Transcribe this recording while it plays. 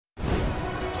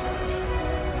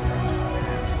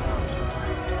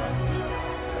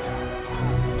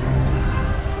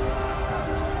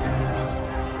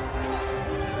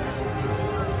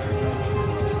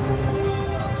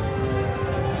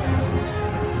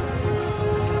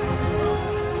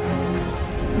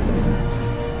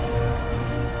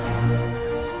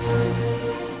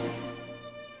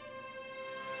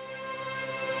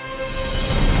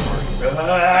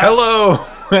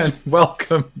and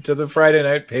welcome to the Friday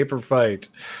Night Paper Fight.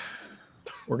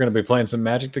 We're going to be playing some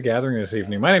Magic the Gathering this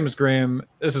evening. My name is Graham.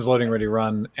 This is Loading Ready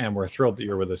Run, and we're thrilled that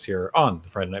you're with us here on the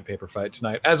Friday Night Paper Fight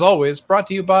tonight. As always, brought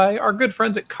to you by our good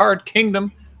friends at Card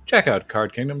Kingdom. Check out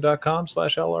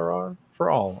cardkingdom.com/LRR for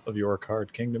all of your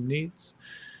Card Kingdom needs.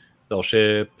 They'll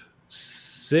ship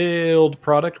sealed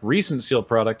product, recent sealed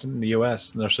product in the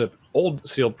US, and they'll ship old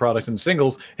sealed product in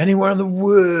singles anywhere in the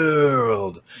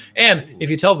world. And if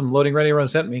you tell them Loading Ready Run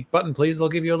sent me, button please, they'll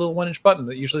give you a little 1-inch button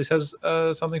that usually says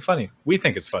something funny. We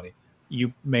think it's funny.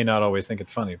 You may not always think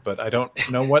it's funny, but I don't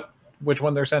know which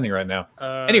one they're sending right now.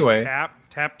 Anyway,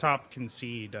 Tap Top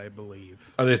Concede, I believe.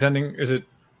 Are they sending? Is it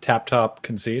Tap Top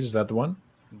Concede? Is that the one?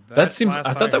 That seems.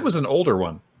 I thought that was an older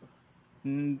one.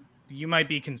 You might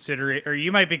be considering, or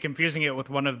you might be confusing it with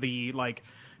one of the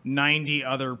 90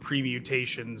 other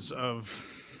permutations of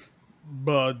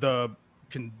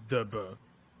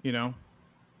you know.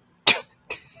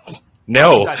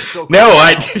 No, So no,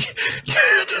 I.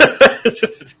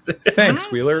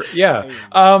 Thanks, Wheeler. Yeah.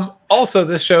 Also,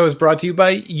 this show is brought to you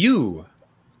by you,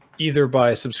 either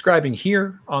by subscribing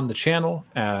here on the channel,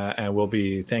 and we'll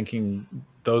be thanking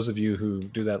those of you who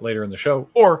do that later in the show,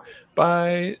 or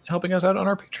by helping us out on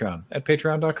our Patreon at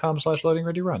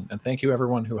patreon.com/loadingreadyrun. And thank you,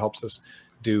 everyone who helps us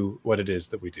do what it is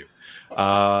that we do.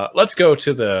 Let's go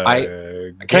to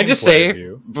the. Can I just say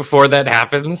review. before that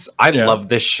happens, I love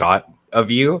this shot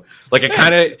of you. Like it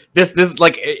kind of this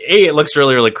it looks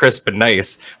really, really crisp and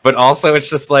nice, but also it's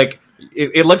just like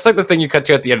it looks like the thing you cut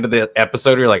to at the end of the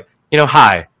episode. You're like,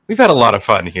 hi, we've had a lot of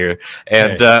fun here,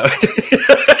 and.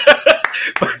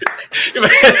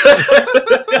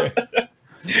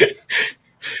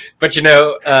 But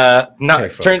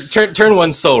turn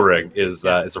one soul ring is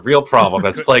a real problem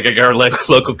that's plaguing our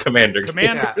local commander.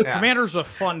 Commander's a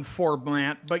fun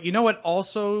format, but you know what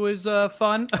also is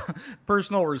fun?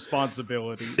 Personal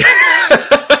responsibility.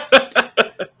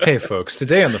 Hey folks,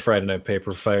 today on the Friday Night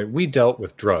Paper Fight, we dealt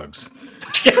with drugs.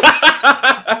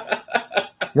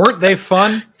 Weren't they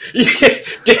fun?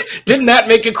 Didn't that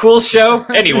make a cool show?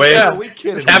 Anyways,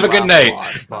 have a good night.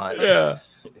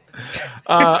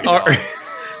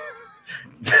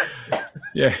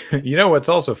 Yeah, you know what's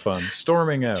also fun?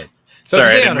 Storming out. So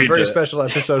Sorry, today on a very special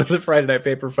episode of the Friday Night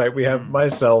Paper Fight, we have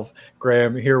myself,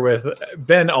 Graham, here with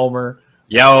Ben Ulmer.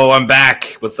 Yo, I'm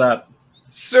back. What's up?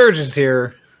 Serge is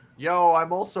here. Yo,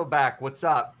 I'm also back. What's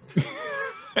up?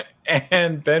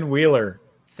 And Ben Wheeler.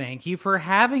 Thank you for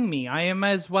having me. I am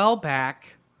as well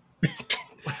back.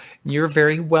 You're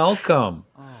very welcome.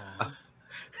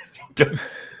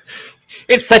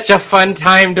 It's such a fun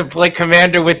time to play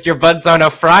Commander with your buds on a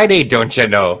Friday, don't you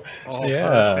know? Oh,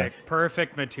 yeah.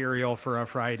 Perfect material for a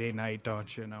Friday night,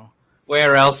 don't you know?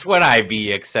 Where else would I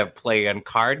be except playing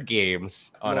card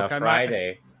games on a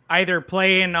Friday? Either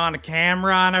playing on a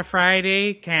camera on a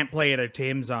Friday, can't play it at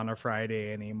Tim's on a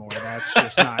Friday anymore. That's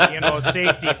just not,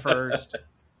 safety first.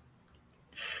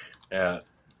 Yeah.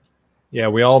 Yeah,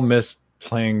 we all miss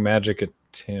playing Magic at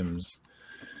Tim's.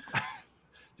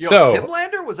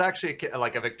 Timlander was actually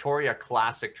like a Victoria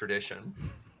classic tradition.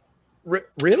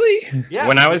 Really? Yeah.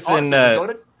 When I was in...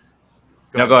 Go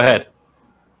ahead.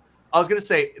 I was going to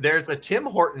say, there's a Tim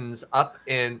Hortons up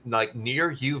in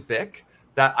near UVic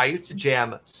that I used to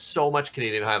jam so much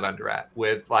Canadian Highlander at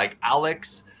with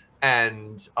Alex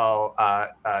and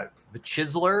the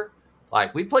Chiseler.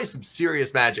 We'd play some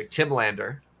serious Magic.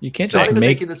 Timlander. You can't just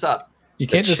making this up. You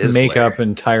can't just make up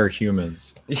entire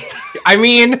humans. I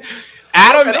mean...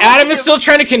 Adam is still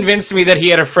trying to convince me that he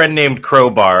had a friend named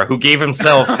Crowbar who gave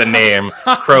himself the name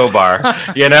Crowbar.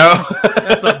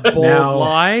 That's a bold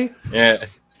lie. Yeah,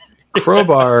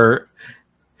 Crowbar.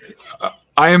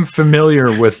 I am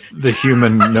familiar with the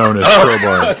human known as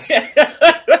Crowbar.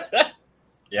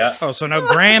 Yeah. Oh, so now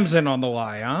Graham's in on the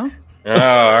lie, huh? Oh,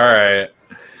 all right.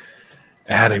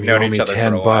 Adam, you owe me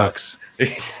 $10.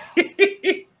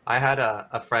 I had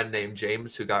a friend named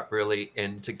James who got really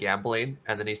into gambling,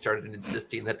 and then he started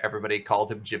insisting that everybody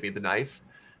called him Jimmy the Knife,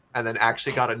 and then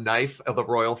actually got a knife of the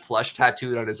royal flush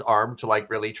tattooed on his arm to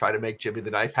really try to make Jimmy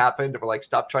the Knife happen. And we're like,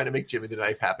 stop trying to make Jimmy the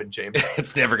Knife happen, James.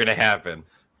 It's never gonna happen.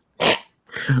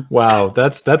 Wow,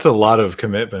 that's a lot of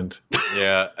commitment.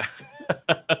 Yeah.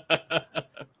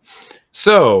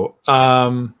 So,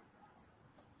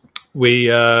 we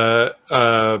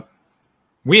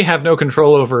have no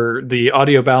control over the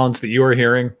audio balance that you are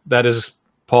hearing. That is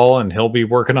Paul, and he'll be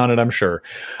working on it, I'm sure.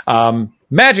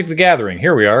 Magic the Gathering.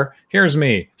 Here we are. Here's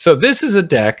me. So this is a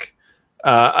deck.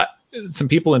 Some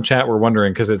people in chat were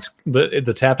wondering because it's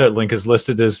the tap-out link is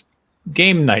listed as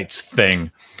Game Nights thing.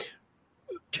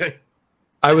 Okay.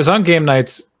 I was on Game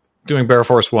Nights doing Bear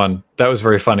Force 1. That was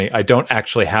very funny. I don't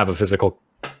actually have a physical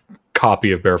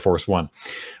copy of Bear Force 1.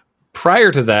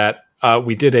 Prior to that,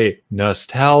 we did a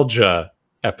nostalgia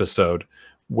episode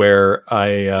where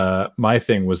my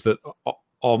thing was that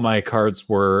all my cards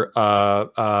were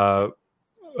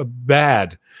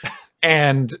bad.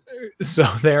 And so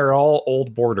they're all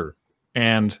old border.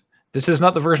 And this is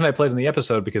not the version I played in the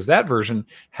episode, because that version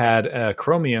had a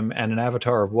Chromium and an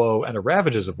Avatar of Woe and a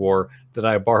Ravages of War that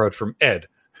I borrowed from Ed,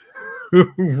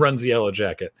 who runs Yellow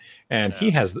Jacket. And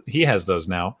he has those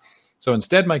now. So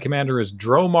instead, my commander is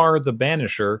Dromar the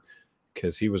Banisher,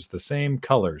 because he was the same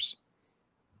colors.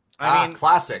 I mean,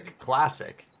 classic.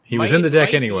 He was in the deck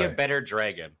might anyway. Be a better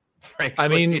dragon. Frankly. I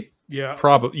mean, Yeah.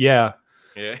 probably, yeah.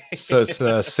 Yeah. So it's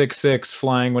 6/6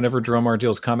 flying. Whenever Dromar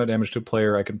deals combat damage to a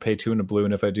player, I can pay 2 and a blue,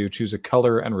 and if I do, choose a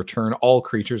color and return all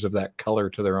creatures of that color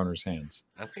to their owner's hands.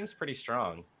 That seems pretty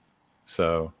strong.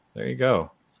 So there you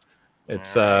go.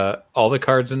 It's all the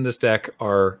cards in this deck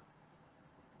are.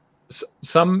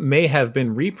 Some may have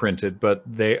been reprinted, but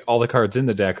all the cards in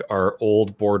the deck are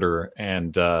old border,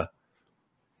 and I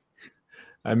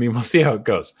mean, we'll see how it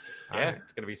goes. Yeah,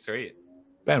 it's gonna be sweet.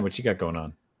 Ben, what you got going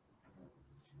on?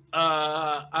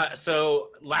 So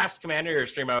last Commander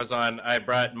stream I was on, I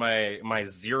brought my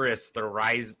Xerus,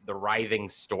 the Writhing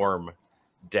Storm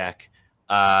deck,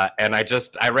 and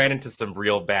I ran into some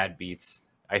real bad beats.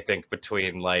 I think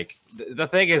between like the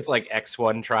thing is like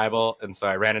X1 tribal, and so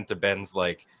I ran into Ben's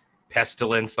like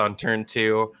Pestilence on turn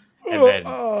 2, and then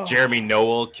Jeremy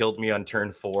Noel killed me on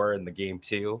turn 4 in the game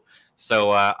 2.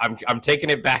 So I'm taking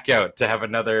it back out to have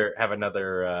another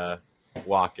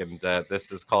walk, and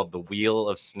this is called the Wheel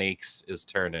of Snakes is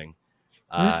Turning,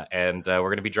 and we're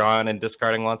gonna be drawing and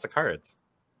discarding lots of cards.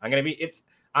 I'm gonna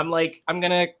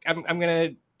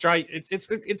draw.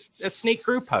 It's a snake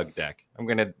group hug deck. I'm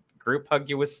gonna group hug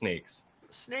you with snakes.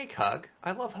 Snake hug.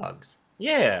 I love hugs.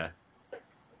 Yeah.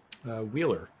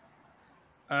 Wheeler.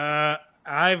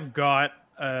 I've got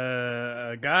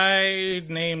a guy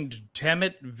named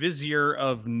Temet Vizier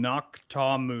of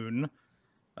Noctamoon.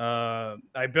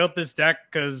 I built this deck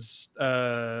because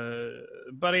a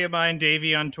buddy of mine,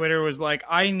 Davey, on Twitter was like,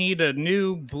 I need a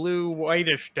new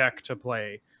blue-whitish deck to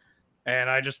play. And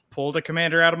I just pulled a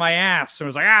commander out of my ass and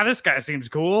was like, this guy seems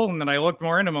cool. And then I looked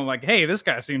more into him. I'm like, hey, this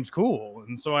guy seems cool.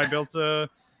 And so I built a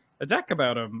deck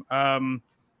about him.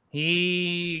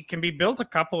 He can be built a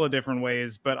couple of different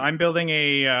ways, but I'm building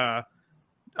I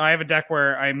have a deck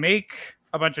where I make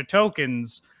a bunch of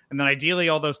tokens, and then ideally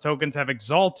all those tokens have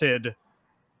Exalted,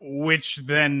 which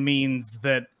then means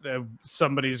that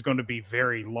somebody's going to be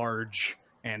very large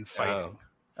and fighting.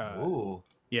 Ooh.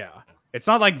 Yeah. It's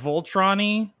not like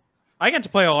Voltron-y. I get to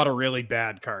play a lot of really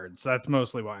bad cards. That's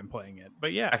mostly why I'm playing it.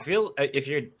 But yeah. I feel if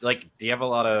you're like, do you have a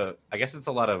lot of, I guess it's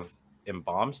a lot of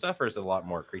embalm stuff, or is it a lot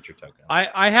more creature tokens?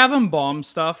 I have embalm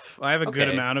stuff. I have a good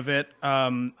Okay. amount of it.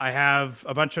 I have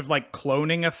a bunch of like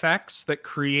cloning effects that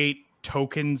create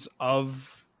tokens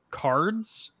of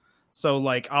cards. So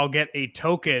like I'll get a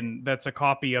token that's a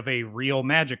copy of a real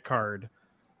Magic card,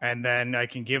 and then I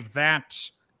can give that,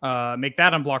 make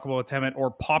that unblockable with Temet,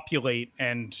 or populate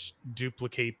and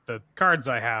duplicate the cards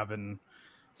I have. And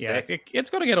yeah, it's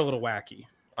going to get a little wacky.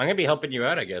 I'm gonna be helping you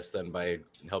out, I guess, then by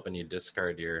helping you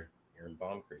discard your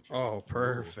embalm creatures. Oh,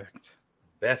 perfect.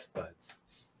 Best buds.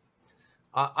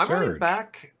 I'm running Surge.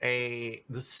 back the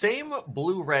same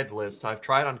blue-red list I've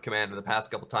tried on Commander the past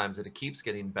couple times, and it keeps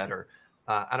getting better.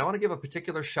 And I want to give a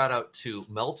particular shout out to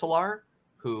Meltalar,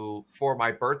 who for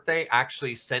my birthday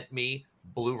actually sent me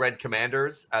blue-red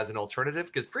commanders as an alternative,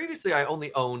 because previously I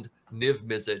only owned Niv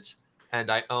Mizzet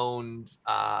and I owned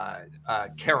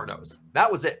Keranos.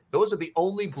 That was it. Those are the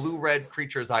only blue-red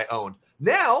creatures I owned.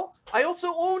 Now I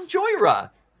also own Joyra.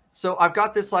 So I've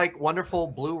got this like wonderful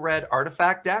blue-red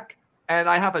artifact deck, and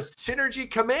I have a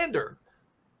synergy commander.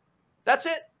 That's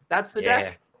it. That's the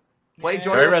deck. Play Joyra,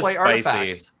 Joyra's play spicy.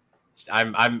 artifacts.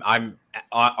 I'm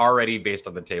already based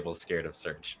on the table scared of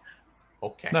Surge.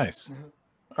 Okay. Nice.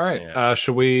 All right. Yeah.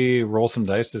 Should we roll some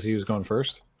dice to see who's going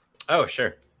first? Oh,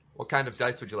 sure. What kind of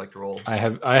dice would you like to roll? I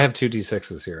have 2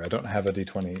 d6s here. I don't have a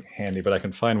d20 handy, but I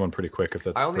can find one pretty quick if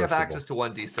that's I only have preferable. access to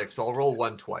 1d6, so I'll roll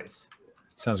one twice.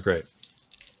 Sounds great.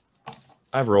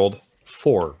 I've rolled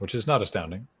 4, which is not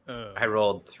astounding. I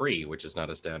rolled 3, which is not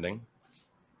astounding.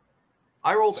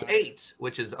 I rolled 8,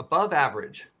 which is above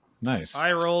average. Nice.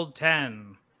 I rolled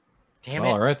 10. Damn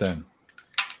All it. right then.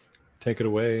 Take it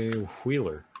away,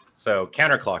 Wheeler. So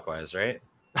counterclockwise, right?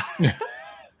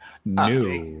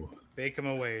 No. Bake them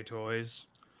away, toys.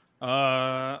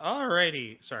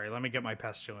 Alrighty. Sorry, let me get my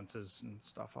pestilences and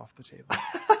stuff off the table.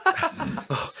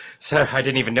 So I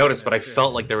didn't even notice, but I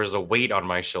felt like there was a weight on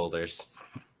my shoulders.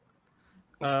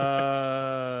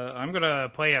 I'm gonna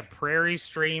play a Prairie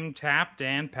Stream tapped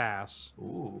and pass.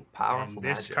 Ooh, powerful And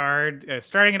this magic. card,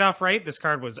 starting it off right, this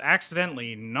card was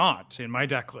accidentally not in my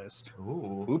deck list.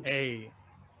 Ooh. Oops. Hey,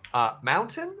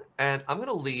 Mountain, and I'm going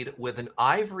to lead with an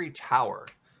Ivory Tower.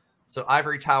 So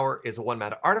Ivory Tower is a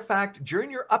 1-mana artifact. During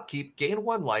your upkeep, gain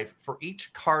 1 life for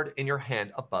each card in your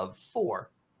hand above 4.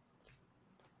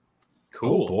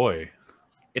 Cool. Oh boy.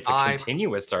 It's a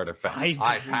continuous artifact.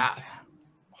 I pass.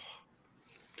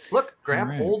 Look, Graham,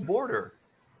 All right. old border.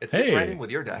 It fit Hey. right in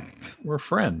with your deck. We're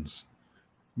friends.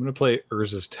 I'm gonna play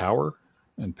Urza's Tower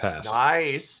and pass.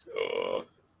 Nice. Oh,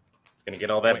 it's gonna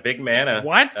get all that big mana.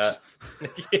 what?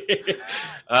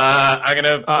 I'm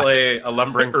gonna play a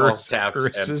Lumbering Falls tapped and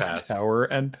Urza's pass. Tower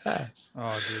and pass.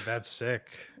 Oh, dude, that's sick.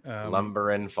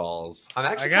 Lumbering Falls. I'm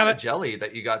actually got kind of it. jelly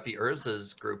that you got the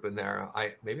Urza's group in there.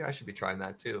 Maybe I should be trying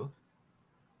that too.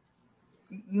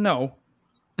 No.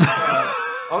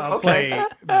 Oh, I'll okay.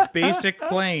 play Basic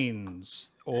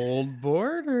Plains, Old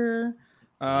Border.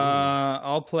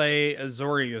 I'll play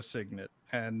Azoria Signet,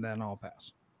 and then I'll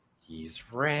pass.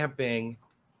 He's ramping.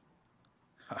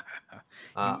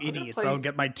 I'm gonna Idiots! play- I'll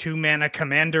get my 2-mana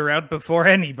commander out before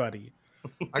anybody.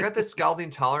 I got this Scalding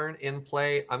Tolerant in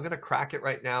play. I'm going to crack it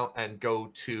right now and go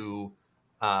to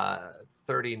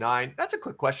 39. That's a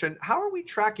quick question. How are we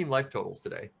tracking life totals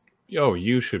today? Oh,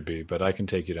 you should be, but I can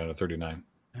take you down to 39.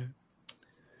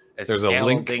 There's a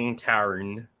link. Scalding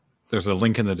Tavern. There's a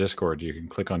link in the Discord. You can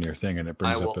click on your thing and it I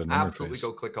brings will up an absolutely interface.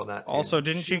 go click on that. Also, in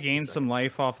didn't you just a gain sec. some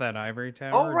life off that Ivory Tower?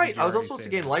 Oh, or right. did you I was already supposed to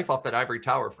say gain that? life off that Ivory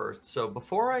Tower first. So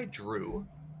before I drew,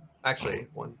 actually,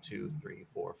 1, 2, 3,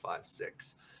 4, 5,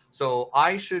 6. So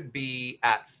I should be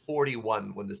at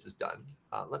 41 when this is done.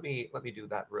 Let me do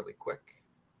that really quick.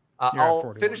 You're at I'll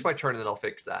 41. finish my turn and then I'll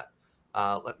fix that.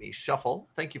 Let me shuffle.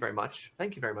 Thank you very much.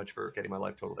 Thank you very much for getting my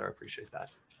life total there. I appreciate that.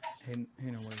 Hey,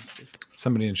 no worries.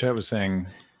 Somebody in chat was saying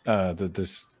that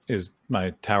this is my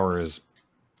tower is.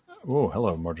 Oh,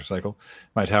 hello, motorcycle.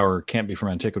 My tower can't be from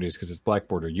Antiquities because it's black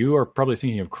border. You are probably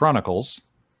thinking of Chronicles.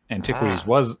 Antiquities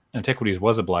was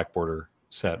a black border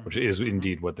set, which is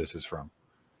indeed what this is from.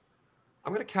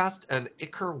 I'm going to cast an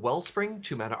Ichor Wellspring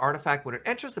 2-mana artifact. When it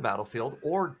enters the battlefield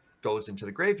or goes into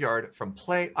the graveyard from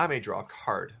play, I may draw a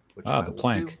card. Which I The will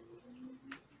plank.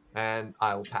 do, and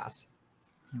I will pass.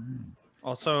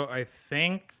 Also, I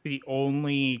think the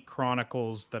only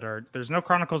Chronicles that are there's no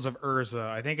Chronicles of Urza.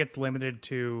 I think it's limited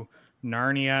to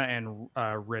Narnia and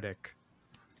Riddick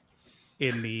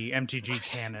in the MTG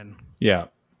canon. Yeah.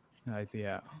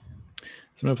 Yeah.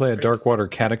 So I'm going to play a Darkwater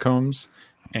Catacombs.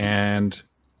 And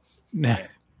now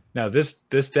this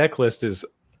deck list is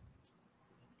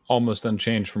almost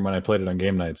unchanged from when I played it on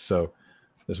game nights. So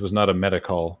this was not a meta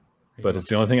call, but it's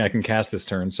the only thing I can cast this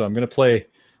turn. So I'm going to play,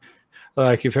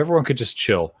 like, if everyone could just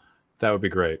chill, that would be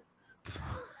great.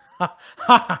 What?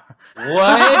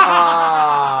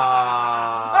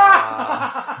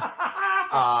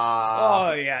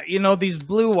 Oh yeah, you know these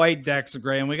blue-white decks,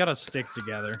 Graham. We gotta stick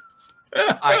together.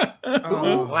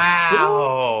 Oh,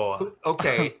 wow.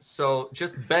 Okay, so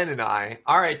just Ben and I.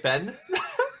 All right, Ben.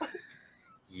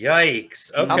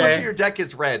 Yikes. How much of Okay. your deck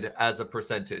is red as a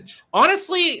percentage?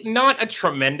 Honestly, not a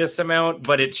tremendous amount,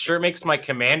 but it sure makes my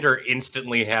commander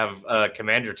instantly have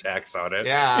commander tax on it.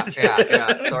 Yeah.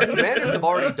 So our commanders have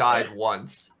already died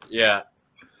once. Yeah.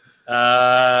 All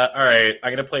right.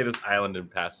 I'm gonna play this island and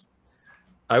pass.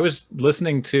 I was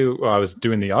listening to, I was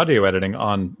doing the audio editing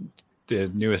on the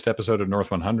newest episode of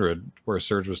North 100 where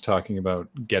Serge was talking about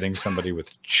getting somebody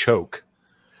with choke.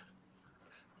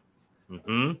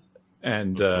 Mm-hmm.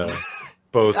 And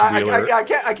both I Wheeler,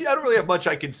 don't really have much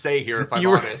I can say here if I'm You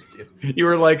were- honest. you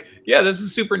were like, yeah, this is a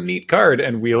super neat card.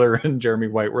 And Wheeler and Jeremy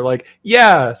White were like,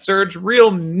 yeah, Serge,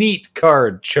 real neat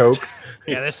card, choke.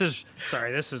 Yeah, this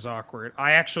is awkward.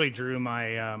 I actually drew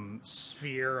my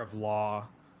Sphere of Law.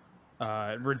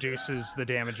 It reduces the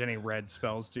damage any red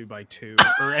spells do by 2,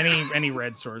 or any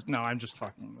red source. No, I'm just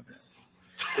fucking with it.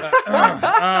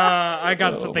 I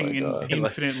got Oh something my God.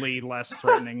 infinitely less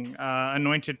threatening.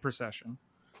 Anointed Procession.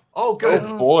 Oh, good.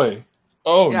 Oh boy.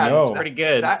 Oh Yeah, no. Pretty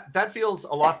good. That feels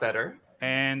a lot better.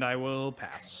 And I will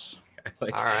pass.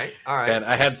 Like, All right. All right. man,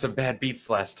 I had some bad beats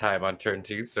last time on turn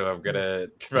 2, so I'm gonna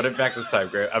run it back this time.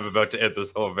 Grant. I'm about to end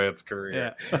this whole man's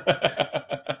career. Yeah.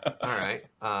 All right.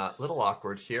 Little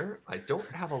awkward here. I don't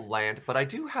have a land, but I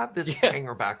do have this Yeah.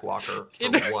 Hangerback Walker for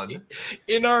In our- 1.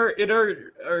 In our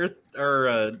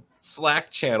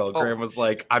Slack channel, Oh. Graham was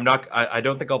like, I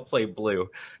don't think I'll play blue.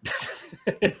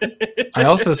 I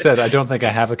also said I don't think I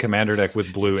have a commander deck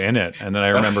with blue in it, and then I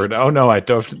remembered, oh no, I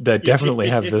definitely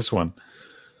have this one.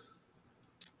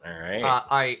 All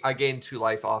right. I gained 2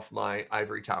 life off my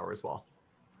Ivory Tower as well.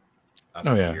 up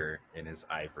Oh, yeah. here in his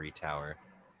ivory tower.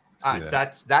 See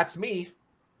that. That's me,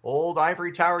 old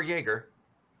Ivory Tower Jaeger.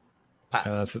 Pass.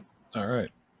 That's it. All right.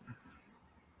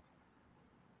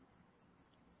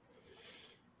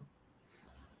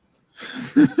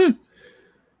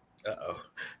 Uh-oh.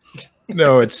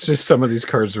 No, it's just some of these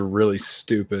cards are really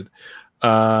stupid. All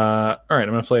right, I'm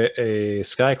going to play a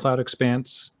Sky Cloud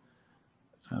Expanse.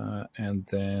 And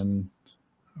then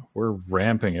we're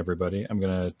ramping everybody. I'm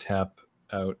going to tap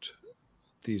out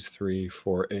these 3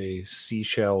 for a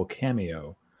Seashell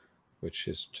Cameo, which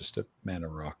is just a mana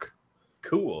rock.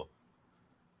 Cool.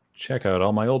 Check out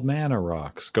all my old mana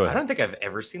rocks. Go I ahead. don't think I've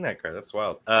ever seen that card. That's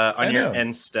wild. On your know.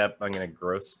 end step, I'm going to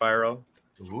Growth Spiral.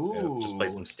 Ooh. Just play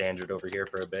some standard over here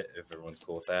for a bit, if everyone's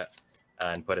cool with that.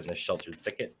 And put it in the Sheltered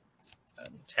Thicket.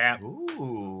 Tap.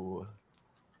 Ooh.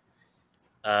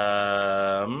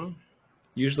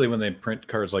 Usually when they print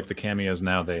cards like the cameos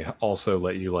now, they also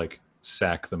let you like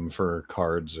sack them for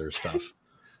cards or stuff.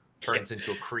 Turns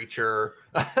into a creature.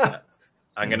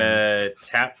 I'm going to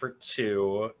tap for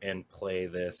 2 and play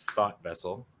this Thought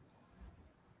Vessel.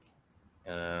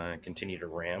 Continue to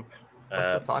ramp.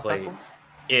 What's a Thought Vessel?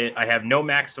 I have no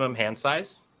maximum hand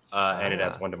size, and it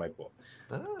adds 1 to my pool.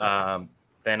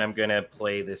 Then I'm going to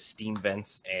play this Steam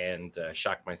Vents and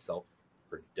shock myself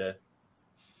for duh.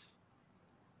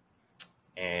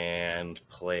 And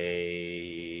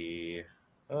play...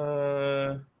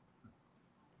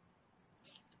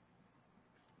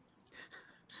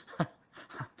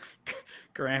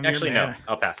 Graham, Actually, your no.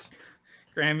 I'll pass.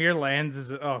 Graham, your lands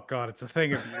is oh god, it's a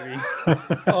thing of beauty.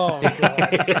 Oh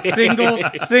god.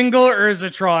 Single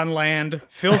Urzatron land,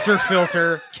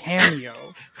 filter, cameo.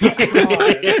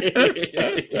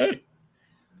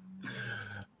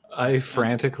 I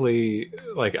frantically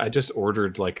I just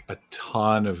ordered like a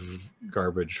ton of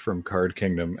garbage from Card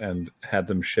Kingdom and had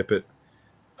them ship it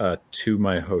to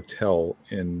my hotel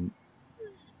in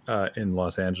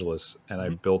Los Angeles, and I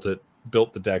built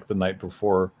the deck the night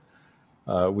before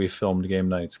we filmed game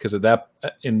nights, because at that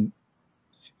in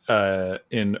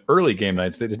early game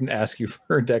nights they didn't ask you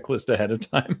for a deck list ahead of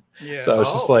time. Yeah. So I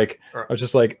was just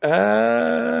like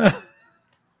I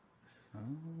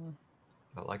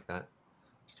like that.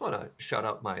 Just want to shout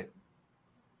out my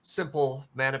simple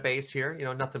mana base here. You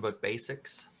know, nothing but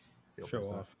basics. Show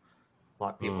off. A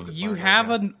lot of people. could You learn have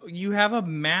right now. you have a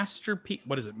masterpiece.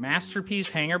 What is it? Masterpiece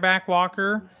Hangerback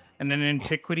Walker and an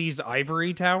Antiquities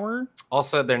Ivory Tower.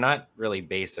 Also, they're not really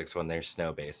basics when they're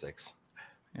snow basics.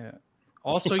 Yeah.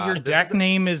 Also, your this deck is a-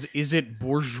 name is it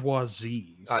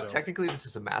Bourgeoisie? So- Technically, this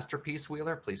is a masterpiece,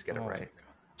 Wheeler. Please get it Oh, right.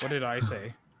 What did I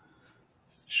say?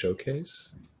 showcase.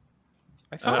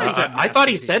 I thought I said I thought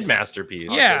he said masterpiece.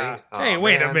 masterpiece. Yeah. Oh, Hey,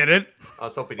 wait a man. minute. I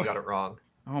was hoping you got it wrong.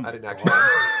 Oh my I didn't God.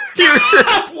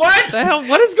 actually. What? The hell?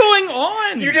 What is going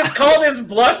on? You just called his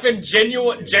bluff in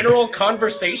general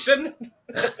conversation?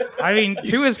 I mean,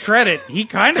 to his credit, he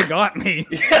kind of got me.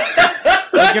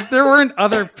 Like, if there weren't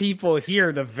other people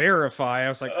here to verify, I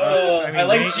was like, Oh, I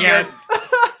like maybe-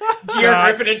 GR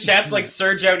Griffin in chat's like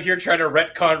Surge out here trying to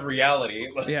retcon reality.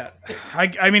 Yeah.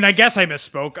 I mean, I guess I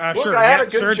misspoke. Look, Sure. I had yeah, a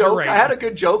good Surge, you're joke. right. I had a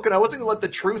good joke, and I wasn't gonna let the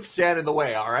truth stand in the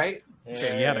way. All right.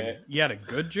 Okay, you had a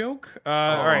good joke. All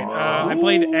right. I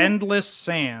played Endless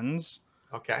Sands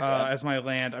Okay. as my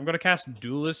land. I'm going to cast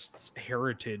Duelist's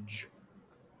Heritage.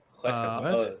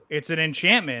 What? It's an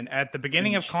enchantment at the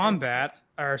beginning of combat.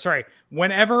 Or sorry,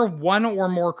 whenever one or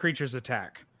more creatures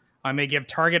attack, I may give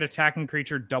target attacking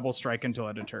creature double strike until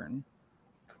end of turn.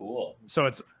 Cool. So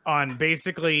it's on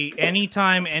basically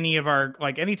anytime anytime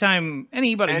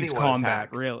anybody uses Anyone combat,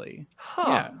 attacks. really. Huh.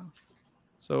 Yeah.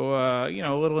 So a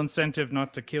little incentive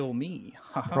not to kill me.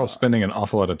 We're all spending an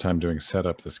awful lot of time doing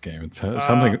setup this game. It's, Uh,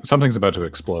 something's about to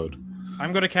explode.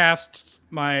 I'm going to cast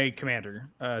my commander,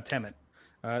 Temet.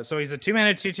 So he's a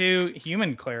 2-mana 2/2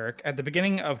 human cleric. At the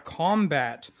beginning of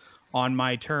combat on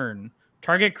my turn,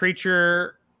 target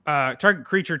creature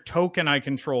token I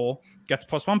control gets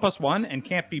 +1/+1 and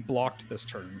can't be blocked this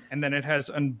turn. And then it has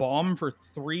Unbalm for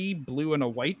 3 blue and a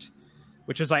white,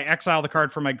 which is I exile the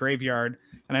card from my graveyard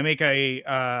and I make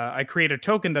I create a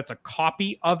token that's a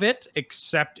copy of it,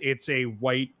 except it's a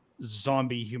white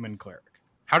zombie human cleric.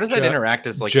 How does that Ju- interact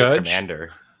as like your Judge?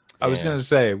 commander? I was going to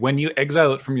say, when you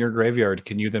exile it from your graveyard,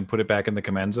 can you then put it back in the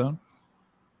command zone?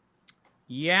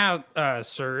 Yeah,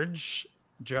 Surge,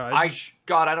 Judge.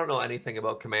 I don't know anything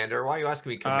about Commander. Why are you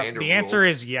asking me Commander? The answer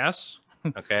rules? is yes.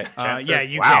 Okay. Yeah, Chat says-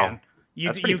 you wow. can. You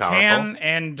That's pretty can,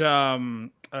 and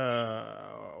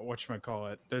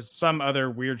whatchamacallit? There's some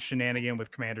other weird shenanigan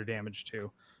with commander damage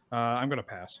too. I'm gonna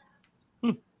pass.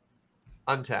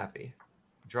 Untappy.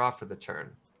 Draw for the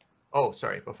turn. Oh,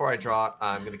 sorry. Before I draw,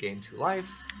 I'm going to gain 2 life.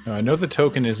 No, I know the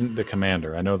token isn't the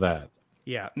commander. I know that.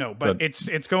 Yeah, no, but But-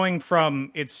 it's going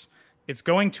from it's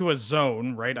going to a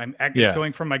zone, right? It's Yeah.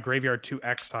 going from my graveyard to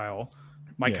exile.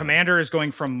 My Yeah. commander is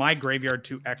going from my graveyard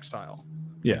to exile.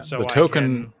 Yeah, So the I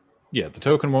token. can- Yeah, the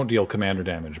token won't deal commander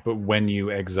damage, but when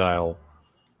you exile,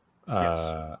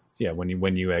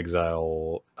 when you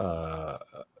exile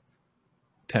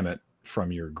Temet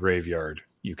from your graveyard,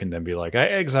 you can then be like, I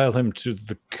exile him to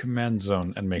the command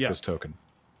zone and make Yeah. this token.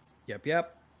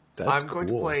 Yep. That's I'm cool. going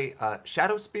to play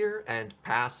Shadow Spear and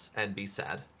pass and be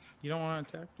sad. You don't want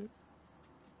to attack, dude?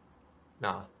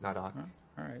 Nah, not on.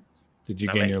 All right. Did you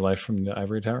Not gain make- your life from the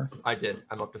ivory tower? I did.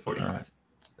 I'm up to 45. Alright.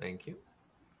 Thank you.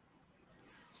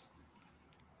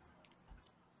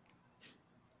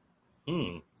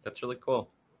 That's really cool.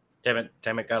 Damn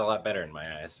it got a lot better in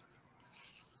my eyes.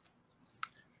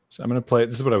 So I'm going to play.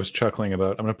 This is what I was chuckling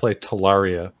about. I'm going to play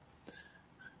Talaria,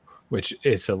 which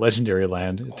is a legendary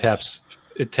land.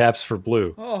 It taps for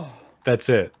blue. Oh. That's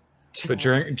it. But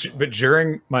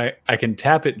during my, I can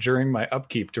tap it during my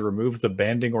upkeep to remove the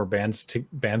banding or bands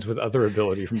with other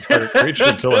ability from target creature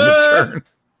until end of turn.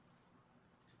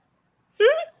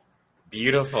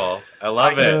 Beautiful. I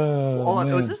love it. Hold on.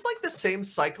 Was Man. this like the same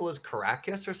cycle as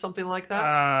Caracas or something like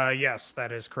that? Yes,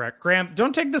 that is correct. Graham,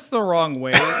 don't take this the wrong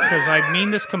way because I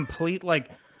mean this complete like.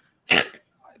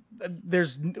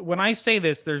 There's when I say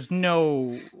this, there's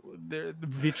no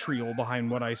vitriol behind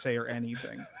what I say or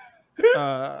anything.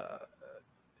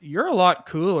 You're a lot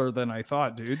cooler than I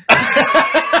thought, dude.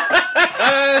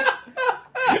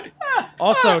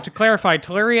 Also, to clarify,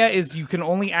 Teleria is you can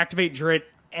only activate Druid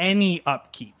any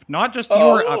upkeep, not just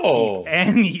your upkeep,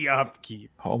 any upkeep.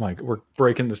 Oh my! We're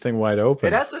breaking this thing wide open.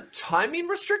 It has a timing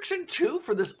restriction too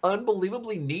for this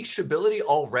unbelievably niche ability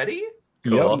already.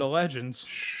 Cool. The legends.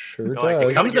 Sure No, I does.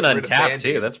 can It comes in Get rid of untapped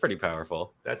Band-Aid. too. That's pretty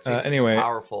powerful. That seems Anyway, too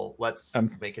powerful. Let's I'm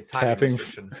make a timing tapping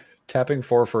restriction. Tapping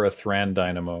 4 for a Thran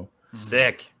Dynamo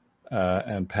Sick.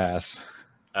 and pass.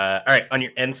 All right, on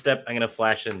your end step, I'm gonna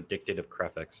flash in Dictative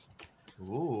Crefix.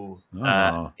 Ooh.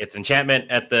 Oh. It's enchantment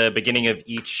at the beginning of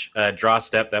each draw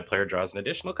step. That player draws an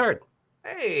additional card.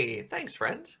 Hey, thanks,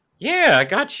 friend. Yeah, I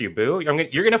got you, Boo.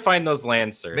 You're gonna find those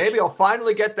lands, sir. Maybe I'll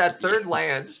finally get that third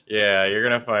land. Yeah, you're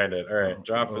gonna find it. All right,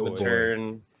 draw for Oh, the boy.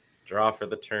 turn. Draw for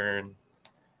the turn.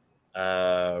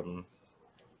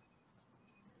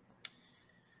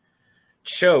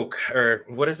 Choke, or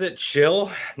what is it?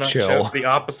 Chill? Not Chill. choke. The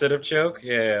opposite of choke.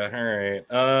 Yeah. All right.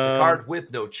 The card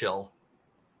with no chill.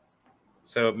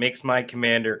 So it makes my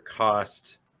commander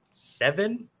cost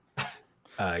 7.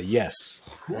 Yes.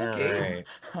 Cool All game.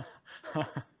 right.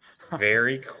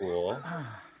 Very cool.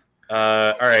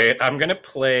 All right, I'm gonna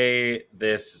play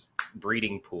this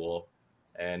breeding pool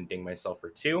and ding myself for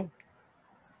 2.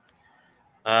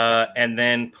 And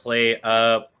then play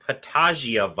a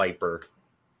Patagia Viper.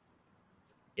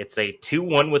 It's a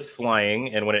 2/1 with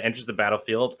flying, and when it enters the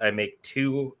battlefield, I make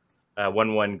 2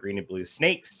 1/1 green and blue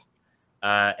snakes.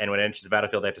 And when it enters the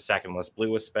battlefield, I have to sack unless blue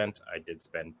was spent. I did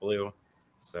spend blue.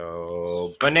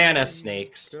 So banana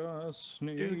snakes.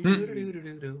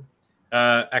 Do-do-do-do-do-do.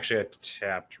 Actually, I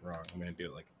tapped wrong. I'm gonna do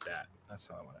it like that. That's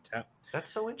how I want to tap. That's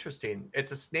so interesting.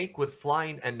 It's a snake with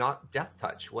flying and not death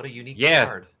touch. What a unique Yeah.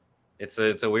 card. It's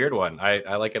a weird one.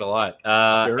 I like it a lot.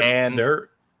 And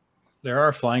There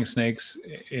are flying snakes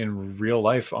in real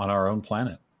life on our own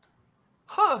planet.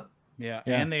 Huh. Yeah,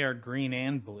 Yeah. and they are green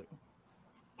and blue.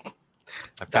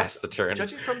 I passed the turn.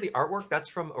 Judging from the artwork, that's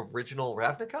from original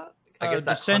Ravnica. I guess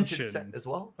that's Dissension. Hunted set as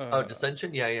well. Uh,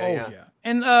 Dissension. Yeah. yeah.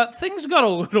 And things got a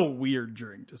little weird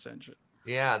during Dissension.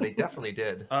 Yeah, they definitely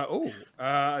did.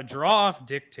 Draw off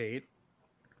Dictate.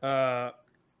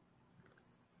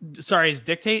 Sorry, is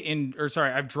Dictate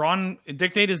I've drawn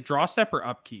Dictate is draw step or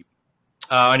upkeep?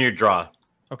 On your draw.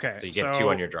 Okay. So you get 2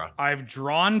 on your draw. I've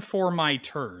drawn for my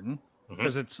turn Mhm.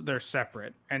 because they're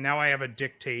separate, and now I have a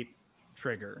Dictate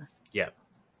trigger. Yeah.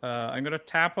 I'm gonna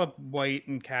tap a white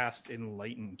and cast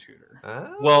Enlighten Tutor.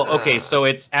 Well, okay, Ah. so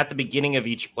it's at the beginning of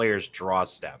each player's draw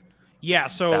step. Yeah,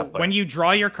 so That when player. you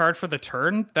draw your card for the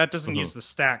turn, that doesn't Mhm. use the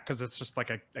stack because it's just like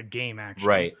a game action.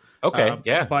 Right. Okay.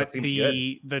 Yeah. But that seems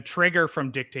good. the trigger from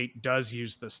Dictate does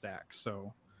use the stack,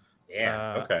 so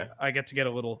Yeah. Okay. I get to get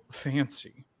a little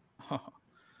fancy. Wait,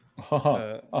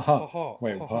 what?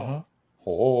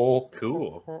 Oh,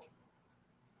 Cool.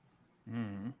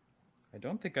 I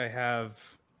don't think I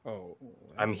have. Oh,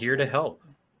 I'm that's here to fine. help.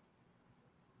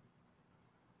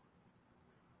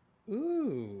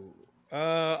 Ooh,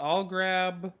 I'll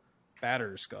grab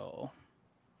Batterskull.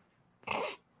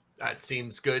 That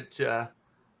seems good to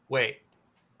wait.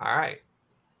 All right.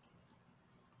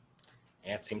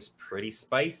 Yeah, it seems pretty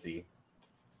spicy.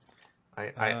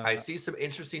 I see some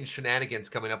interesting shenanigans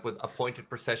coming up with appointed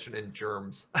procession and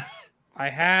germs. I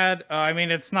had. I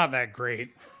mean, it's not that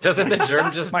great. Doesn't the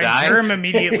germ just My die? germ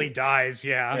immediately dies.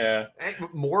 Yeah. Yeah.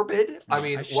 Morbid. I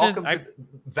mean, welcome to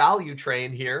value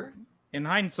train here. In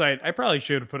hindsight, I probably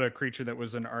should have put a creature that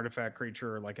was an artifact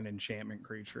creature or like an enchantment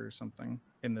creature or something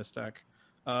in this deck.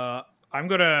 I'm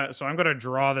gonna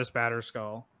draw this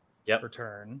Batterskull. Yep.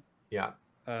 Return. Yeah.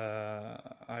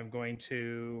 I'm going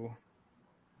to,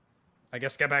 I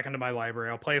guess, get back into my library.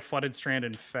 I'll play a Flooded Strand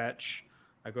and fetch.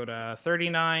 I go to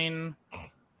 39.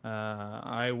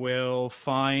 I will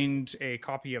find a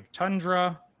copy of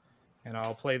Tundra, and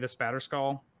I'll play this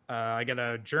Batterskull. I get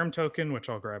a germ token, which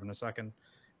I'll grab in a second,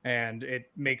 and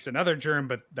it makes another germ,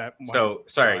 but that one So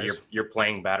sorry, dies. you're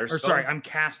playing Batterskull? Or sorry, I'm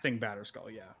casting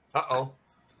Batterskull. Yeah. Uh-oh.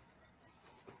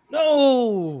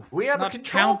 No, We have a not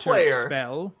control counter player.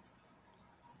 spell.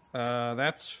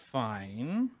 That's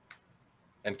fine.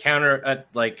 And counter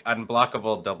like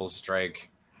unblockable double strike.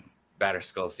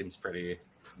 Batterskull seems pretty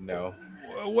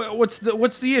What's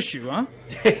the issue, huh?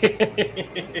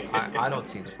 I don't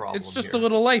see the problem. It's just here. a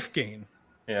little life gain.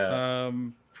 Yeah.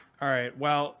 All right.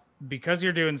 Well, because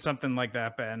you're doing something like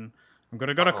that, Ben, I'm going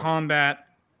to go to combat,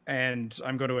 and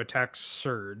I'm going to attack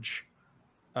Surge.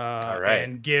 All right.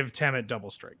 And give Temet double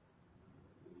strike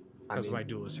because of mean, my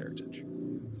duelist heritage.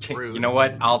 You know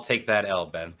what? I'll take that L,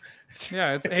 Ben.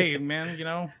 Yeah. It's hey, man. You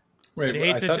know, Wait,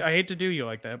 I hate to do you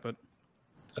like that, but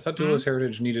I thought Duelist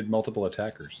Heritage needed multiple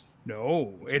attackers.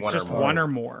 no, it's one or just more. one or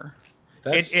more.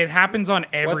 That's It happens on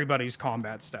everybody's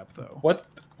combat step, though. what?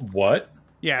 What?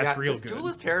 Yeah, it's real this good.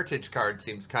 Duelist Heritage card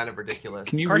seems kind of ridiculous.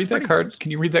 Can you Card's read that pretty card? good.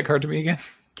 Can you read that card to me again?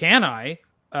 Can I?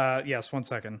 Yes, 1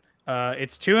 second.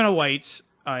 It's 2 and a white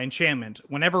enchantment.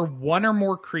 Whenever one or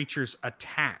more creatures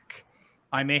attack,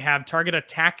 I may have target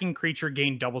attacking creature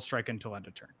gain double strike until end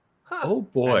of turn. Oh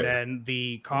boy! And then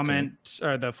the comment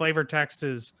or the flavor text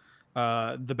is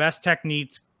the best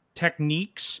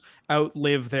techniques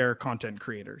outlive their content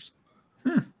creators.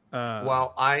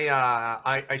 Well,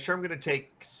 I sure I'm going to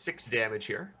take 6 damage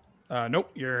here.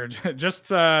 Nope, you're just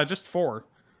 4.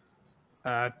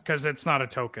 Because it's not a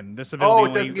token. This ability Oh, it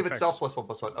only doesn't give affects- itself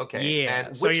 +1/+1. Okay. Yeah.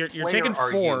 And So which you're player taking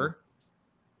are 4.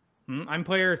 you? I'm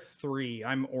player 3.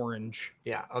 I'm orange.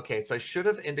 Yeah. Okay. So I should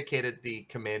have indicated the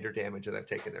commander damage that I've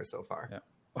taken there so far.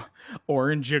 Yeah.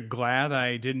 Orange, you glad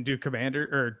I didn't do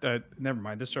commander? Or never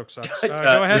mind. This joke sucks.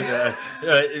 Go ahead.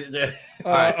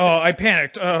 Alright. Oh, I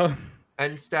panicked.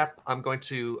 End step. I'm going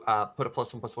to put a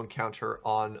 +1/+1 counter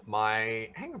on my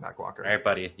Hangerback Walker. All right,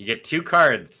 buddy. You get 2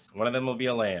 cards. One of them will be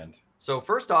a land. So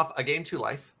first off, I gain 2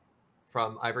 life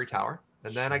from Ivory Tower,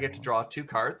 and then I get to draw 2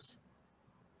 cards.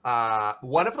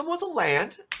 One of them was a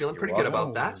land. Feeling pretty good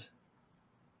about that.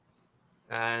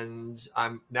 And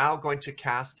I'm now going to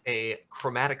cast a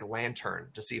Chromatic Lantern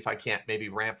to see if I can't maybe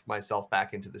ramp myself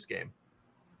back into this game.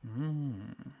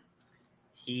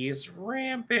 He's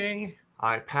ramping.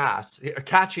 I pass.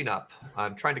 Catching up.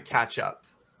 I'm trying to catch up.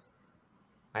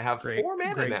 I have Great, 4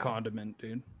 mana great now. condiment,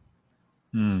 dude.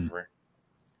 Hmm.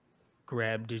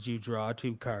 Grab, did you draw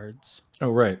 2 cards?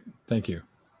 Oh right. Thank you.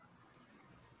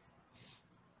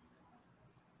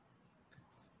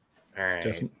 All right.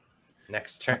 Defi-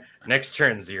 Next turn,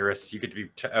 Xerus. You get to be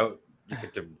out. You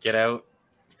get to get out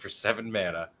for 7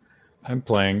 mana. I'm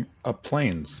playing a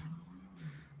Plains.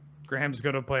 Graham's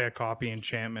going to play a copy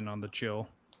enchantment on the chill.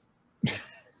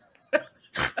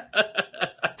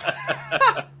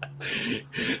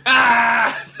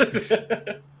 Ah!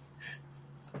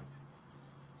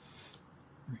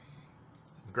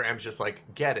 Graham's just like,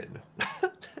 get it.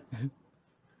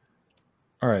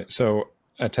 All right. So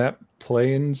I tap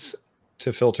Plains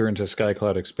to filter into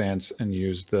Skycloud Expanse and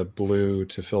use the blue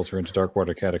to filter into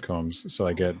Darkwater Catacombs. So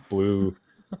I get blue,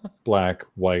 black,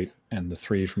 white, and the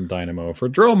 3 from Dynamo for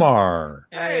Dromar.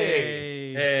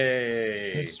 Hey!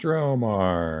 Hey. It's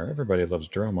Dromar. Everybody loves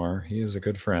Dromar. He is a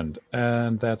good friend.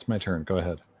 And that's my turn. Go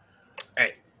ahead.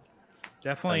 Hey.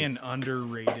 Definitely an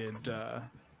underrated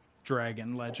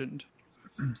dragon legend.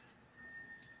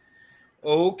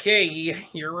 Okay,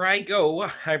 here I go.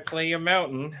 I play a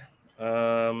mountain.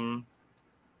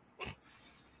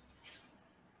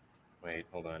 Wait,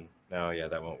 hold on. No, yeah,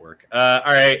 that won't work. All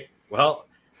right. Well,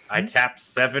 I tapped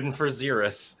 7 for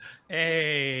Xerus.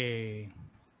 Hey.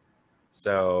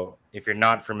 So, if you're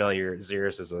not familiar,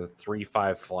 Xerus is a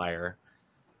 3/5 flyer.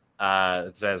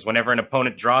 It says, whenever an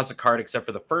opponent draws a card except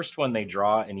for the first one they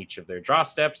draw in each of their draw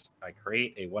steps, I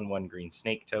create a 1/1 green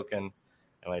snake token.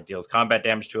 And when it deals combat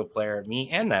damage to a player, me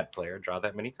and that player draw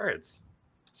that many cards.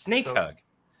 Snake So- Hug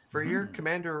For your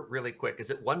commander, really quick, is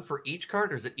it 1 for each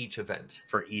card or is it each event?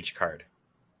 for each card.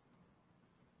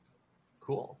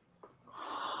 Cool.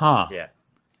 Huh. Yeah.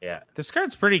 Yeah. This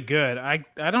card's pretty good. I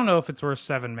don't know if it's worth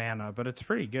 7 mana, but it's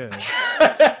pretty good.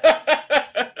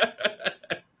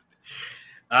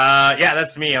 Yeah,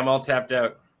 that's me. I'm all tapped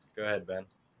out. Go ahead, Ben.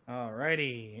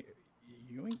 Alrighty.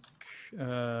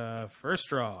 Yoink. First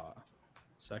draw.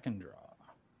 Second draw.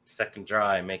 Second draw,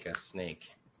 I make a snake.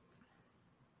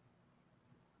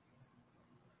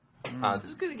 This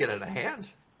is gonna get out of hand.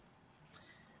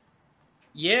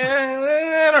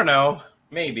 Yeah, I don't know.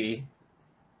 Maybe.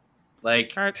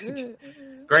 Like,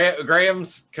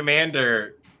 Graham's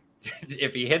commander,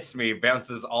 if he hits me,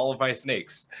 bounces all of my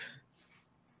snakes.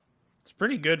 It's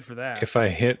pretty good for that. If I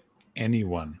hit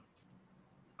anyone.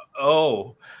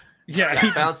 Oh.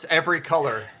 Yeah, Bounce every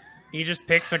color. he just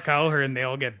picks a color and they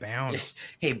all get bounced.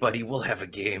 Hey, buddy, we'll have a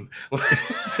game. One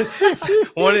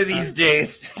of these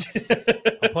days.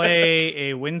 I'll play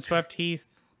a Windswept Heath.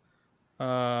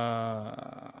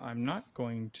 I'm not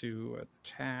going to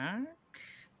attack,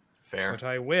 Fair. but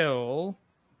I will.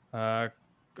 I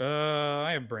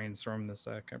have Brainstorm in this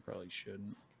deck. I probably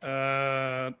shouldn't.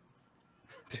 I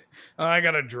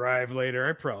gotta drive later.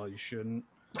 I probably shouldn't.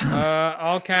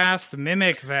 I'll cast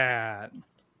Mimic Vat.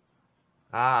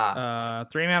 3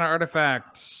 mana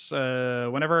artifacts.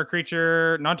 Whenever a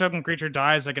creature, non-token creature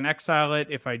dies, I can exile it.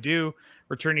 If I do,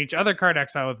 return each other card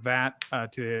exiled with Vat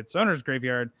to its owner's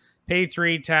graveyard. Pay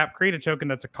 3, tap, create a token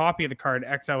that's a copy of the card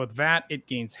exile with Vat. It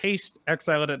gains haste.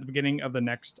 Exile it at the beginning of the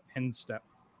next end step.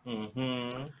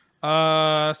 Surge.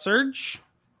 Go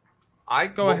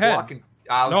ahead. Block and,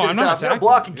 I was No, gonna I'm say, not I'm gonna attacking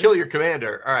block and you. kill your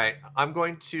commander. All right, I'm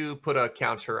going to put a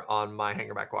counter on my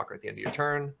Hangerback Walker at the end of your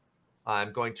turn.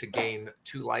 I'm going to gain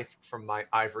 2 life from my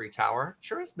Ivory Tower.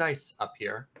 Sure is nice up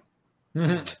here.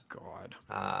 God.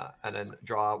 And then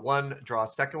draw 1, draw a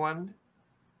second one.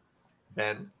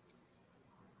 Ben.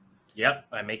 Yep,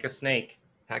 I make a snake.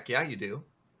 Heck yeah, you do.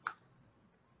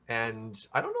 And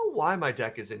I don't know why my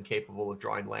deck is incapable of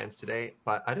drawing lands today,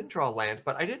 but I didn't draw a land,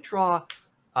 but I did draw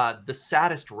the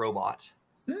saddest robot.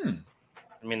 I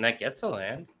mean, that gets a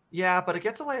land. Yeah, but it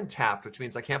gets a land tapped, which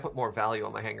means I can't put more value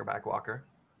on my Hangerback Walker.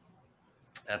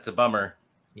 That's a bummer.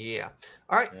 Yeah.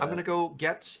 All right, Yeah. I'm going to go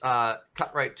get,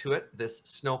 cut right to it, this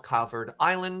snow-covered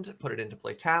island, put it into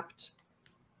play tapped.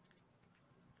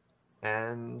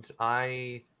 And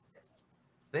I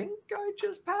think I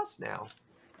just passed now.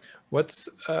 What's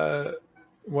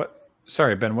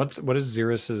sorry, Ben, what is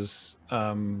Xerus's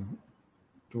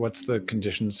what's the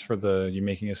conditions for you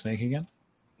making a snake again?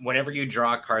 Whenever you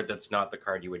draw a card that's not the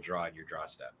card you would draw in your draw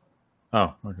step.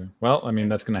 Oh, okay. Well, I mean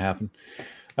that's gonna happen.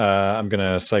 I'm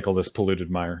gonna cycle this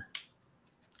Polluted Mire.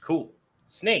 Cool.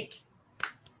 Snake.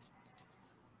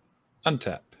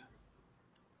 Untap.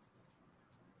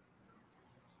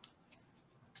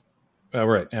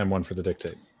 Right, and 1 for the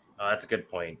dictate. Oh, that's a good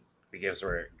point. Because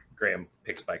where Graham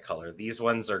picks by color. These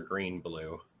ones are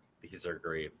green-blue. These are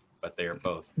green, but they are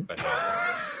both bananas.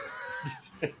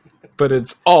 But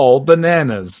it's all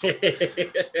bananas.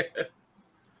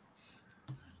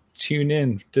 Tune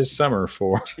in this summer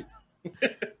for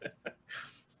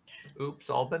Oops,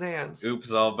 all bananas.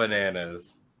 Oops, all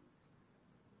bananas.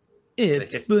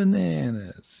 it's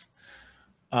bananas.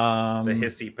 The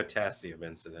hissy potassium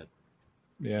incident.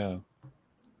 Yeah.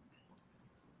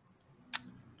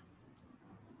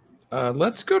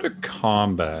 Let's go to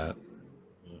combat.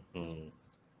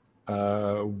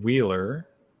 Wheeler.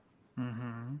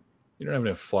 You don't have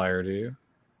any flyer, do you?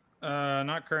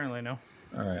 Not currently, no.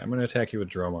 All right, I'm going to attack you with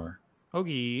Dromar.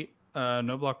 Ogie,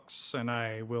 no blocks, and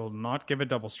I will not give a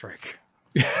double strike.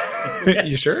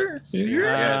 You sure? You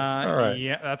sure? All right.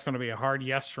 Yeah, that's going to be a hard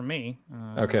yes from me.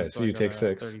 Okay, so you I take got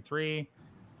 6. 33.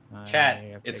 Chat, I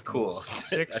have it's taken cool.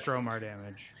 6 Dromar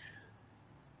damage.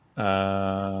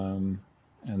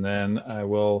 And then I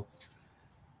will.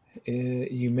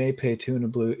 You may pay 2 in a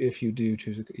blue if you do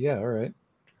choose. Yeah, all right.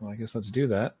 Well, I guess let's do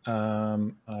that.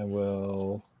 I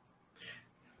will.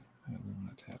 I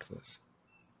want to tap this.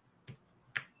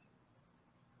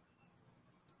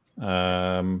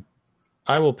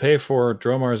 I will pay for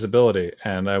Dromar's ability,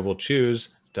 and I will choose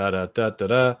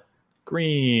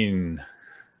green.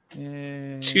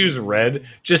 Choose red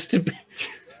just to be.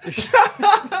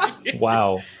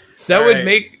 Wow, that would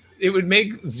make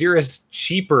Xerus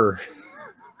cheaper.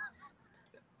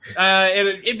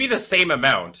 It'd be the same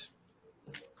amount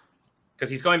because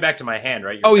he's going back to my hand,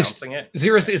 right? You're Oh, bouncing it.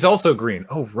 Xerus is also green.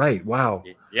 Oh, right. Wow.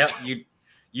 Yep.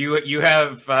 You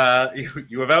have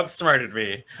outsmarted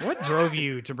me. What drove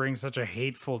you to bring such a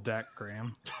hateful deck,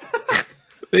 Graham?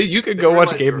 You could go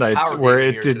watch realize game you were nights power where gaming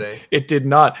it here did. today. It did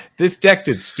not. This deck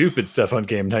did stupid stuff on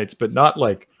game nights, but not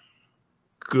like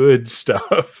good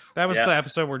stuff. That was Yeah. the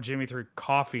episode where Jimmy threw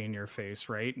coffee in your face,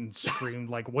 right? And screamed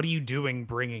like, "What are you doing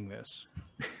bringing this?"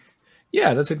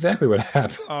 Yeah, that's exactly what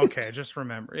happened. Okay, just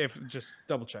remember. If just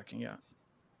double checking, yeah.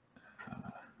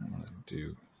 I'm gonna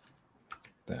do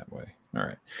that way. All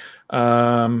right.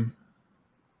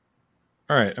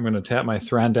 All right. I'm gonna tap my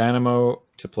Thran Dynamo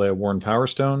to play a Worn Power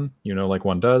Stone. You know, like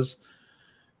one does,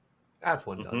 That's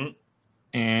one does. Mhm.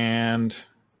 and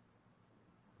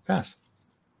pass.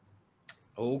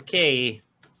 Okay.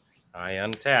 I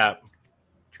untap.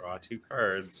 Draw 2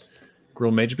 cards.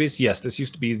 Gruul Mage Beast. Yes, this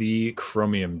used to be the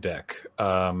Chromium deck.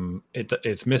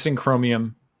 It's missing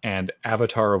Chromium and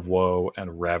Avatar of Woe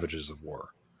and Ravages of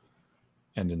War,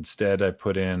 and instead I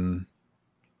put in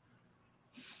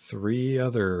 3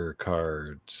 other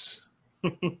cards.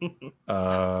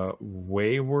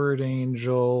 Wayward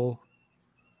Angel,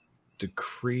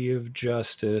 Decree of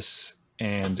Justice,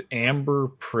 and Amber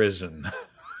Prison.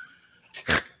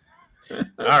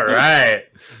 All right.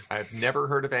 I've never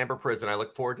heard of Amber Prison. I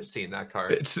look forward to seeing that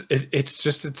card. It's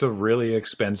a really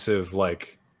expensive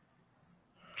like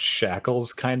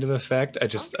shackles kind of effect.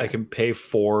 I can pay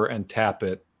 4 and tap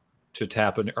it to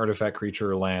tap an artifact,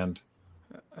 creature, or land,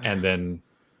 and then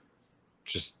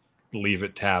just leave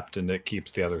it tapped, and it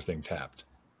keeps the other thing tapped.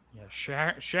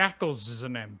 Yeah, Shackles is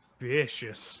an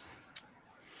ambitious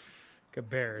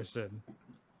comparison.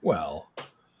 Well,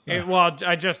 Well,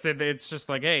 I just did. It's just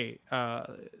like, hey,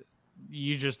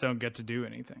 you just don't get to do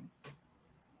anything.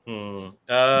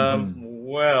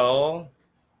 Well,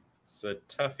 it's a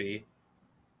toughie.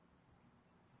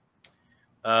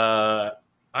 I'm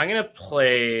gonna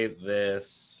play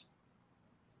this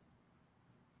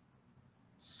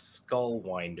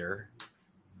Skullwinder.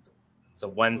 It's a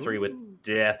 1/3 with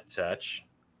Death Touch.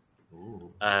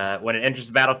 Ooh. When it enters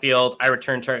the battlefield, I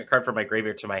return target card from my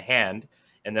graveyard to my hand,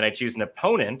 and then I choose an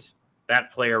opponent.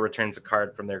 That player returns a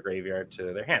card from their graveyard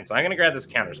to their hand. So I'm going to grab this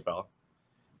counterspell.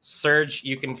 Surge,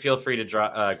 you can feel free to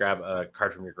grab a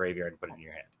card from your graveyard and put it in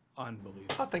your hand.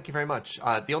 Unbelievable. Oh, thank you very much.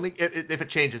 The only if it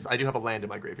changes, I do have a land in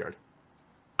my graveyard.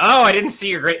 Oh, I didn't see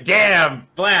your great. Damn,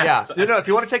 blast. Yeah, no. If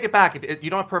you want to take it back, if you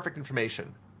don't have perfect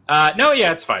information. No,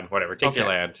 yeah, it's fine. Whatever. Take your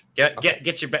Okay. land.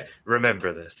 Get your back.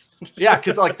 Remember this. Yeah,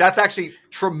 because like that's actually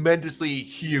tremendously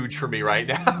huge for me right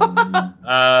now.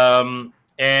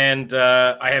 And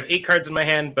I have 8 cards in my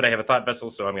hand, but I have a Thought Vessel,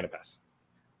 so I'm going to pass.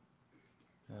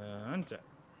 Untap.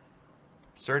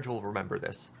 Surge will remember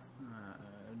this.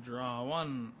 Draw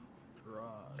 1.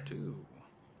 Draw 2.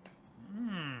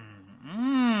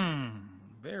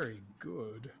 Very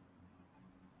good.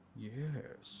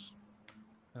 Yes.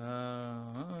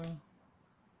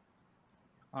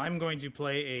 I'm going to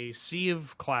play a Sea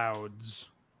of Clouds.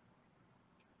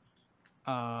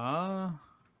 I'm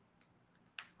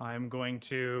going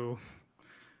to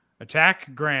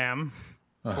attack Graham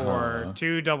for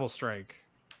 2 double strike.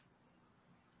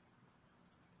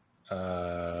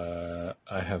 I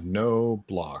have no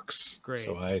blocks. Great.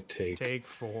 So I take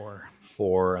 4.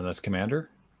 4, and that's commander.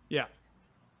 Yeah.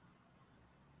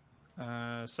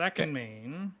 Second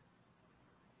main.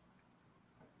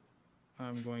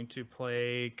 I'm going to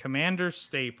play Commander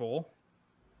Staple.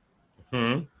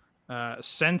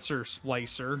 Sensor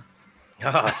Splicer.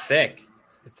 Oh, sick.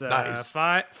 It's a nice.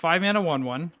 5 mana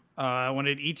 1/1. When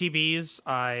it ETBs,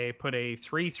 I put a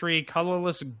 3/3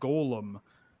 colorless golem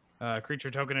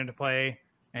creature token into play,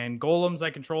 and golems I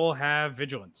control have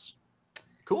vigilance.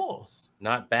 Cool.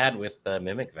 Not bad with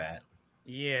Mimic Vat.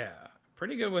 Yeah,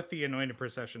 pretty good with the Anointed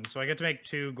Procession. So I get to make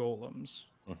 2 golems.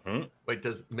 Wait,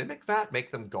 does Mimic Vat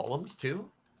make them golems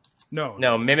too? No,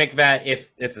 No, Mimic Vat,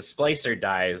 if the Splicer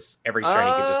dies, every turn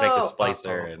you can just make the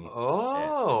Splicer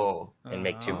and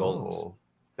make 2 golems. Oh,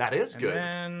 that is And good.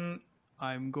 then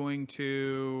I'm going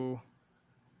to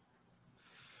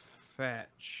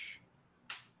fetch.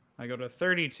 I go to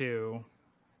 32.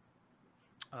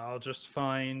 I'll just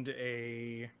find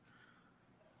a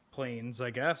plains, I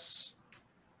guess.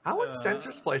 How is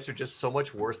Sensor Splicer just so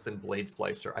much worse than Blade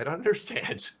Splicer? I don't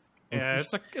understand. Yeah,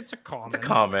 it's a common. It's a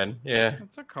common, yeah.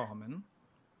 It's a common.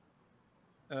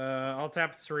 I'll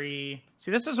tap 3.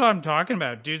 See, this is what I'm talking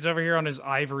about. Dude's over here on his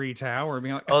ivory tower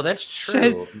being like, Oh, that's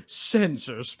true.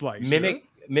 Sensor Splicer.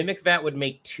 Mimic Vat would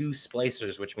make 2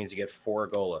 Splicers, which means you get 4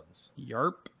 golems.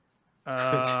 Yarp.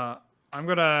 I'm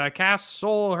gonna cast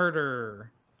Soul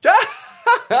Herder.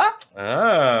 Oh,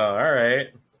 all right.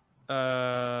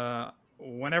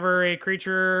 Whenever a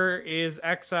creature is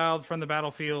exiled from the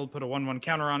battlefield, put a 1/1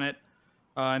 counter on it.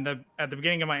 And at the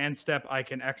beginning of my end step, I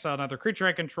can exile another creature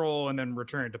I control and then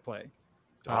return it to play.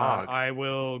 Dog. I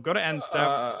will go to end step.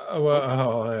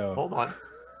 Hold on.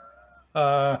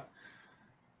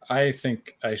 I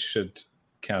think I should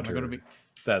counter.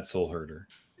 that Soul Herder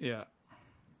Yeah.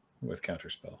 with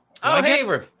Counterspell. Oh, I hey, get-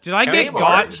 we're Did I get Same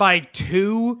got art. by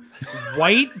 2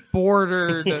 white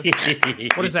bordered?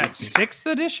 What is that? 6th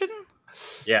edition?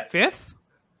 Yeah, 5th?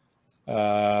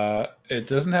 It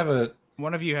doesn't have a.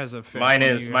 One of you has a 5th. mine one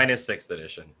of is you- 6th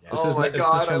edition. Yeah. This Oh is my this is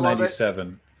God, I from love it.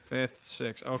 '97. 5th,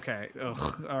 6th. Okay.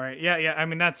 Ugh. All right. Yeah. I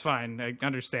mean, that's fine.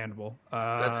 Understandable.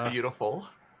 That's beautiful.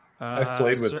 I've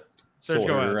played with Serge, Soul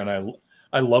go Herder, ahead. and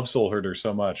I love Soul Herder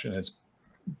so much, and it's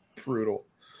brutal.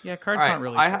 Yeah, All cards right, not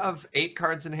really. I have 8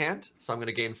 cards in hand, so I'm going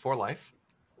to gain 4 life.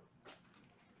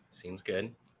 Seems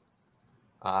good.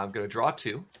 I'm going to draw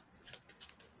 2.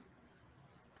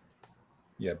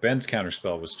 Yeah, Ben's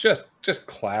Counterspell was just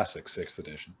classic 6th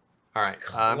edition. All right,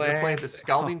 I'm going to play the Classic.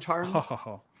 Scalding Tarn.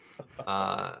 Oh,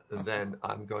 Then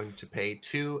I'm going to pay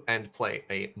 2 and play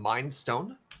a Mind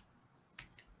Stone.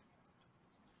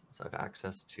 So I have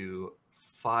access to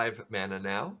 5 mana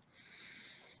now.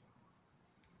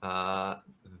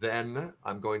 Then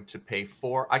I'm going to pay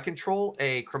 4. I control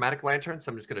a Chromatic Lantern,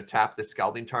 so I'm just going to tap this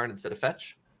Scalding Tarn instead of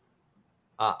fetch.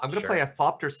 I'm going to play a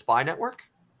Thopter Spy Network.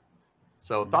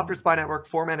 So Thopter Spy Network,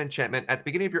 4-mana enchantment. At the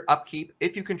beginning of your upkeep,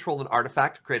 if you control an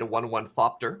artifact, create a 1/1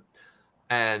 Thopter.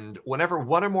 And whenever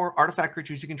one or more artifact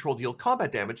creatures you control deal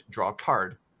combat damage, draw a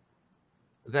card.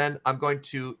 Then I'm going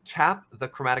to tap the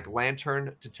Chromatic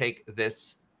Lantern to take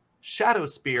this Shadow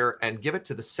Spear and give it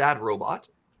to the Sad Robot.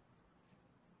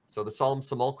 So the Solemn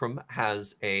Simulacrum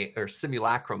has or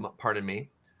Simulacrum, pardon me,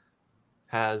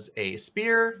 has a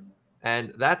spear,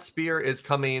 and that spear is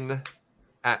coming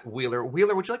at Wheeler.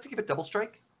 Wheeler, would you like to give it double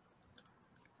strike?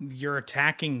 you're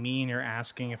attacking me and you're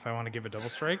asking if I want to give a double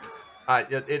strike.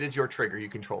 It is your trigger. You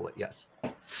control it. Yes.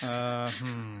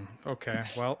 Okay.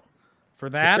 Well, for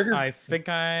that, trigger- I think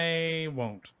I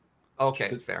won't. Okay,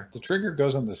 The- fair. The trigger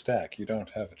goes on the stack. You don't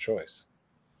have a choice.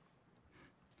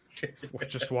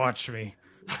 Just watch me.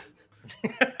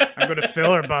 I'm gonna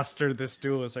filibuster this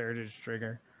Duelist Heritage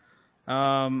trigger.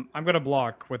 I'm gonna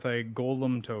block with a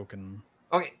Golem token.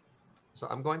 Okay, so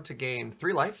I'm going to gain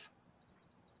 3 life.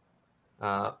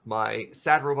 My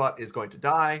Sad Robot is going to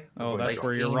die. I'm Oh, going to that's Like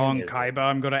where you're Fiend wrong, is it? Kaiba.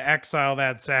 I'm gonna exile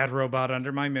that Sad Robot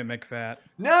under my Mimic Vat.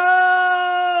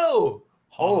 No!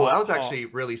 Oh, that was actually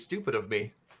really stupid of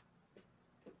me.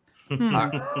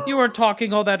 You were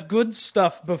talking all that good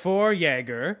stuff before,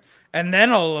 Jaeger, and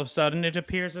then all of a sudden it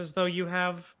appears as though you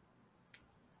have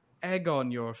egg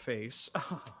on your face.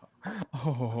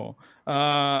 Oh,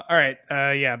 all right.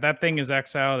 Yeah, that thing is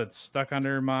exiled. It's stuck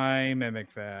under my Mimic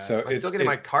Vat. So I'm still getting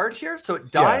my card here, so it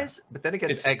Yeah. dies, but then it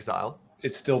gets It's- exiled.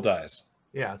 it still dies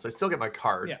Yeah, so I still get my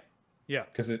card. Yeah. Yeah.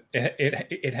 because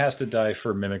it has to die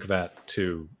for Mimic Vat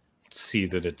to see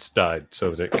that it's died,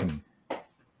 so that it can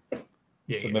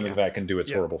Yeah, the yeah, Mimic yeah. Vat can do its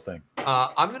Yeah. horrible thing.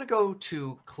 I'm going to go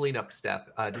to cleanup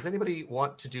step. Does anybody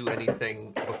want to do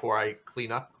anything before I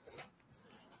clean up?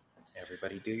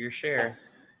 Everybody do your share.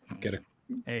 Get a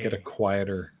Hey. get a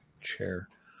quieter chair.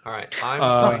 All right, I'm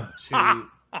Uh, going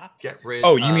to get rid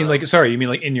Oh, you mean of- like sorry, you mean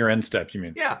like in your end step? You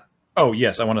mean? Yeah, Oh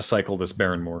yes, I want to cycle this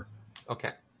Baron more.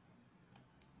 okay.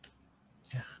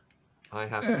 Yeah. I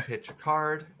have to pitch a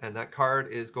card, and that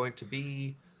card is going to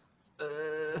be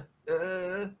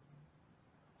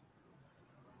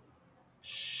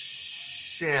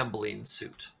Shambling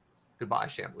Suit. Goodbye,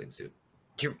 Shambling Suit.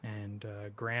 And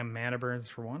Graham Mana Burns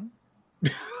for 1.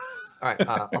 All right,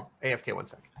 AFK 1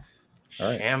 sec. All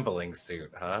right. Shambling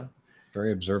suit, huh?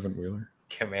 Very observant Wheeler.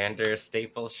 Commander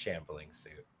Staples shambling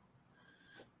suit.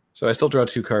 So I still draw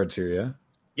 2 cards here, yeah?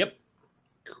 Yep.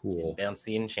 Cool. Bounce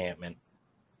the enchantment.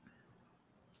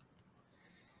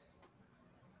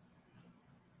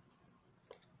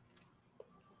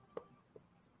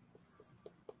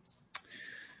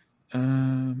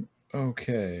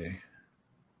 Okay.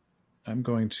 I'm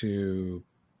going to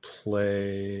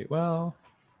play. Well,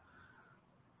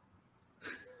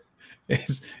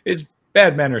 it's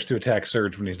bad manners to attack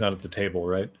Surge when he's not at the table,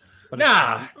 right? But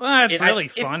Nah, well, it's If- really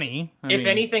if- funny. I If mean,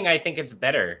 anything, I think it's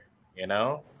better, you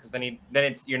know? Because then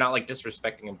you're not like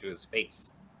disrespecting him to his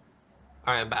face.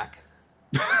 All right, I'm back.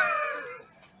 What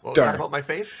was Darn. that about my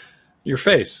face? Your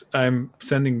face. I'm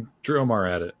sending Dromar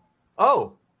at it.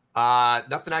 Oh,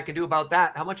 nothing I can do about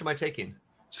that. How much am I taking?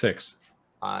 6.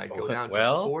 I go Oh, down to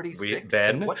well, 46.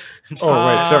 Ben? And what?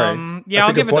 Oh wait, sorry. Yeah, That's I'll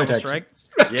a good give a point, double actually.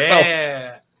 strike.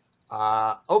 Yeah.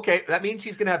 Okay, that means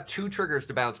he's going to have 2 triggers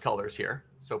to bounce colors here.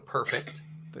 So perfect.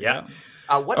 Yeah.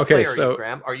 What Okay, player are so- you,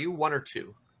 Graham? Are you 1 or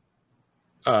 2?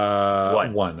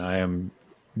 One. 1. I am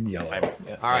yellow. I'm-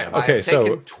 Yeah. All right, Yeah. Okay, I've taken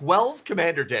so- 12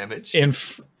 commander damage.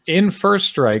 In first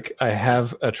strike, I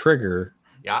have a trigger.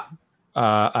 Yeah.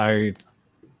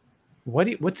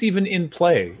 What's even in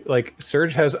play? Like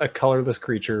Surge has a colorless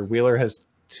creature. Wheeler has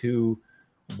 2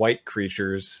 white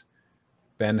creatures.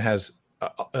 Ben has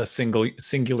a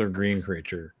singular green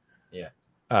creature. Yeah.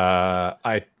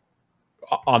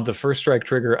 On the first strike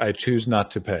trigger, I choose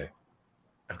not to pay.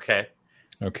 Okay.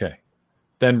 Okay.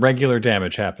 Then regular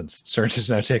damage happens. Surge has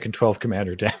now taken 12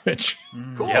 commander damage.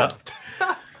 Cool. Yeah.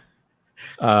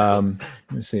 Let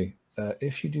me see.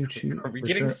 If you do choose, Are we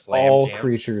getting return slam all jammed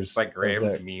creatures by of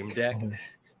Graham's that meme deck?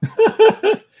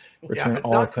 Yeah, return if it's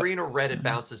all not green or red, it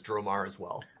bounces Dromar as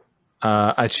well.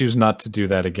 I choose not to do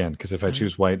that again because if I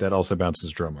choose white, that also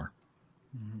bounces Dromar.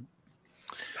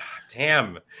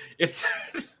 Damn. It's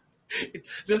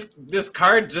this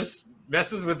card just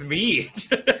messes with me.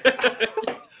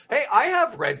 Hey, I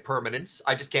have red permanents.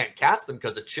 I just can't cast them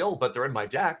because of chill, but they're in my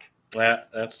deck. Yeah,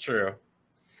 that's true.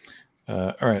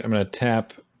 All right, I'm going to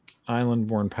tap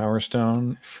Island-born Power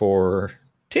Stone for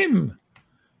Tim.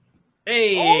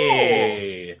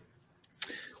 Hey.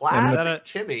 Classic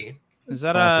Timmy. Is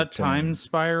that Classic a time Tim.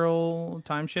 spiral,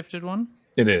 time shifted one?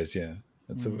 It is, yeah.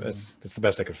 That's the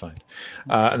best I could find.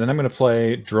 And then I'm going to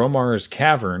play Dromar's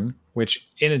Cavern, which,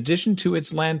 in addition to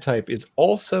its land type, is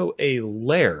also a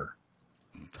lair.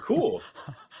 Cool.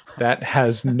 That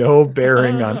has no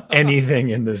bearing on anything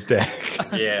in this deck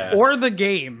Yeah. Or the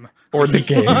game. or the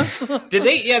game. Did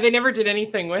they? Yeah, they never did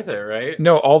anything with it, right?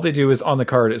 No, all they do is on the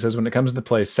card, it says when it comes into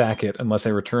play, sack it unless I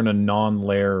return a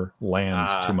non-lair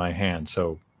land to my hand.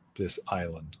 So this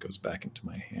island goes back into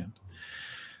my hand.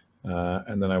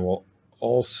 And then I will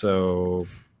also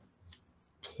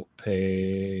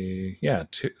pay,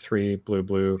 3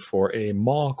 blue for a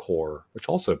Maw Core, which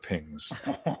also pings.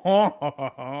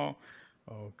 Oh,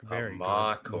 very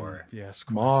Maw good. Core. Yes,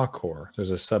 Maw Core.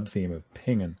 There's a sub-theme of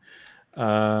pinging.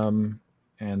 And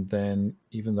then,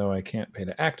 even though I can't pay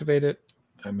to activate it,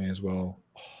 I may as well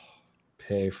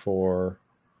pay for...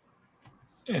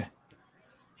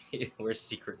 We're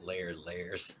secret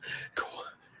layers.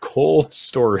 Cold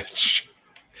Storage.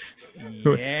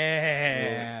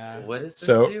 Yeah. What does this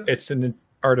So do? it's an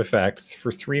artifact.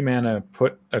 For 3 mana,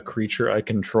 put a creature I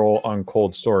control on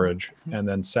Cold Storage, and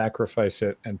then sacrifice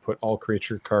it and put all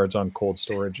creature cards on Cold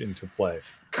Storage into play.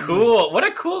 Cool. What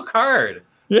a cool card.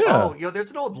 Yeah. Oh,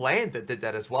 there's an old land that did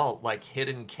that as well, like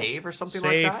Hidden Cave or something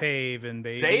like Safe that. Haven,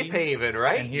 baby. Safe Haven,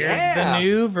 right? And here's the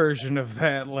new version of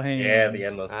that land. Yeah, the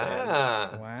Endless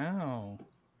Sands. Wow.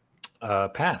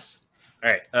 Pass.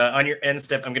 All right. On your end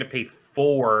step, I'm going to pay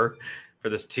 4 for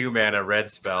this 2 mana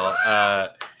red spell.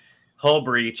 Hull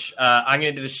Breach. I'm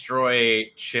going to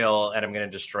destroy Chill, and I'm going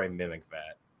to destroy Mimic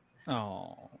Vat.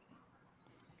 Oh.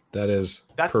 That's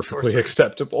That's perfectly sorcery.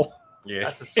 acceptable. Yeah.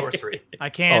 That's a sorcery. I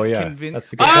can't Oh, yeah. convince.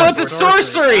 That's a good Oh, point. it's a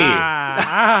sorcery!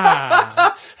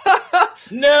 Ah.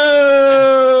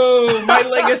 No! My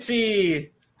legacy!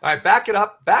 All right, back it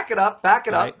up.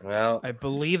 Right. Well, I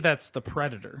believe that's the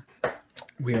Predator.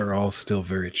 We are all still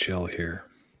very chill here.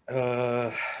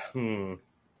 All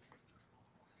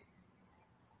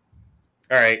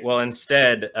right. Well,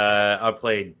 instead, I'll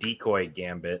play Decoy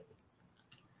Gambit.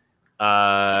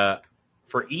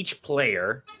 For each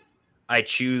player, I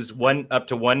choose up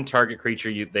to one target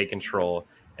creature they control,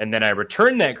 and then I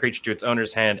return that creature to its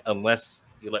owner's hand unless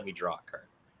you let me draw a card.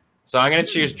 So I'm going to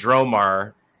choose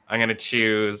Dromar. I'm going to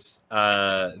choose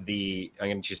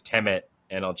Temet,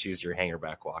 and I'll choose your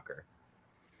Hangerback Walker.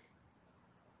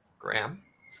 Graham,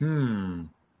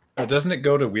 Doesn't it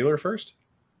go to Wheeler first?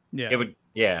 Yeah. It would,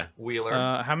 yeah. Wheeler.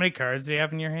 How many cards do you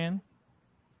have in your hand?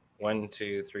 1,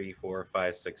 2, 3, 4,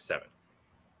 5, 6, 7.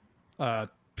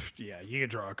 Yeah, you can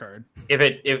draw a card. If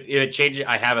it changes,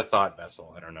 I have a Thought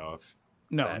Vessel. I don't know if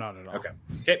No, that- not at all. Okay.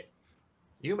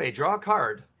 You may draw a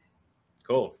card.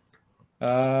 Cool.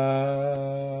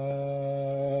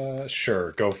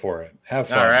 Sure, go for it. Have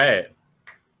fun. All right.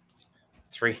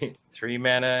 3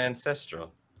 mana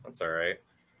Ancestral. That's all right.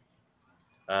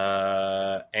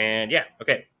 And yeah,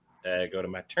 okay. Go to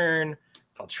my turn.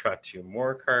 I'll draw 2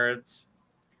 more cards.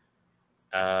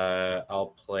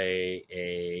 I'll play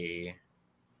a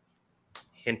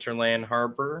Hinterland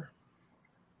Harbor.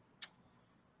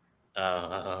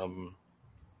 And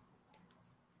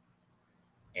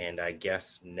I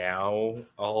guess now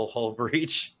I'll Hull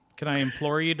Breach. Can I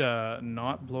implore you to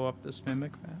not blow up this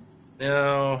Mimic Vat?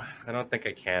 No, I don't think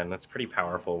I can. That's pretty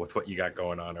powerful with what you got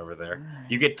going on over there.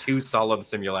 You get 2 Solemn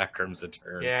Simulacrums a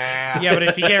turn. Yeah. Yeah, but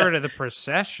if you get rid of the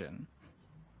procession,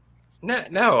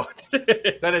 No.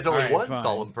 That is only Alright, one fine.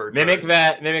 solemn per Mimic turn.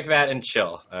 Vat, and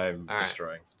Chill. I'm Alright.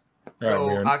 destroying. So,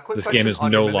 All right, quick this question game is on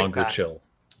no your Mimic longer Vat, chill.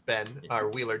 Ben or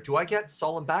Wheeler, do I get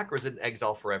solemn back or is it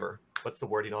exile forever? What's the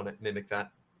wording on it? Mimic that.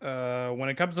 when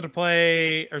it comes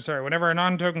to whenever a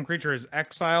non-token creature is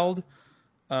exiled,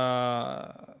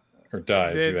 or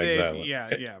dies, you exile it. Yeah,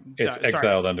 yeah. It's Sorry.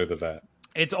 exiled under the vat.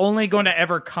 It's only going to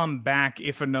ever come back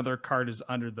if another card is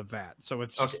under the vat. So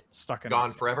it's just stuck in Gone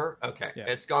exile. forever? Okay. Yeah.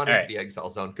 It's gone All into right. the exile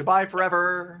zone. Goodbye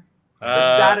forever. The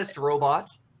Uh, saddest robot.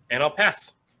 And I'll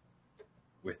pass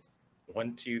with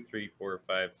 1, 2, 3, 4,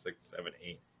 5, 6, 7,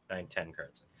 8, 9, 10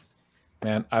 cards.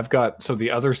 Man, I've got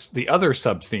the other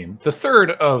sub theme, the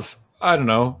third of I don't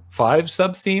know 5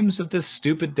 sub themes of this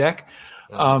stupid deck,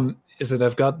 is that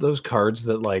I've got those cards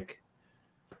that like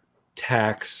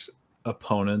tax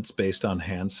opponents based on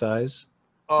hand size.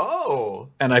 Oh.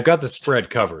 And I've got the spread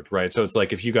covered, right? So it's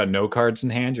like if you got no cards in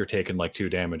hand, you're taking like 2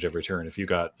 damage every turn. If you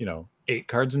got, 8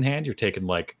 cards in hand, you're taking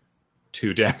like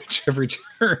 2 damage every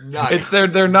turn. Nice. It's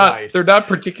they're Nice. not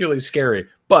particularly scary,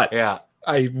 but Yeah.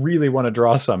 I really want to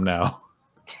draw some now.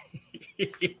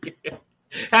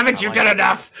 Haven't you like done it.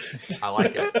 enough? I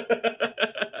like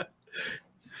it.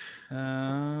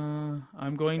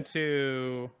 I'm going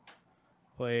to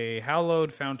play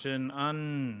Hallowed Fountain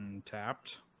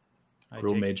untapped.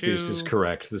 Cruel Mage Beast is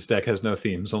correct. This deck has no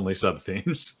themes, only sub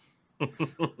themes.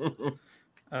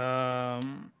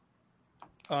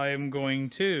 I'm going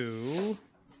to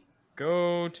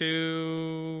go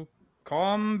to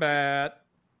combat.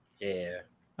 Yeah.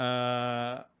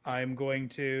 I'm going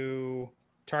to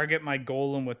target my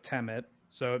golem with Temet,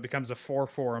 so it becomes a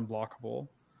 4/4 unblockable.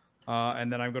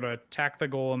 And then I'm going to attack the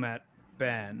golem at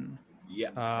Ben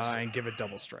Yeah. and give it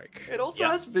double strike. It also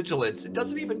Yep. has vigilance. It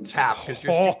doesn't even tap because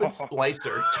you're stupid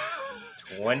splicer.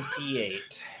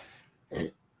 28.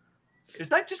 Is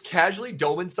that just casually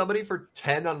doming somebody for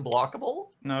 10 unblockable?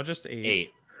 No, just 8.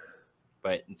 8.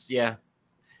 But it's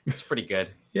pretty good.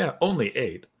 Yeah, only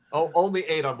 8. Oh, only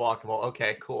 8 unblockable.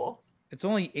 Okay, cool. It's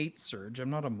only 8 surge. I'm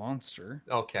not a monster.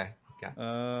 Okay.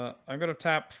 I'm going to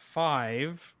tap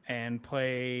 5 and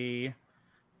play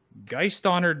Geist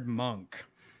Honored Monk.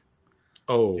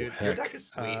 Oh, Dude, your heck. deck is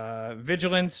sweet.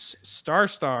 Vigilance,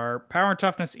 star, power and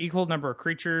toughness equal number of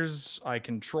creatures I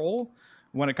control.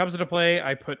 When it comes into play,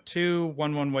 I put 2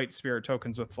 1/1 white spirit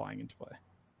tokens with flying into play.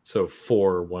 So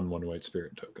 4 1/1 white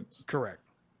spirit tokens. Correct.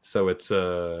 So it's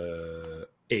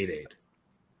 8/8.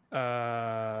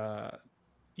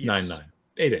 Yes. 9/9.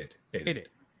 8/8. 8/8.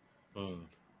 Mm.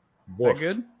 Woof. That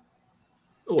good?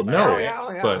 Well, no,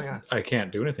 yeah, but yeah. I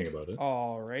can't do anything about it.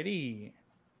 Alrighty.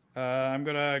 I'm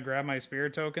gonna grab my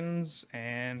spirit tokens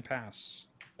and pass.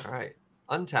 All right.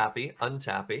 Untappy.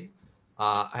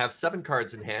 I have 7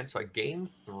 cards in hand, so I gain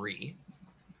 3.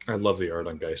 I love the art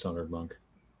on Geist Honored Monk.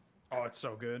 Oh, it's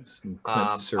so good. Some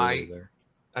Clint Surley there.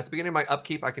 At the beginning of my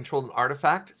upkeep, I control an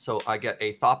artifact, so I get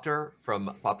a Thopter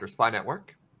from Thopter Spy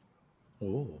Network,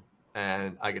 Oh,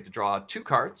 and I get to draw 2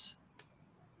 cards,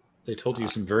 they told you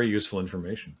some very useful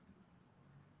information.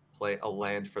 play a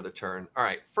land for the turn. All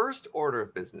right, first order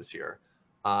of business here.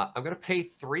 I'm going to pay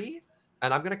 3,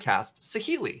 and I'm going to cast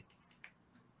Saheeli.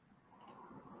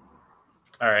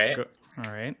 All right. Go-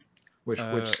 All right. Which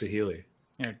Saheeli?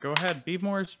 Yeah, go ahead. Be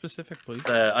more specific, please. It's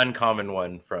the uncommon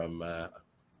one from.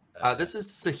 This is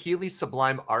Saheeli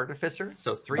Sublime Artificer.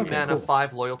 So 3 Okay, mana, cool.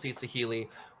 5 loyalty Saheeli.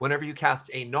 Whenever you cast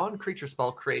a non-creature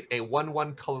spell, create a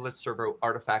 1/1 colorless servo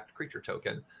artifact creature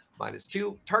token.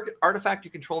 -2. Target artifact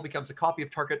you control becomes a copy of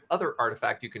target other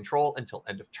artifact you control until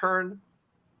end of turn.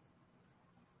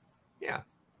 Yeah.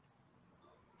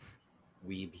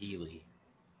 Weeb Healy.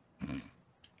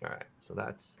 All right. So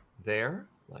that's there,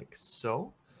 like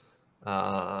so.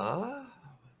 1,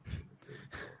 2, 3,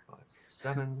 4, 5, 6,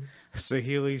 7.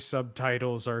 Saheeli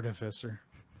subtitles Artificer.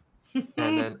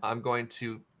 And then I'm going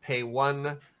to pay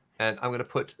 1, and I'm going to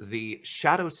put the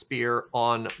Shadow Spear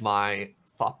on my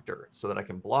Thopter so that I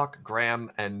can block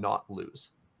Graham and not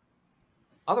lose.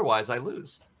 Otherwise, I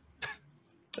lose.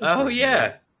 Oh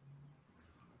yeah.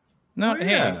 No, Oh,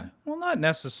 yeah. hey, well, not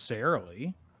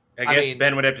necessarily. I I guess mean-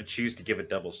 Ben would have to choose to give a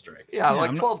double strike. Yeah, Yeah, like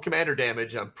I'm not- 12 commander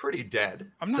damage, I'm pretty dead.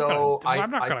 I'm not so gonna-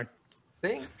 I'm not gonna-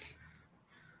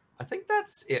 I think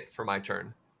that's it for my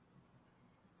turn.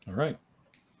 All right.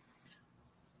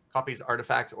 Copies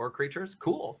artifacts or creatures.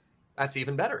 Cool. That's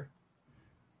even better.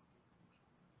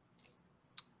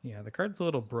 Yeah, the card's a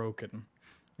little broken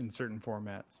in certain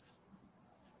formats.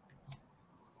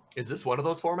 Is this one of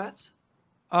those formats?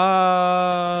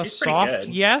 She's pretty Soft,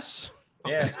 good. yes.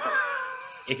 Yeah.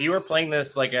 If you were playing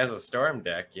this like as a storm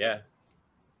deck, yeah,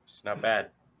 it's not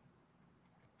bad.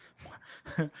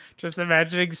 Just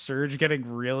imagining Surge getting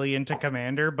really into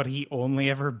Commander, but he only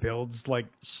ever builds like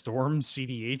Storm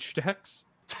CDH decks.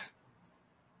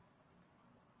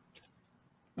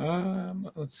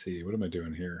 Let's see. What am I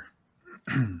doing here?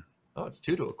 Oh, it's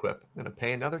 2 to equip. I'm going to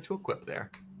pay another to equip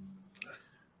there.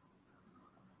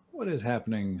 What is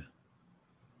happening?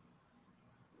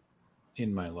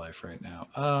 in my life right now.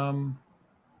 I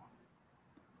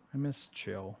miss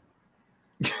chill.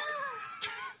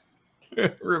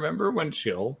 Remember when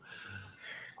Chill?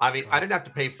 I mean, I didn't have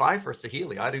to pay 5 for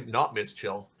Saheeli. I do not miss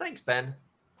chill. Thanks, Ben.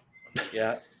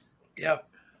 Yeah. Yep.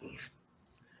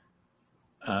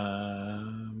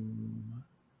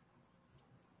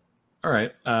 All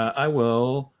right. I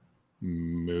will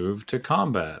move to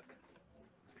combat.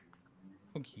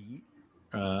 Okay.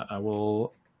 I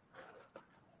will.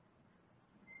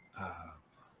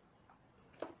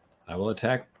 I will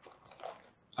attack.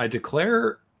 I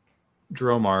declare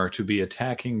Dromar to be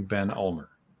attacking Ben Ulmer.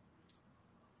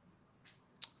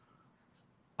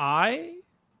 I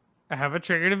have a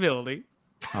triggered ability,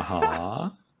 Uh-huh.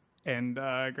 and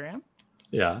Graham,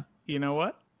 Yeah. you know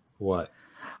what? What?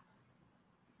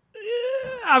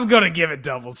 I'm gonna give it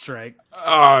double strike. Oh,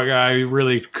 I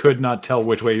really could not tell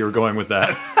which way you were going with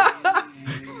that.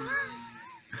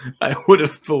 I would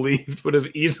have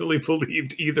easily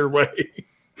believed either way.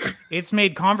 It's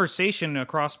made conversation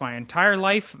across my entire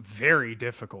life very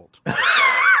difficult.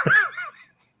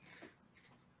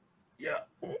 Yeah.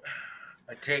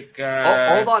 I take.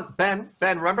 Oh, hold on, Ben.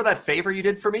 Ben, remember that favor you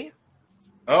did for me?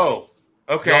 Oh,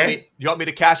 okay. You want me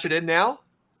to cash it in now?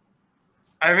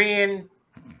 I mean,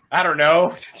 I don't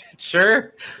know.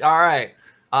 Sure. All right.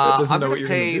 doesn't I'm know what going you're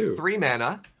to gonna pay do. 3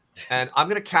 mana, and I'm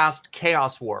going to cast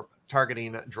Chaos Warp,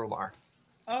 targeting Dromar.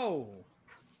 Oh.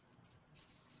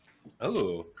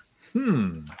 Oh.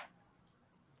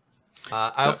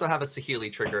 I also have a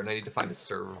Saheeli trigger, and I need to find a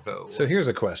servo. So here's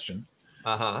a question.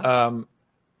 Uh-huh.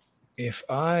 If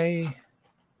I...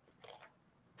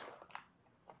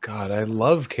 God, I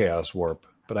love Chaos Warp,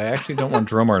 but I actually don't want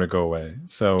Dromar to go away.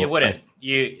 So It wouldn't.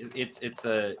 It's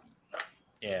a.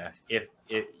 Yeah. If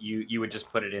you would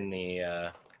just put it in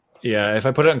the. Yeah, if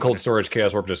I put it in cold storage,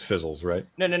 Chaos Warp just fizzles, right?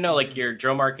 No. Like your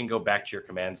Dromar can go back to your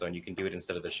command zone. You can do it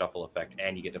instead of the shuffle effect,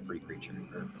 and you get a free creature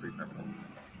or free permanent.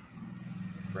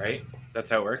 Right? That's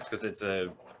how it works because it's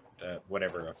a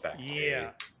whatever effect.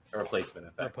 Yeah. A replacement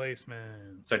effect.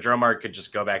 Replacement. So Dromar could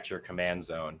just go back to your command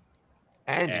zone,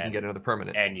 and you can get another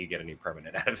permanent. and you get a new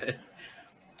permanent out of it.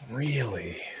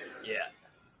 Really? Yeah.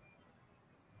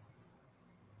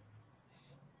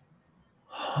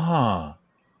 Huh.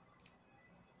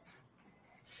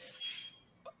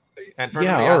 And for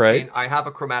Yeah, everybody all asking, right. I have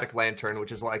a Chromatic Lantern,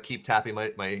 which is why I keep tapping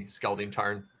my Scalding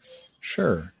Tarn.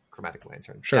 Sure. Chromatic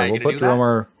Lantern. Sure. Yeah, you We'll gonna put do that?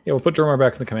 Dromar. Yeah, we'll put Dromar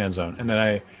back in the command zone, and then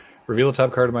I reveal the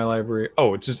top card of my library.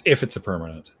 Oh, it's just if it's a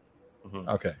permanent. Mhm.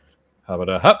 Okay. How about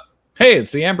a hup? Hey,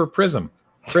 it's the Amber Prism.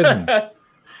 Prison.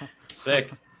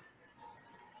 Sick.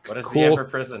 What does Cool. the Emperor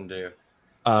Prison do?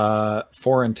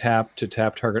 4 and tap to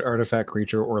tap target artifact,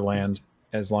 creature, or land.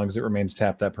 As long as it remains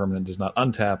tapped, that permanent does not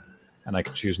untap, and I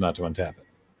can choose not to untap it.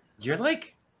 You're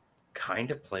like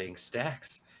kind of playing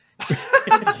stacks.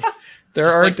 There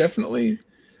Just are like- definitely.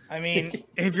 I mean,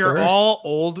 if you're There's- all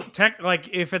old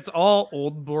if it's all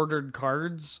old bordered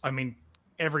cards, I mean,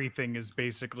 everything is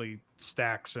basically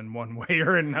stacks in one way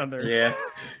or another. Yeah.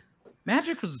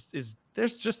 Magic is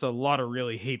there's just a lot of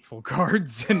really hateful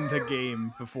cards in the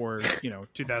game before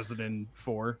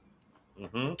 2004.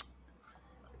 Mm-hmm.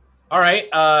 All right.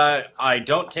 I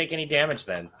don't take any damage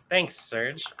then. Thanks,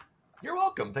 Serge. You're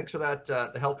welcome. Thanks for that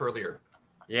the help earlier.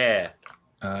 Yeah.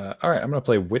 All right, I'm going to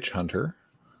play Witch Hunter.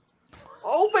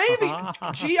 Oh, baby!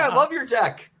 Gee, I love your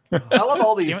deck. I love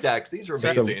all these decks. These are So-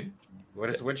 amazing. What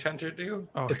does Witch Hunter do?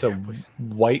 Oh, It's a yeah, please.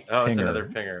 white Oh, it's pinger. another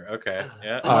pinger. Okay.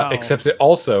 Yeah. Wow. Except it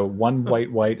also 1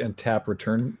 white and tap,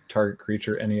 return target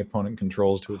creature any opponent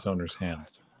controls to its owner's hand.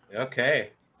 Okay.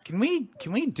 Can we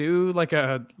do like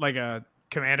a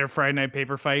Commander Friday Night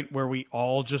Paper Fight where we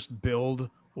all just build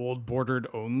old bordered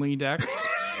only decks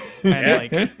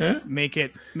and like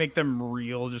make them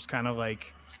real, just kind of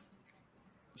like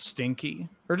stinky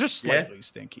or just Yeah. slightly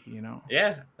stinky,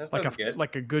 Yeah, that like sounds good.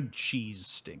 like a good cheese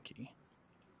stinky.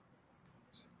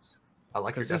 I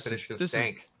like your 'Cause this is- definition of this is-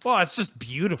 stank. Well, it's just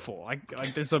beautiful.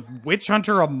 Like there's a Witch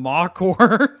Hunter, a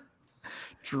Mawkor,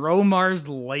 Dromar's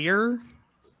Lair.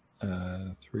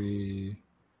 3,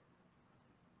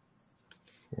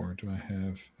 4. Do I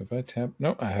have? Have I tapped?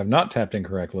 No, I have not tapped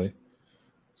incorrectly.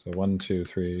 So 1, 2,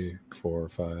 3, 4,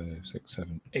 5, 6,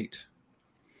 7, 8.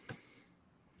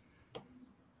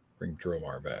 Bring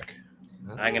Dromar back.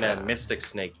 I'm gonna Mystic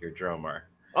Snake your Dromar.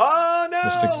 Oh no!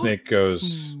 Mystic Snake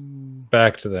goes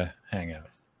back to the hangout.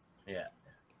 Yeah.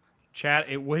 Chat,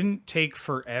 it wouldn't take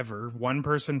forever. One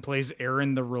person plays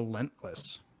Aaron the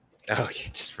Relentless. Oh, you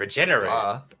just regenerate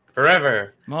Uh,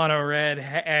 forever. Mono red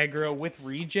aggro with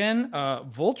regen.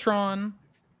 Voltron.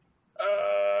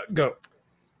 Go.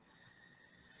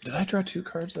 Did I draw 2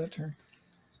 cards that turn?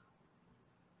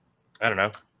 I don't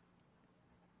know.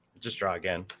 Just draw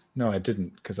again. No, I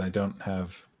didn't because I don't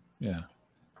have. Yeah,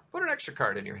 Put an extra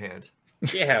card in your hand.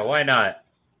 Yeah, why not?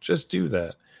 just do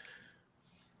that.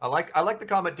 I like the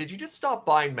comment. Did you just stop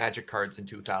buying Magic cards in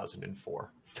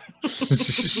 2004?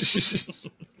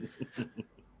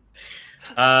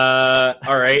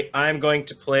 All right. I'm going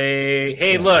to play.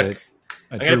 Hey, Yeah, look.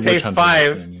 I I'm going to drew pay Witch Hunter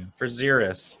 5 between you. for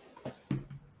Xerus.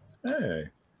 Hey,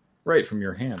 right from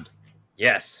your hand.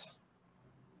 Yes.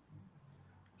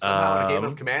 Somehow in a game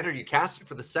of Um, Commander, you cast it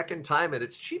for the second time, and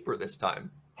it's cheaper this time.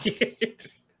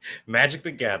 Magic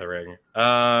the Gathering.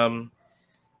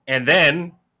 And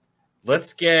then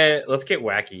let's get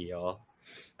wacky, y'all.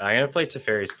 I'm gonna play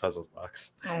Teferi's Puzzle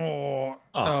Box. Oh,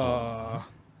 Oh.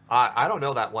 I don't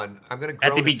know that one. I'm gonna.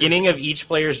 At the beginning of each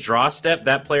player's draw step,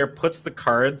 that player puts the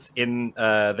cards in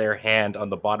their hand on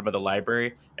the bottom of the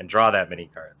library and draw that many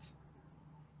cards.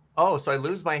 Oh, so I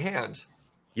lose my hand,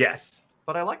 Yes.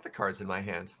 but I like the cards in my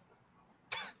hand.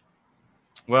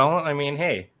 Well, I mean,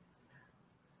 hey.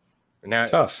 Now,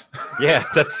 Tough. yeah,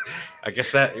 that's. I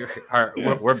guess that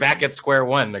we're back at square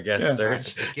one. I guess, Yeah. At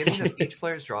Serge. the beginning of each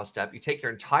player's draw step, you take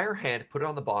your entire hand, put it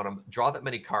on the bottom, draw that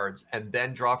many cards, and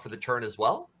then draw for the turn as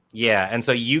well. Yeah, and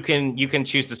so you can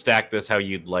choose to stack this how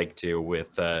you'd like to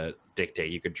with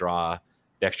Dictate. You could draw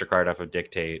the extra card off of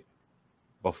Dictate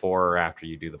before or after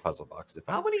you do the puzzle box.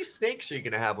 How many snakes are you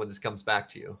gonna have when this comes back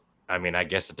to you? I mean, I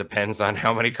guess it depends on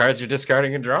how many cards you're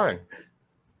discarding and drawing.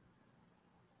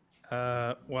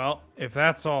 well, if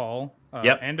that's all,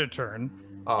 Yep. end of turn.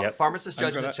 Yep. Pharmacist I'm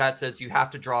Judge in the gonna- chat says you have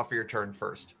to draw for your turn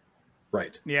first.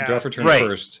 Right. Yeah. Draw for turn Right.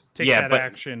 first. Take Yeah, that but-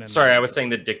 action. And Sorry, I was saying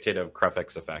the Dictate of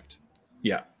Krufix effect.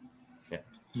 Yeah. Yeah.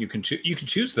 You can choose. You can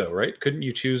choose though, right? Couldn't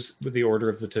you choose with the order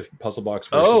of the puzzle box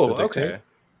versus Oh, the dictate? okay.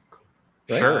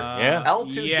 Right? Sure. Yeah.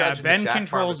 L2 yeah, Judge in the Ben chat,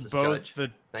 controls Pharmacist both Judge.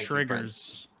 the Thank you,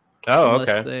 triggers. Oh, unless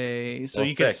okay. So Well,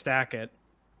 you can sick. stack it.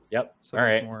 Yep. So All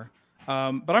there's right. more.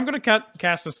 But I'm going to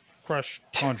cast this Crush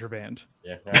Contraband.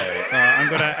 Yeah. All right. I'm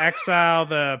going to exile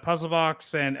the puzzle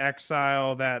box and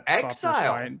exile that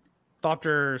Exile?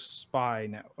 Thopter Spy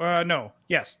Network. No,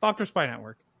 yes, Thopter Spy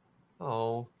Network.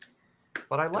 Oh,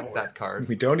 but I like that card.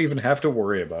 We don't even have to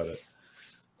worry about it.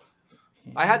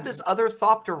 I had this other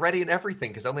Thopter ready and everything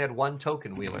because I only had one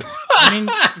token wheeler. I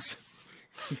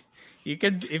mean, you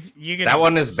could if you could That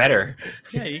one is better.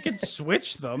 Yeah, you could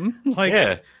switch them. Like,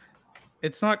 Yeah.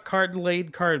 it's not card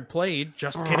laid, card played.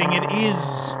 Just kidding, it is.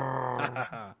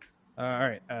 All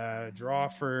right, draw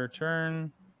for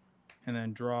turn, and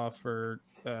then draw for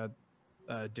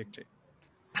dictate.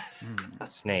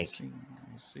 Snake.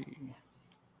 Let's see.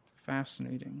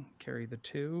 Fascinating. Carry the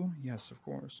 2. Yes, of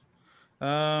course.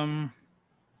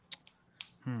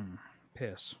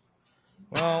 Piss.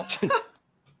 Well,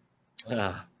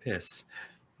 Ah, piss.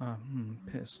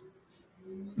 piss.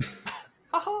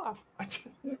 Haha.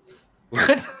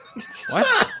 What?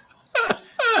 What?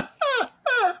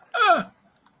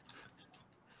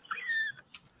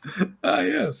 Ah,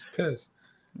 yes, piss.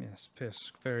 Yes,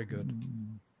 piss. Very good.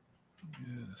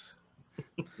 Yes.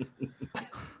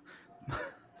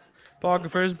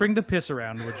 Blogophers, bring the piss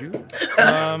around, would you?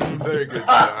 Very good.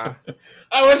 Sir.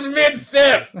 I was mid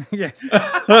sip. Yeah.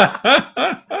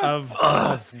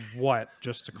 Of what?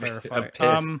 Just to clarify.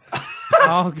 piss.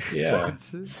 I'll Yeah.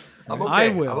 I'm okay. I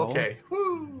I'm will. okay.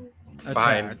 Woo.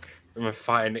 Fine. attack. I'm a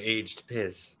fine aged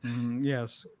piss.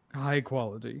 Yes, high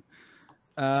quality.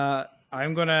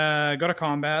 I'm gonna go to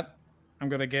combat. I'm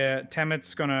gonna get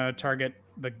Temet's gonna target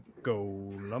the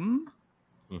golem.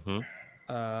 Mm-hmm.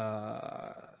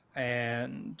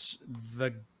 And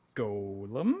the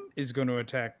golem is going to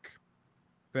attack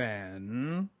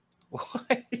Ben.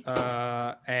 What?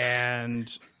 And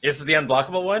This is the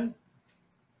unblockable one?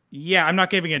 yeah, I'm not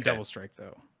giving it Okay. double strike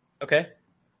though. Okay.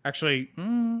 Actually,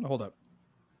 hold up.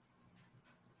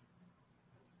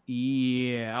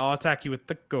 Yeah, I'll attack you with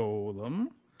the golem.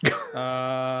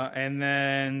 And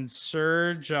then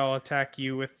Surge, I'll attack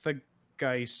you with the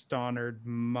Geist Honored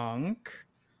Monk.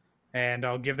 And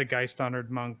I'll give the Geist Honored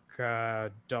Monk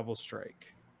double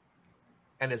strike.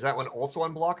 And is that one also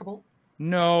unblockable?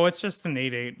 No, it's just an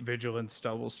 8/8 Vigilance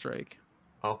double strike.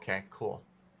 Okay, cool.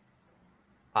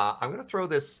 I'm gonna throw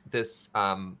this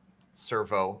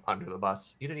servo under the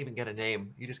bus. You didn't even get a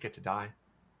name. You just get to die.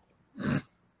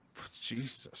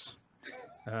 Jesus.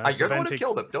 You're the Ben one who takes-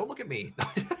 killed him. Don't look at me.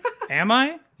 Am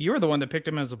I? You were the one that picked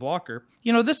him as a blocker.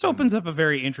 You know, this opens up a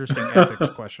very interesting ethics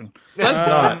question.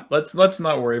 Let's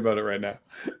not worry about it right now.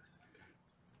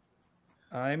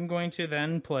 I'm going to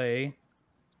then play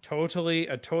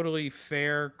a totally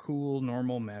fair, cool,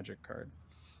 normal magic card.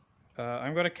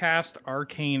 I'm going to cast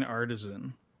Arcane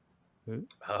Artisan.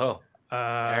 Oh.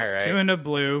 Alright. 2 and a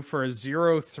blue for a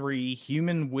 0/3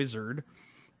 human wizard.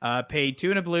 Pay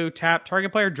 2 and a blue, tap.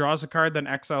 Target player draws a card, then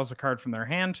exiles a card from their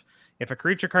hand. If a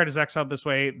creature card is exiled this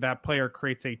way, that player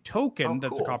creates a token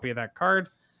that's a copy of that card.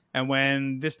 And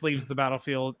when this leaves the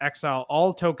battlefield, exile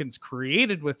all tokens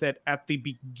created with it at the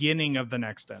beginning of the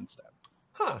next end step.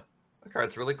 Huh. That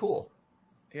card's really cool.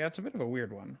 Yeah, it's a bit of a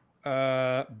weird one.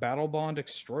 Battle Bond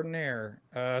Extraordinaire.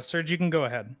 Serge, you can go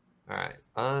ahead. All right.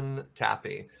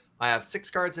 Untappy. I have 6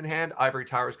 cards in hand. Ivory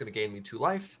Tower is going to gain me 2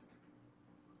 life.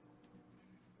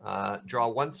 Draw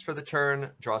once for the turn.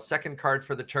 Draw second card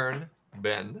for the turn.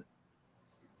 Ben.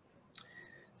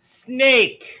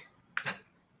 Snake.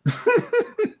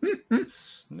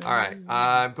 All right.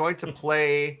 I'm going to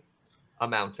play a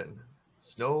mountain.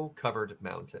 Snow-covered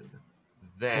mountain.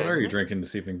 Then... What are you drinking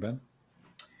this evening, Ben?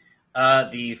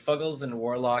 The Fuggles and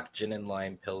Warlock Gin and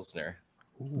Lime Pilsner.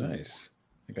 Ooh. Nice.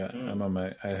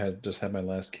 I just had my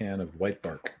last can of White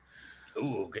Bark.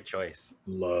 Ooh, good choice.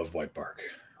 Love White Bark.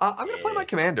 I'm going to play my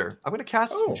commander. I'm going to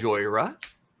cast Joyra.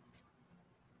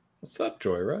 What's up,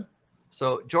 Joyra?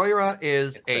 So Joyra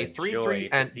is It's a a 3/3, joy to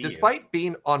and see despite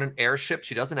being on an airship,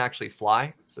 she doesn't actually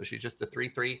fly. So she's just a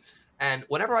 3/3. And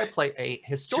whenever I play a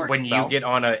historic When spell, you get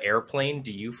on an airplane,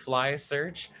 do you fly,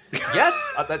 Serge? yes,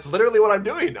 that's literally what I'm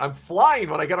doing. I'm flying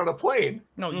when I get on a plane.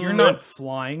 No, you're not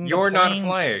flying. The You're not plane's-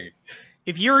 flying.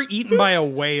 If you're eaten by a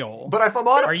whale, But if I'm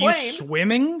on a are plane, you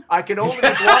swimming? I can only be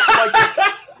blocked by...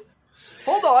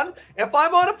 Hold on. If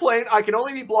I'm on a plane, I can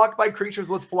only be blocked by creatures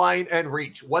with flying and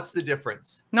reach. What's the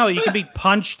difference? No, you could be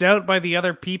punched out by the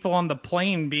other people on the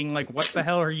plane being like, what the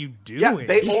hell are you doing? Yeah,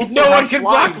 they also No have one can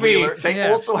flying, block me. Wheeler. They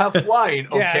Yeah. also have flying,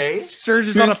 okay? Yeah, Serge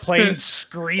is on a plane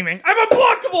screaming, I'm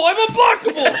unblockable! I'm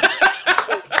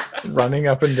unblockable! Running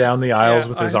up and down the aisles Yeah,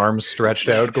 with his arms stretched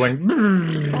out, going,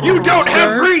 You don't have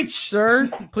Sir? reach! Sir,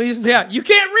 please, yeah, you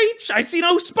can't reach! I see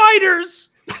no spiders!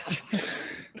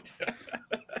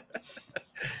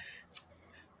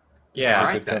 Yeah. All a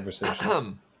right, good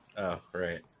conversation. Oh,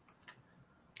 right.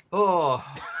 Oh,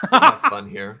 we have fun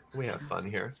here. We have fun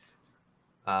here.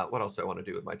 What else do I want to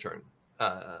do with my turn?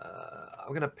 I'm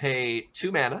going to pay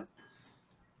 2 mana,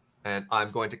 and I'm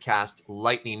going to cast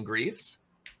Lightning Greaves.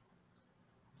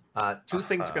 2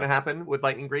 things are going to happen with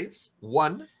Lightning Greaves.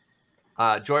 1,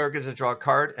 Joyra gets to draw a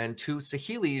card, and 2,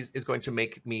 Saheeli's is going to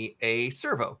make me a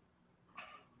servo.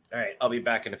 All right, I'll be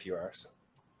back in a few hours.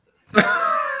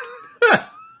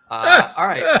 All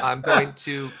right, I'm going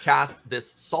to cast this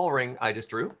Sol Ring I just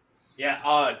drew. Yeah,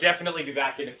 I'll definitely be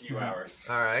back in a few hours.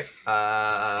 All right.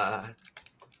 I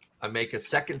make a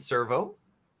second servo.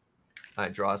 I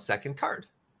draw a second card.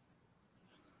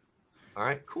 All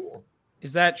right, cool.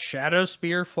 Is that Shadow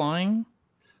Spear flying?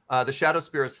 The Shadow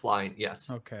Spear is flying, yes.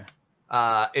 Okay.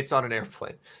 It's on an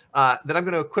airplane. Then I'm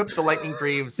going to equip the Lightning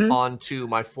Greaves onto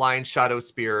my Flying Shadow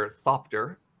Spear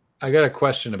Thopter. I got a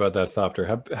question about that Thopter.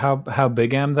 How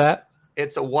big am that?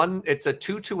 It's a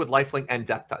 2/2 with Lifelink and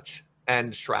Death Touch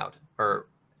and Shroud.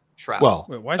 Well,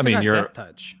 Wait, why is I mean, it you're Death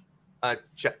Touch?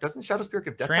 Doesn't Shadow Spear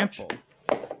give Death Trample. Touch?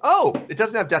 Oh, it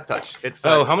doesn't have Death Touch. It's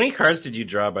Oh, how many cards did you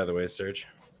draw, by the way, Serge?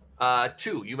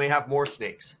 2. You may have more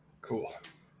snakes. Cool.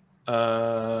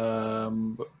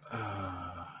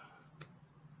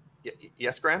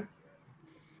 Yes, Graham?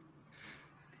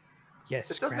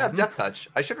 Yes. It doesn't have Death Touch.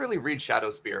 I should really read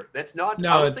Shadow Spear. That's not. No,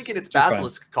 I was it's- thinking it's you're fine.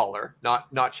 Basilisk Collar,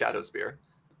 not Shadow Spear.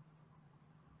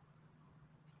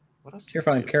 What else? did You're you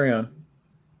fine. do? Carry on.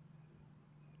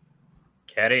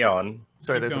 Carry on.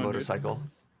 Sorry, Keep there's going, a dude. motorcycle.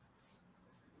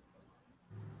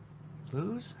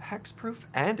 Blues, hexproof,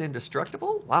 and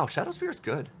indestructible. Wow, Shadow Spear is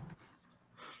good.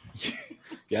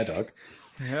 Yeah, dog.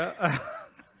 Yeah.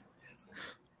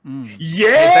 Yeah!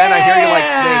 Hey, Ben, I hear you like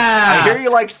snakes. I hear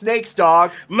you like snakes,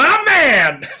 dog. My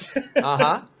man!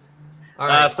 Uh-huh. All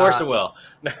right. Force of Will.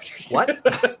 What?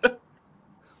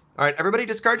 All right, everybody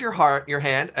discard your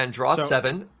hand and draw So-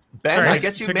 7. Ben, Sorry, I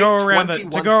guess you to make go around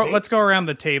 21 let's snakes. go around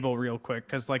the table real quick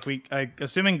because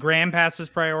assuming Graham passes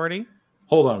priority.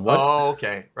 Hold on. What? Oh,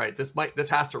 okay. Right. This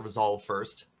has to resolve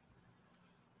first.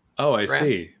 Oh, I Graham?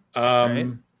 see.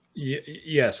 Right.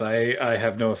 Yes, I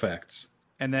have no effects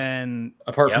And then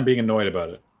apart from Yep. being annoyed about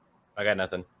it. I got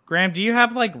nothing. Graham, do you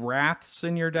have like wraths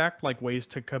in your deck, like ways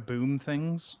to kaboom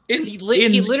things? He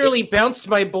literally bounced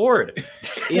my board.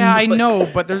 Yeah, I know,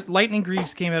 but there's Lightning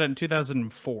Greaves came out in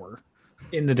 2004.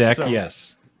 In the deck, So-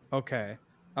 yes. Okay.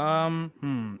 I'm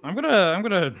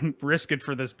gonna risk it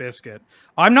for this biscuit.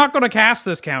 I'm not gonna cast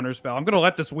this counter spell. I'm gonna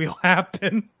let this wheel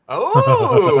happen.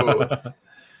 Oh!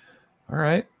 All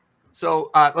right. So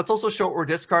let's also show what we're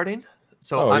discarding.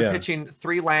 So Oh, I'm yeah. pitching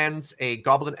 3 lands, a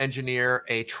Goblin Engineer,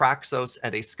 a Traxos,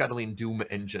 and a Scuttling Doom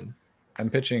Engine. I'm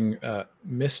pitching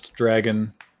Mist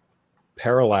Dragon,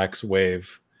 Parallax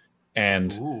Wave,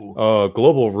 And Ooh.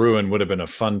 Global Ruin would have been a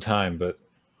fun time, but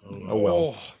oh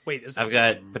well. Wait, is I've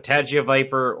got Patagia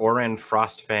Viper, Oran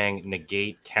Frostfang,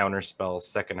 Negate, Counterspell,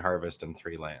 Second Harvest, and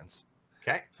 3 lands.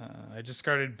 Okay. I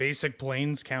discarded basic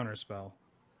planes counterspell.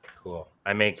 Cool.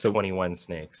 I make 21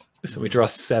 snakes. So we draw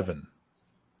 7.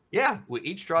 Yeah, we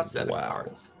each draw 7 Wow.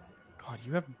 cards. God,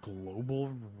 you have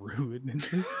Global Ruin in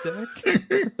this deck?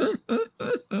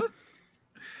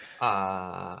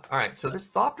 All right, so this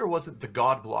Thopter wasn't the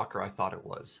god blocker I thought it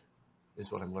was,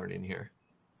 is what I'm learning here.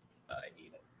 I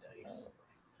need a dice.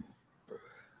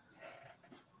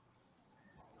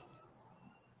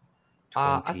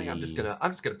 I think I'm just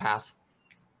gonna pass.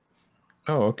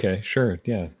 Oh, okay, sure.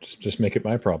 Yeah, just make it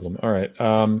my problem. All right.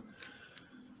 I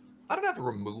don't have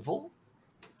removal.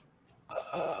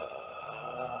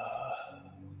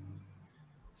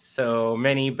 So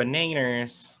many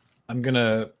bananas. I'm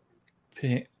gonna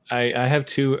ping. I have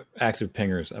 2 active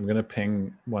pingers. I'm gonna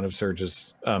ping one of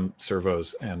Serge's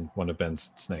servos and one of Ben's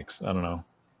snakes. I don't know.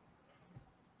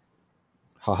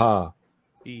 Haha.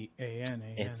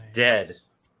 B-A-N-A-N-A. It's dead.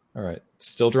 All right.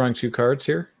 Still drawing 2 cards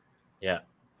here. Yeah.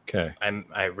 Okay.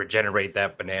 I regenerate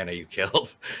that banana you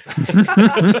killed.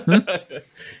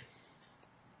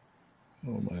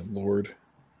 Oh my lord.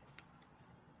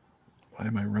 Why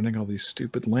am I running all these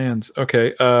stupid lands?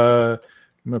 Okay. I'm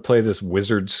gonna play this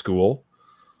Wizard School.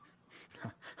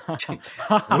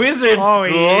 Wizard Oh,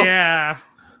 School. yeah.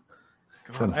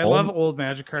 God, From I home- love old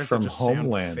Magic cards from that just sound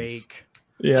Homelands. fake.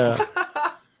 Yeah.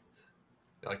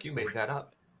 Like you made that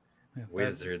up. Yeah,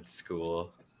 Wizard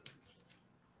School.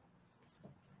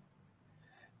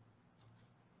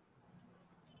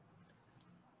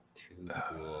 Too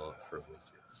cool for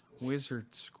Wizard School.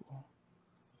 Wizard School.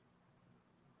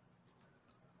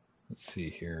 Let's see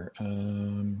here.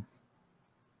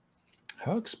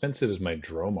 How expensive is my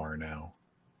Dromar now?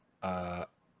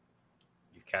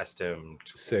 You cast him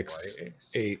 6,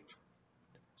 twice. 8.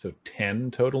 So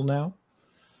 10 total now?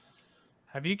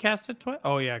 Have you cast it twice?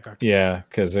 Oh, yeah, got you. Yeah,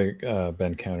 because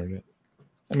Ben countered it.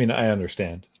 I mean, I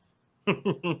understand.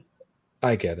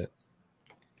 I get it.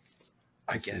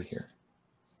 I Let's see guess. here.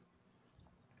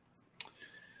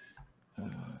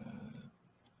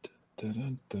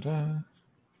 Da-da-da-da.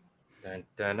 Dun,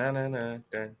 dun, dun, dun, dun,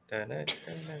 dun, dun, dun, dun.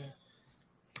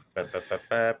 Ba, ba, ba,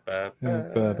 ba, ba,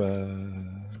 ba.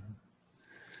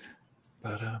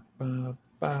 Ba-ba.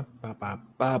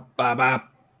 Ba-da-ba-ba-ba-ba-ba-ba.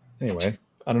 Anyway,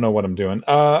 I don't know what I'm doing.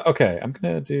 Okay, I'm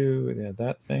gonna do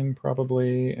that thing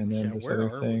probably, and then Yeah, this where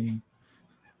other are thing.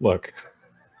 Look,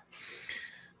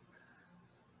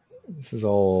 this is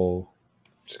all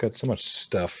just got so much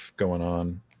stuff going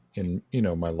on in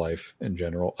my life in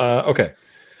general. Okay,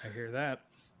 I hear that.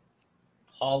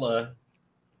 Holla.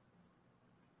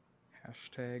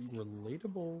 Hashtag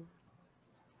relatable.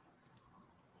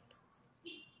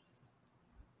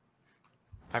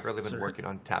 I've really been Sir. working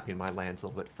on tapping my lands a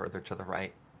little bit further to the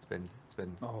right. It's been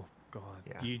Oh, God.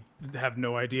 Yeah. You have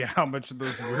no idea how much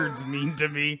those words mean to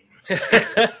me.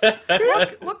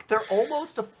 look, they're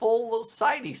almost a full little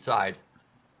sidey side.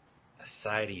 A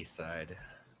sidey side.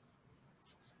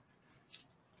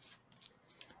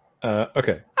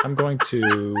 okay. I'm going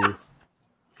to.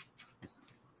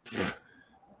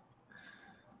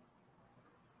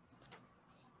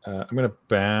 I'm gonna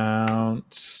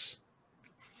bounce.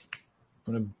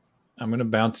 I'm gonna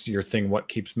bounce your thing. What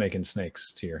keeps making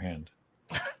snakes to your hand?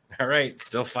 All right,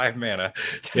 still 5 mana.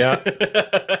 Yeah.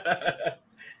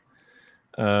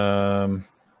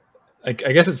 I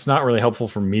guess it's not really helpful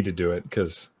for me to do it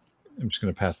because I'm just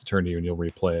gonna pass the turn to you and you'll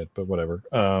replay it. But whatever.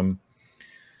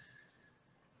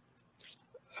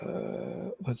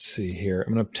 Let's see here.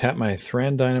 I'm gonna tap my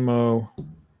Thran Dynamo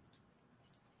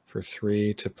for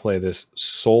 3 to play this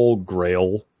Soul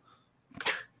Grail,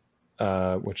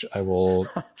 which I will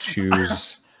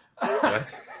choose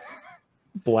What?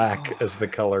 black as the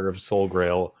color of Soul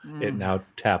Grail. It now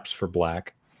taps for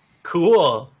black.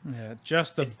 Cool. Yeah,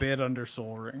 just a bit under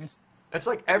Soul Ring. It's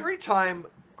like every time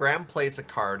Graham plays a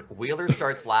card, Wheeler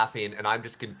starts laughing, and I'm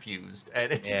just confused.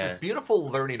 And it's Yeah. a beautiful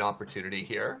learning opportunity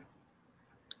here.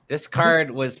 This card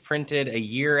was printed a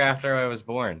year after I was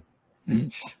born. Do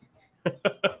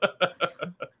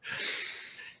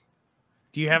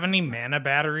you have any mana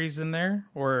batteries in there?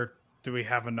 Or do we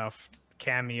have enough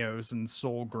cameos and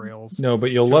Soul Grails? No,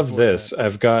 but you'll To love avoid this. that.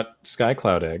 I've got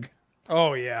Skycloud Egg.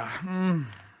 Oh, yeah.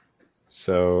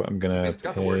 So I'm I gonna mean, it's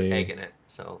got the word pay. egg in it,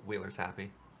 so Wheeler's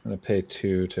happy. I'm gonna pay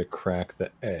 2 to crack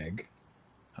the egg.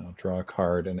 I'll draw a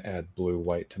card and add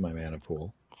blue-white to my mana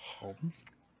pool.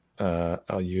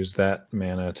 I'll use that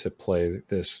mana to play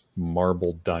this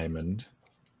Marble Diamond,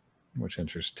 which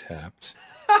enters tapped.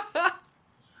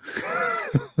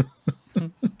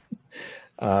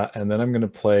 And then I'm going to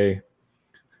play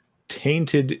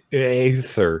Tainted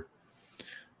Aether.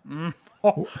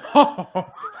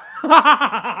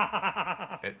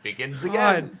 It begins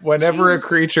again. Whenever a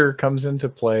creature comes into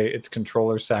play, its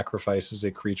controller sacrifices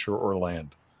a creature or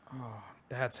land. Oh,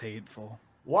 that's hateful.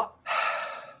 What?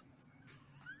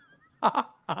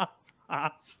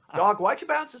 Dog, why'd you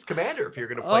bounce his commander if you're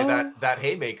going to play that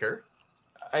haymaker?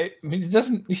 I mean, it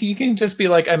doesn't. You can just be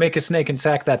like, I make a snake and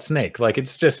sack that snake. Like it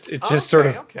just sort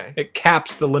of it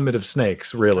caps the limit of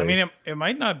snakes. Really, I mean, it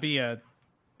might not be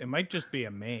it might just be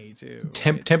a May too.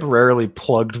 Temporarily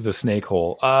plugged the snake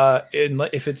hole.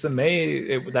 If it's a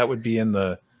May, that would be in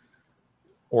the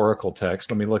Oracle text.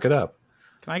 Let me look it up.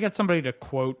 Can I get somebody to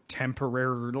quote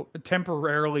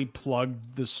temporarily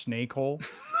plugged the snake hole?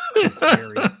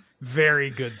 Very, very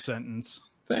good sentence.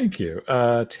 Thank you.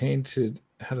 Tainted.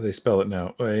 How do they spell it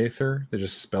now? Aether? They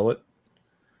just spell it?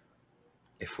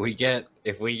 If we get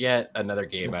another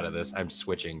game out of this, I'm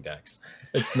switching decks.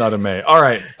 It's not a May. All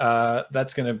right.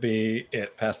 That's going to be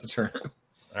it. Pass the turn.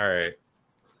 All right.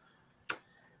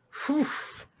 Whew.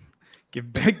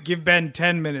 Give Ben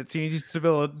 10 minutes. He needs to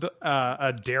build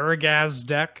a Daragaz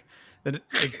deck that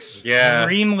is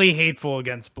extremely hateful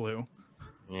against blue.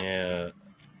 Yeah.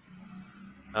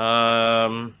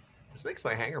 This makes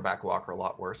my hangerback walker a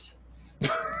lot worse.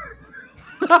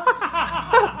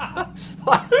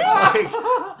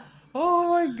 Oh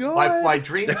my god! My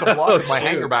dream to block with my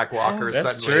hangerback walker is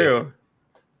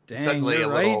suddenly a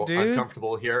little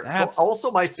uncomfortable here. So also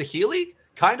my Saheeli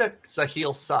kind of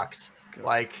Sahil sucks.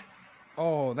 Like,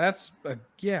 oh, that's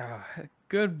yeah,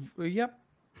 good. Yep.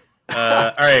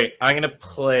 All right, I'm gonna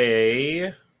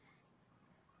play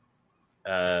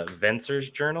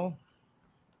Venser's Journal.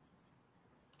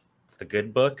 It's the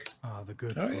good book. Oh, the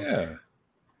good. Oh book. yeah.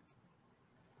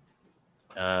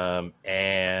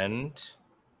 And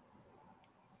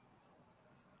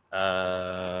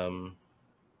I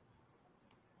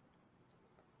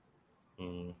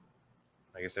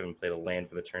guess I haven't played a land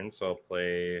for the turn, so I'll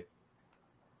play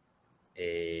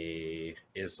a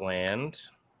Island.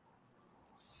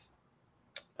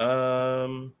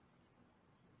 I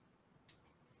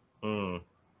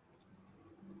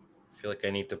feel like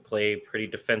I need to play pretty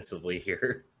defensively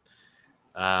here.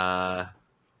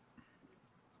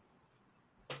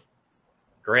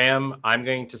 Graham, I'm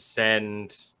going to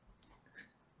send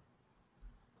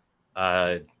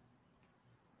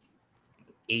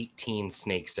 18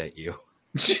 snakes at you.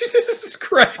 Jesus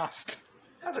Christ.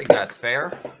 I think that's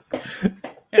fair.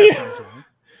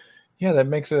 Yeah, that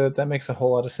makes a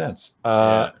whole lot of sense.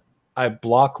 I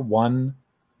block one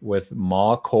with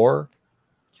Maw Core.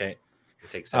 Okay. You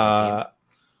take 17.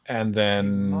 And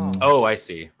then oh, I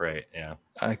see. Right, yeah.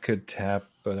 I could tap,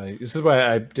 but this is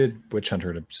why I did Witch Hunter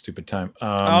at a stupid time.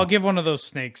 I'll give one of those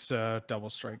snakes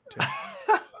double strike too.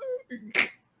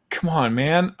 Come on,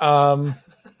 man.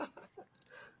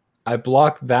 I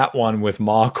blocked that one with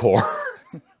Maw Core.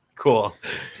 Cool.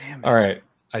 Damn it. All right.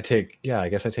 I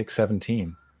guess I take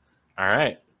 17. All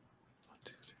right.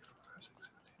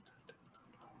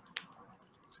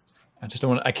 I just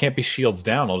don't want. I can't be shields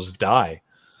down. I'll just die.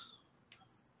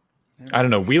 I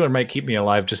don't know. Wheeler might keep me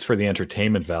alive just for the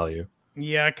entertainment value.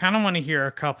 Yeah, I kind of want to hear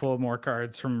a couple more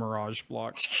cards from Mirage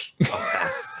Block.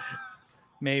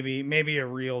 Maybe a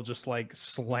real just like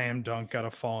slam dunk out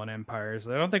of Fallen Empires.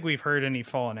 I don't think we've heard any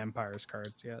Fallen Empires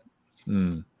cards yet.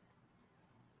 I'm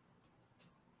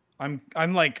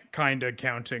like kind of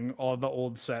counting all the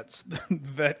old sets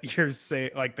that you're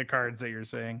saying, like the cards that you're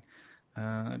saying.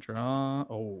 Draw.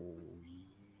 Oh,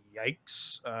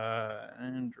 yikes!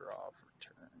 And draw for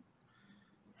turn.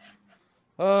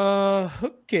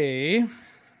 Okay.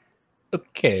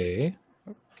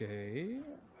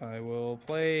 I will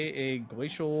play a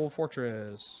Glacial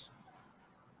Fortress.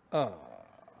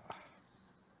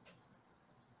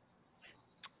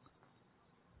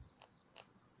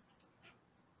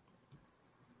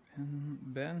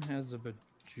 Ben has a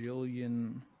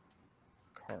bajillion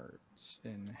cards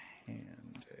in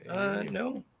hand.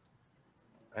 No.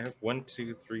 I have 1,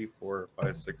 2, 3, 4,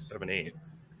 5, 6, 7, 8.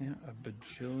 Yeah, a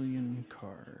bajillion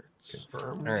cards.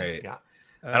 Confirmed. All right. Yeah.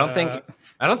 I don't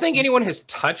think anyone has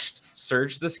touched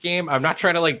Surge this game. I'm not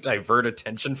trying to like divert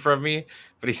attention from me,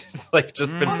 but he's like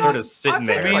just been sort of sitting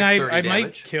there. I mean, like I 30 might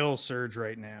damage. kill Surge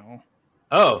right now.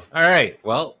 Oh, all right.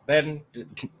 Well, then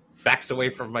backs away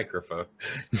from microphone.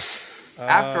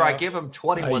 After I give him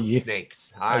 21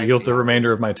 snakes. I yield the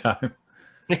remainder of my time.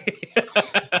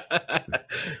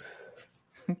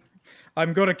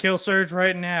 I'm going to kill Surge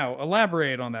right now.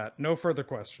 Elaborate on that. No further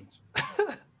questions.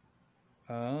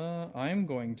 I'm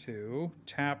going to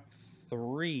tap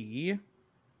 3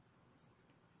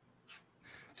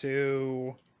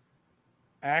 to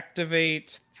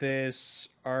activate this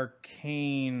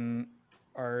arcane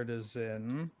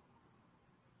artisan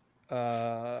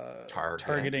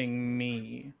targeting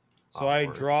me. So I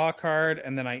draw a card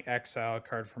and then I exile a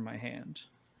card from my hand.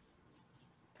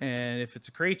 And if it's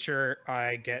a creature,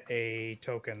 I get a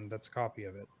token that's a copy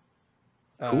of it.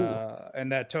 Cool.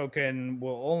 And that token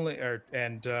will only,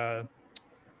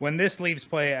 when this leaves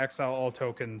play, exile all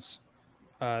tokens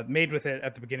made with it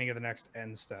at the beginning of the next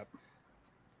end step.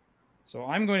 So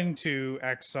I'm going to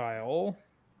exile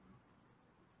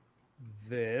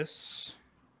this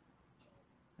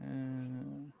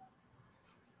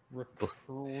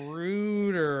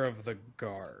Recruiter of the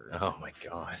Guard. Oh my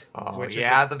god. Oh, which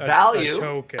yeah, is the value. a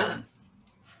token.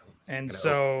 And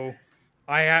so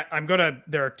I'm gonna.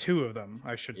 There are two of them.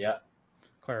 I should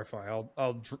clarify.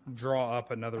 I'll draw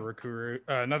up another recruiter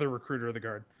of the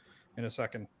Guard in a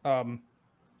second. I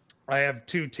have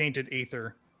two Tainted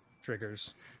Aether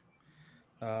triggers.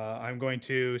 I'm going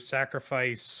to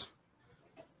sacrifice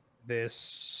this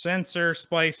Sensor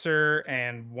Splicer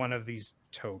and one of these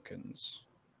tokens.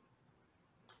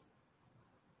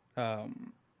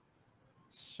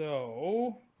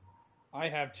 So I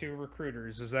have two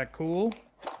recruiters. Is that cool?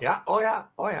 Yeah. Oh yeah.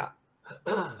 Oh yeah.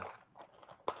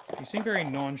 You seem very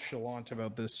nonchalant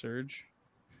about this, Serge.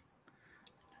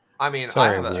 I mean,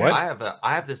 Sorry, I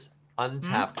have this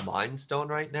untapped Mind Stone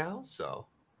right now, so.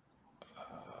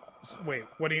 Wait,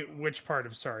 which part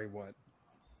of sorry what?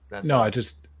 That's No, I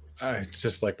just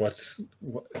like what's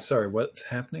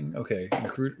happening? Okay,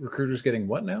 recruiter's getting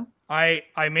what now? I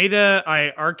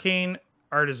arcane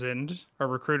artisaned a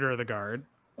recruiter of the guard,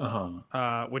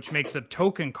 which makes a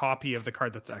token copy of the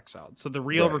card that's exiled. So the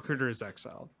real recruiter is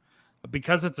exiled.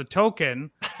 Because it's a token,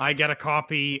 I get a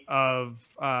copy of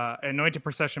Anointed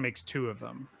Procession makes two of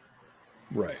them.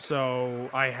 Right. So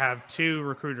I have two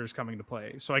recruiters coming to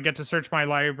play. So I get to search my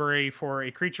library for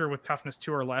a creature with toughness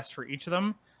 2 or less for each of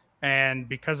them. And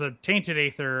because of Tainted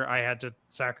Aether, I had to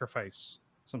sacrifice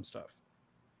some stuff.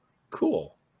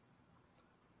 Cool.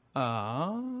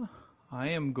 I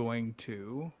am going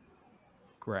to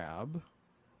grab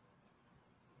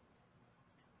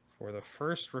for the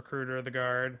first recruiter of the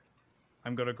guard.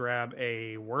 I'm going to grab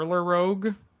a Whirler Rogue.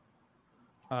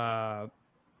 4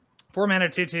 mana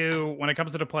 2/2. When it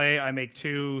comes into play, I make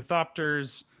 2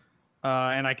 Thopters,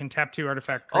 and I can tap 2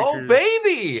 artifact creatures. Oh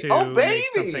baby! To Oh make baby!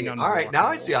 something All right, now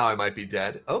I unblockable. see how I might be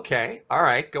dead. Okay, all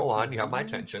right, go on. You have my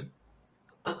attention.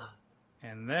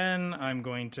 And then I'm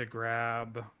going to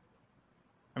grab.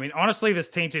 I mean, honestly, this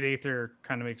Tainted Aether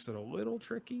kind of makes it a little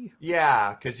tricky.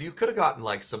 Yeah, because you could have gotten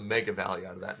like some mega value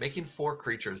out of that. Making 4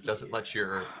 creatures doesn't let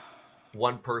your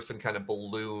one person kind of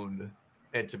balloon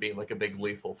into being like a big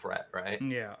lethal threat, right?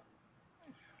 Yeah.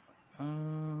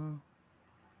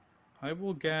 I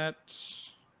will get.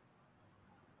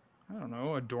 I don't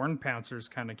know. Adorn Pouncer's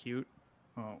kind of cute.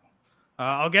 Oh,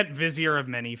 I'll get Vizier of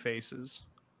Many Faces.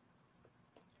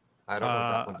 I don't know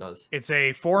what that one does. It's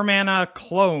a 4 mana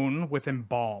clone with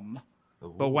Embalm.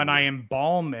 Ooh. But when I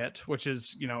embalm it, which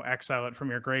is, exile it from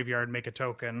your graveyard, make a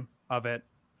token of it.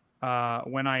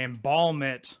 When I embalm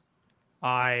it,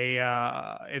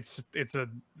 it's a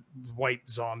white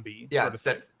zombie. Yeah, sort of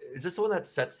thing. Is this the one that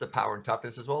sets the power and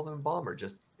toughness as well as embalm, or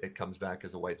just it comes back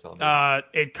as a white zombie?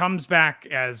 It comes back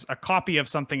as a copy of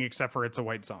something, except for it's a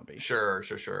white zombie. Sure.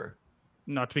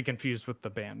 Not to be confused with the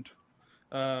band.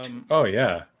 Oh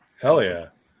yeah, hell yeah.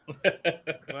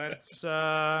 Let's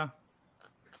then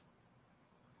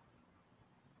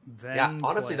Yeah,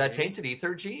 honestly, that play. Tainted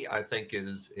Aether G, I think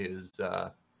is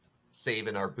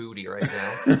saving our booty right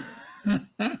now.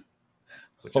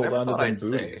 Which Hold I never on to thought them I'd say.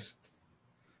 booties.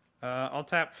 I'll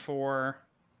tap 4.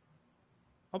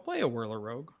 I'll play a Whirler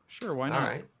Rogue. Sure, why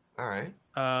not? All right.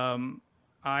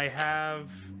 I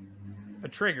have a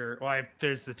trigger. Well,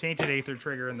 there's the Tainted Aether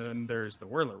trigger, and then there's the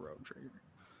Whirler Rogue trigger.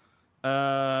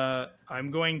 I'm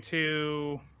going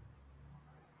to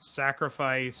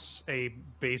sacrifice a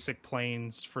basic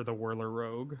plains for the Whirler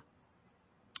Rogue.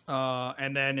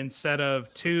 And then instead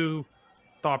of 2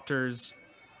 Thopters,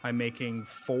 I'm making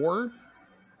 4.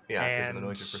 Yeah, because of and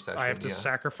Anointed Procession. I have to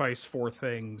sacrifice 4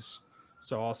 things.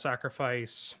 So I'll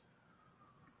sacrifice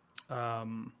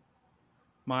one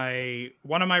of my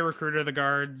Recruiter of the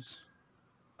Guards,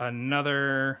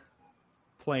 another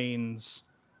Plains,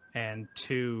 and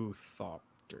 2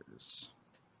 Thopters.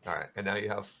 All right, and now you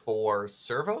have 4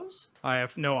 servos?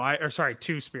 Sorry,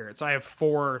 2 spirits. I have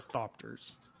 4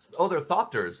 Thopters. Oh, they're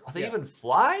Thopters. They even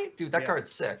fly? Dude, that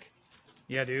card's sick.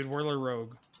 Yeah, dude, Whirler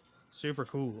Rogue. Super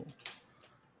cool.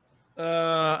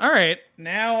 All right,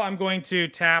 now I'm going to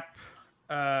tap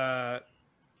 2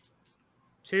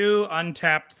 2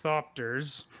 untapped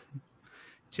Thopters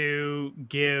to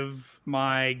give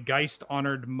my Geist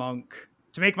Honored Monk,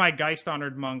 to make my Geist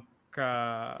Honored Monk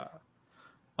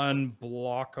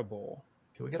unblockable.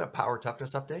 Can we get a power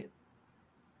toughness update?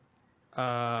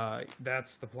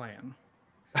 That's the plan.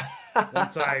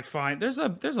 Once I find there's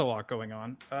a lot going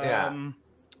on. Yeah.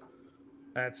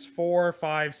 That's 4,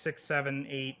 5, 6, 7,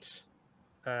 8,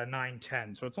 9,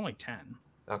 10. So it's only 10.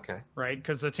 Okay. Right?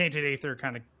 Because the Tainted Aether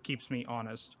kind of keeps me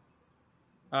honest.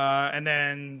 And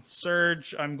then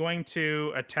Surge, I'm going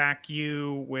to attack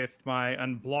you with my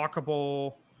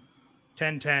unblockable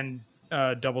 10-10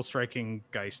 double striking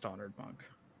Geist Honored Monk.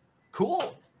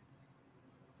 Cool.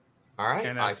 All right.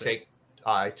 And I take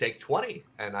 20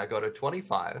 and I go to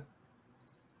 25.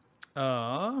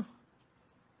 And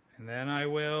then I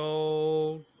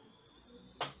will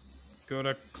go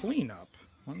to cleanup.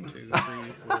 1, 2, 3, 4,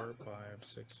 5,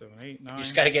 6, 7, 8, 9. You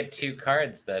just got to get 2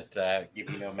 cards that give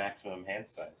you no maximum hand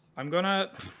size. I'm gonna.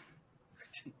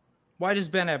 Why does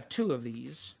Ben have 2 of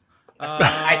these?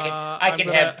 I can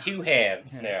have 2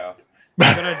 hands now.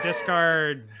 I'm gonna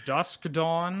discard Dusk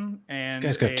Dawn and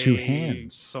This guy's got 2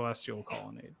 hands. Celestial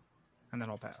Colonnade, and then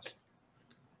I'll pass.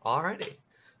 Alrighty.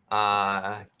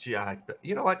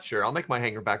 You know what? Sure, I'll make my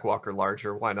Hangerback Walker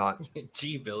larger. Why not?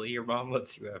 Gee, Billy, your mom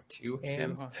lets you have 2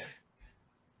 hands.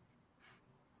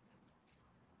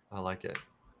 I like it.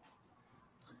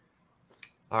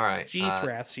 All right. Gee,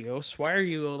 Thrasios, why are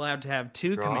you allowed to have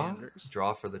 2 commanders?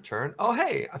 Draw for the turn. Oh,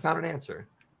 hey, I found an answer.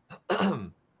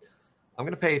 I'm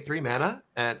going to pay 3 mana,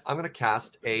 and I'm going to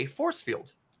cast a Force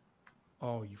Field.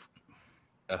 Oh, you.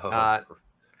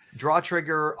 Draw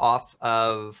trigger off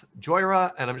of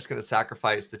Joyra, and I'm just going to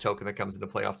sacrifice the token that comes into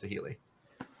play off Saheeli.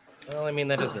 Well, I mean,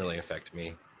 that doesn't really affect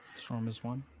me. Storm is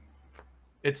 1.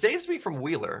 It saves me from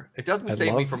Wheeler. It doesn't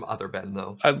save me from other Ben,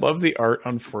 though. I love the art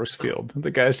on Force Field. The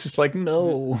guy's just like,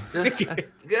 no.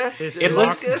 It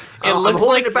looks I'm holding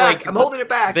like, it back. I'm holding it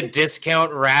back. The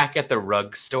discount rack at the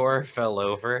rug store fell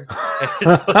over.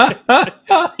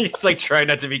 He's like trying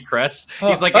not to be crushed.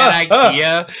 He's like at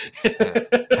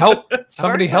IKEA. Help!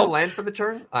 Somebody help! Land for the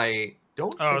turn. I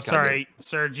don't. Oh, think sorry,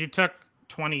 Serge. You took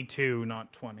 22,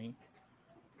 not 20.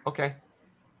 Okay.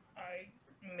 I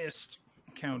missed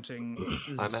counting.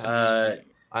 I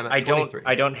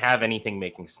don't have anything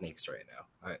making snakes right now.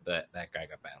 That guy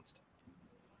got bounced.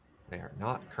 They are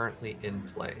not currently in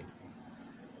play.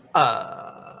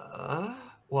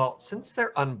 Well, since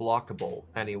they're unblockable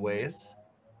anyways.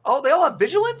 Oh, they all have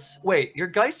vigilance? Wait, your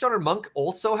Geist Honored Monk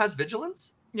also has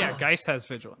vigilance? Yeah, Geist has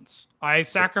vigilance. I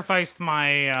sacrificed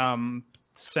my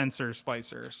sensor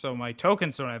splicer, so my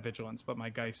tokens don't have vigilance, but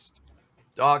my Geist.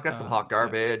 Dog, that's some hot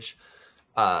garbage.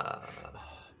 Yeah.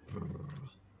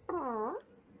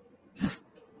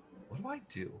 What do I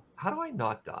do? How do I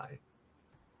not die?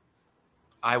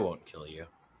 I won't kill you.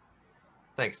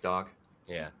 Thanks, dog.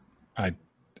 Yeah. I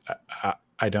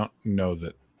don't know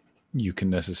that you can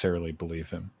necessarily believe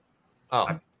him.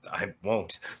 Oh, I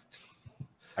won't.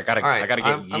 I gotta get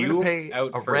I'm you gonna pay out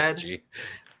a first, red. G.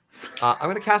 I'm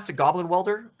gonna cast a Goblin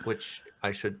Welder, which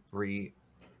I should remove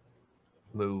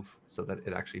so that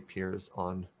it actually appears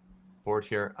on board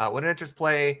here. When it enters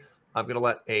play, I'm gonna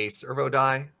let a servo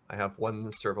die. I have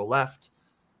 1 servo left.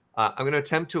 I'm gonna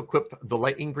attempt to equip the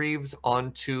Lightning Greaves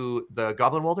onto the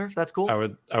Goblin Welder, if that's cool. I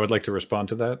would like to respond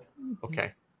to that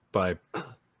Okay. by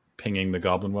pinging the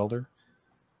Goblin Welder.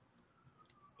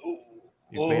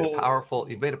 You've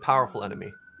made a powerful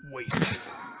enemy. Waste.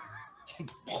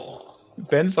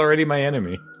 Ben's already my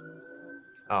enemy.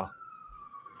 Oh.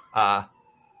 I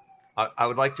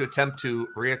would like to attempt to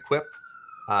re-equip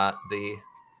the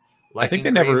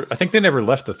Lightning Greaves. I think they never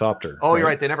left the Thopter. Oh, you're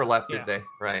right. They never left, did they?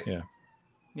 Right. Yeah.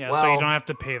 Yeah, Well, so you don't have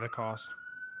to pay the cost.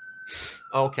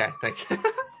 Okay. Thank you.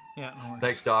 Yeah. No worries.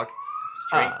 Thanks, dog.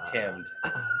 Straight timmed.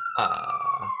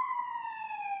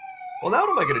 Well, now what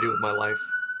am I going to do with my life?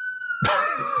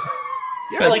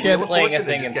 I feel like can't- you're playing a Fortune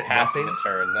thing just and get passing nothing. the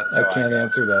turn. That's I how can't go.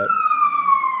 answer that.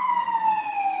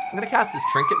 I'm going to cast this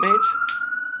Trinket Mage.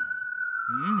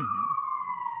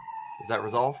 Does that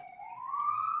resolve?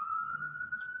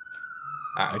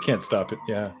 I can't stop it.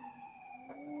 Yeah.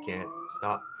 Can't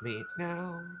stop me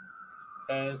now.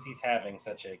 Because he's having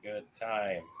such a good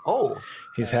time. Oh,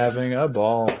 He's having a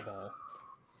ball.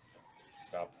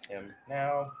 Stop him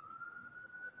now.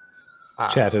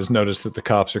 Chat has noticed that the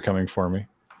cops are coming for me.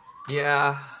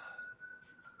 Yeah.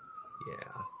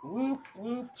 Whoop,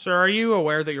 whoop. So, are you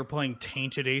aware that you're playing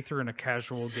Tainted Aether in a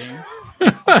casual game?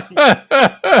 Got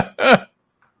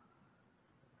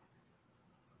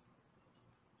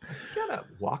a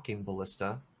Walking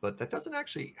Ballista, but that doesn't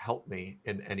actually help me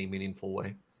in any meaningful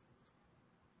way.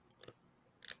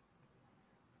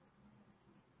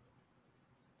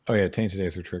 Oh yeah, Tainted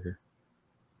Aether trigger.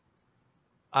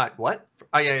 What?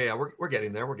 Oh yeah. We're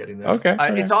getting there. We're getting there. Okay, It's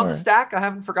okay, on the alright. stack. I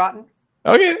haven't forgotten.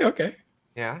 Okay.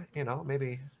 Yeah,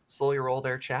 maybe slow your roll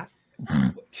there, chat.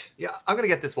 Yeah, I'm gonna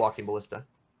get this Walking Ballista.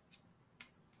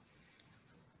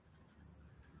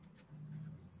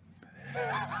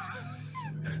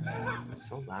 It's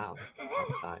so loud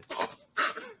outside.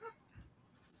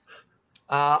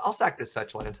 I'll sack this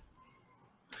fetch land.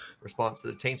 Response to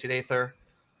the Tainted Aether.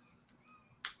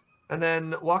 And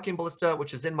then Walking Ballista,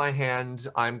 which is in my hand,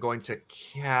 I'm going to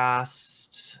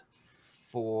cast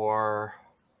for...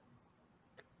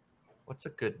 What's a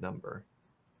good number?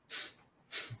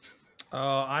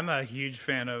 I'm a huge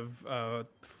fan of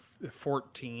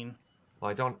 14.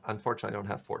 Well, unfortunately, I don't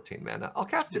have 14 mana. I'll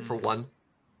cast it for 1.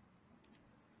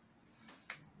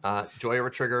 Joyra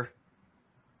trigger.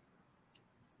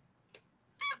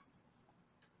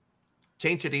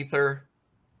 Tainted Aether.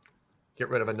 Get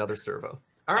rid of another servo.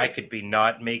 All right. I could be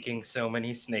not making so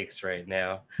many snakes right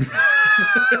now.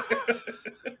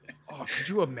 Oh, could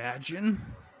you imagine?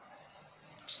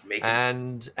 Just making...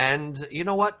 And you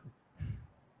know what?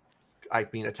 I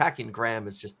mean, attacking Graham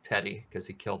is just petty because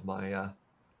he killed my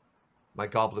my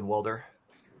Goblin Welder.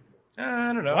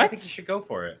 I don't know. I think you should go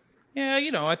for it. Yeah,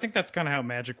 I think that's kind of how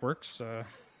magic works.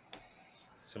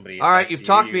 Somebody. All right, attacks you've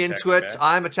talked you, me you into attack it. them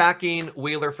back. I'm attacking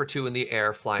Wheeler for 2 in the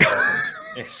air, flying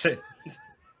over.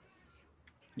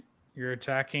 You're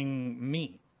attacking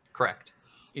me Correct.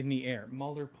 in the air.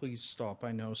 Mulder, please stop.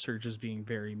 I know Surge is being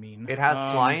very mean. It has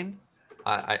flying.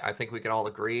 I think we can all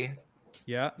agree.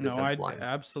 Yeah, This no, has I flying.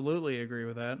 absolutely agree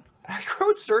with that.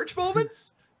 Aggro Surge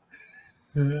moments?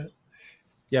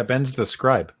 Yeah, Ben's the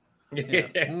scribe. Yeah.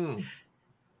 I can't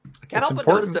It's help but important-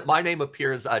 notice that my name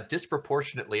appears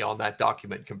disproportionately on that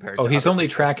document compared to He's other only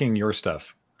people. tracking your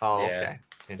stuff. Oh, Yeah. okay.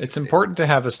 It's Interesting. important to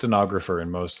have a stenographer in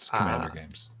most Commander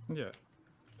games. Yeah.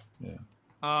 Yeah.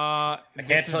 I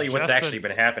can't tell you what's actually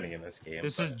been happening in this game.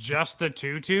 This but- is just a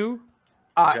 2/2.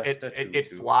 Just a It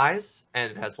 2/2. flies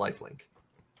and it has lifelink.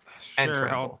 And Sure,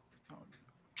 trample.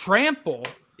 Trample.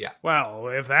 Yeah. Well,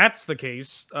 if that's the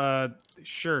case,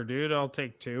 sure, dude. I'll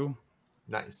take 2.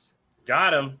 Nice.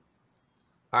 Got him.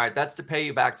 All right, that's to pay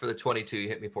you back for the 22 you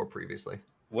hit me for previously.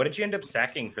 What did you end up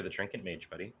sacking for the Trinket Mage,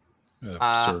 buddy?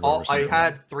 Servo or I something.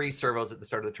 had 3 servos at the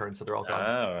start of the turn, so they're all gone.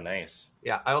 Oh, nice.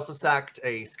 Yeah, I also sacked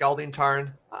a Scalding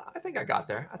Tarn. I think I got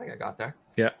there.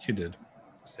 Yeah, you did.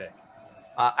 Sick.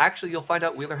 Actually, you'll find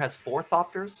out Wheeler has 4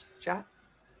 Thopters, chat.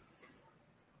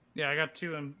 Yeah, I got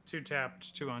 2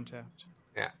 tapped, 2 untapped.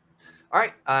 Yeah. All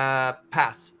right,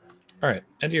 pass. All right,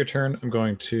 end of your turn. I'm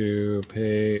going to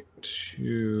pay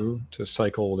 2 to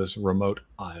cycle this remote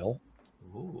isle.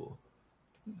 Ooh.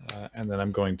 And then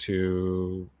I'm going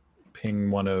to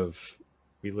ping one of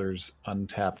Wheeler's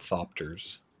untapped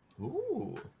Thopters.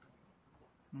 Ooh.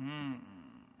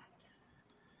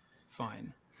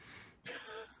 Fine.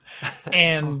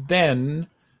 And then,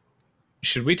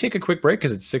 should we take a quick break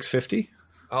because it's 6:50?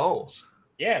 Oh.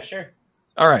 Yeah, sure.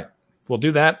 All right, we'll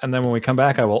do that, and then when we come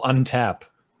back, I will untap.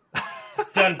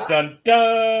 Dun dun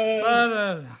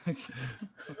dun.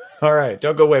 All right,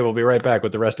 don't go away. We'll be right back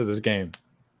with the rest of this game.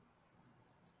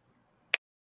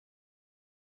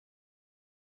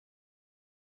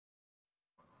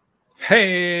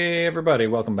 Hey, everybody.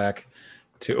 Welcome back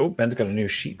to... Oh, Ben's got a new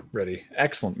sheet ready.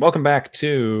 Excellent. Welcome back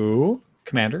to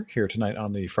Commander here tonight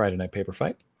on the Friday Night Paper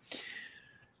Fight.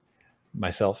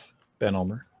 Myself, Ben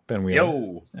Ulmer, Ben Wheeler,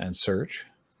 Yo. and Serge.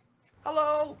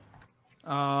 Hello.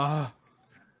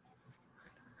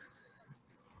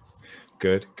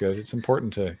 Good. It's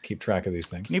important to keep track of these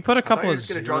things. Can you put a I thought couple you were of just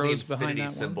gonna draw the zeros behind infinity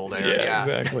that symbol one? there. Yeah,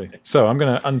 exactly. So I'm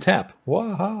going to untap.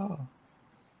 Waha.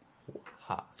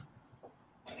 Ha.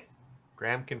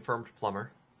 Graham confirmed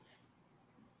plumber.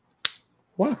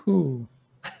 Wahoo.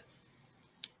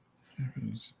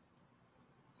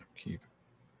 Keep.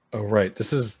 Oh right,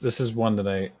 this is one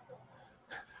that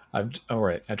I've. Oh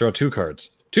right, I draw 2 cards.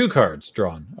 2 cards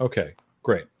drawn. Okay,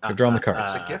 great. I've drawn the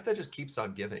cards. It's a gift that just keeps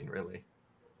on giving, really.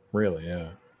 Really,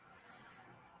 yeah.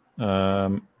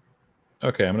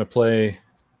 Okay, I'm gonna play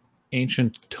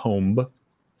Ancient Tomb,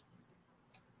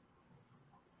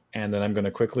 and then I'm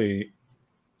gonna quickly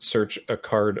search a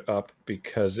card up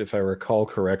because if I recall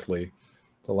correctly,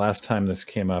 the last time this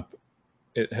came up,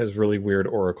 it has really weird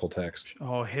Oracle text.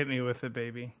 Oh, hit me with it,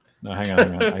 baby. No, hang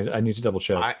on. I need to double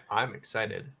check. I'm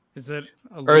excited. Is it?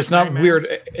 Or it's not Illusionary weird.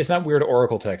 Mask? It's not weird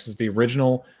Oracle text. It's the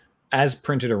original, as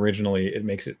printed originally. It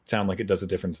makes it sound like it does a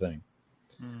different thing.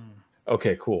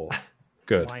 Okay, cool,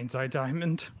 good. Lion's Eye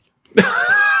Diamond.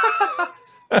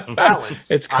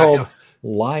 Balance. It's called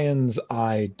Lion's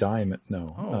Eye Diamond.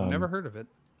 No. Oh, never heard of it.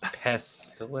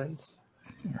 Pestilence.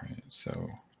 All right, so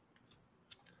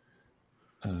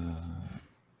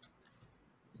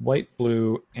White,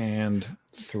 blue, and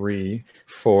 3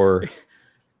 for.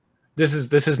 This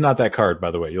is not that card, by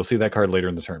the way. You'll see that card later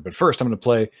in the turn. But first, I'm going to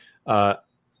play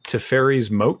Teferi's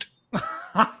Moat.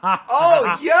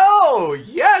 Oh, yo,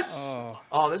 yes.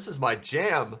 Oh, this is my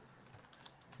jam.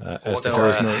 As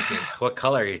Teferi's Moat. What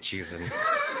color are you choosing,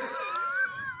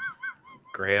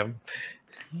 Graham?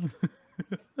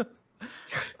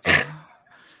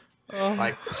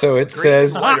 So it Green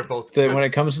says and white are both that good. when it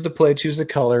comes into play, choose a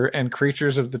color, and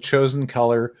creatures of the chosen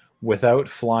color without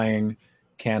flying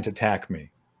can't attack me.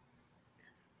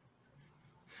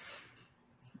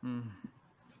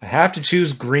 I have to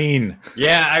choose green.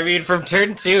 Yeah, I mean, from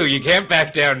turn 2, you can't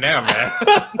back down now, man.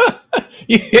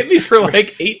 You hit me for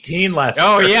like 18 last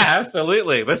Oh turn. yeah,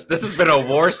 absolutely. This has been a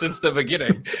war since the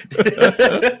beginning.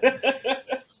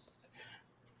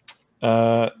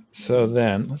 So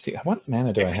then, let's see. What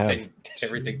mana do I have?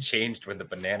 Everything changed when the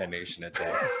Banana Nation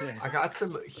attacked. I got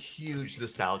some huge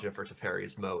nostalgia for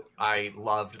Teferi's Moat. I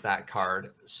loved that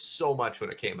card so much when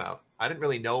it came out. I didn't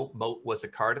really know Moat was a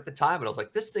card at the time, but I was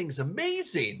like, this thing's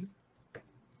amazing.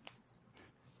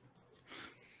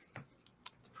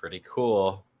 Pretty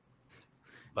cool.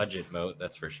 Budget moat,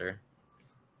 that's for sure.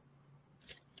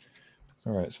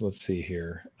 All right, so let's see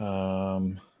here.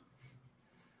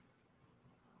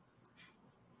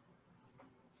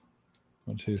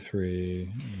 1, 2,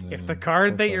 3. If the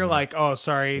card that you're 5, like, oh,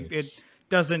 sorry, 6. it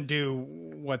doesn't do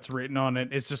what's written on it.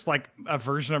 It's just like a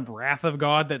version of Wrath of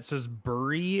God that says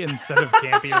bury instead of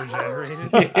can't be regenerated.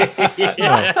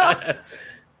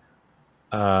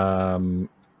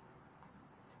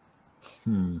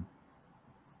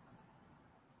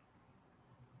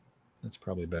 That's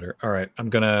probably better. All right, I'm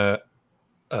gonna.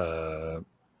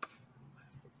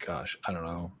 Gosh, I don't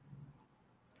know.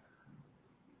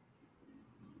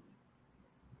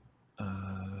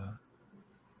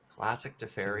 Classic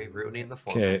Teferi ruining the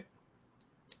format. Okay.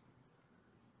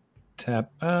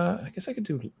 Tap. I guess I could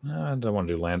do. I don't want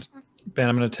to do land. Ben,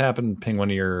 I'm going to tap and ping one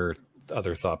of your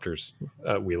other Thopters.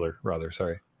 Wheeler, rather.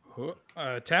 Sorry.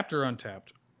 Tapped or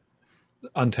untapped?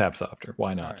 Untap Thopter.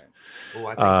 Why not? All right. Oh,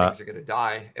 I think things are going to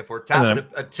die. If we're tapping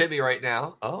a Timmy right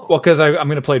now. Oh. Well, because I'm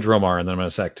going to play Dromar and then I'm going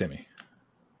to sack Timmy.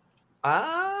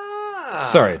 Ah.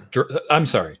 Sorry. I'm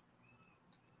sorry.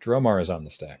 Dromar is on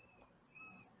the stack.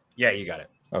 Yeah, you got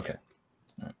it. Okay.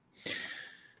 All right.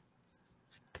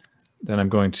 Then I'm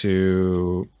going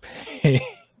to pay,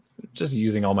 just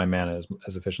using all my mana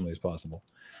as efficiently as possible.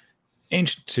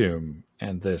 Ancient Tomb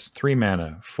and this 3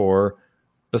 mana for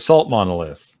Basalt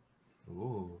Monolith.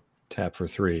 Ooh. Tap for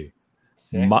 3.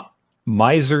 Sick.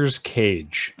 Miser's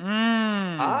Cage.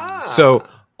 Ah. So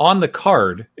on the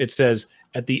card, it says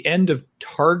at the end of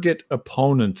target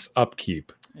opponent's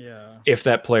upkeep, Yeah. if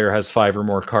that player has 5 or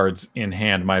more cards in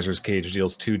hand, Miser's Cage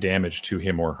deals 2 damage to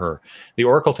him or her. The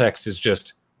Oracle text is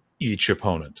just each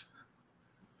opponent.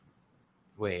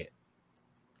 Wait,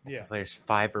 Yeah. there's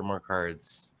 5 or more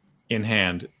cards. In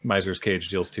hand, Miser's Cage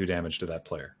deals 2 damage to that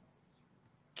player.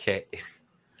 Okay.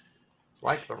 It's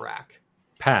like the rack.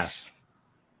 Pass.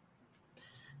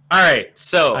 All right,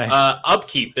 so Hi.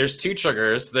 upkeep. There's 2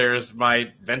 triggers. There's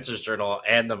my Venser's Journal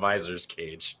and the Miser's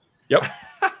Cage. Yep.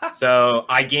 So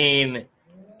I gain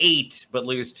 8, but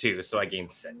lose 2, so I gain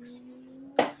 6.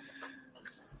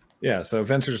 Yeah, so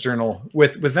Venser's Journal,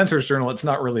 with Venser's Journal, it's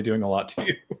not really doing a lot to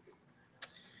you.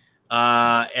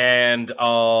 And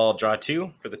I'll draw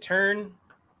 2 for the turn.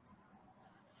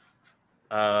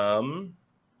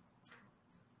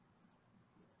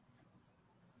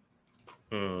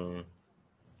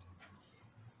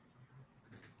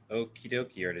 Okie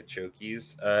dokie,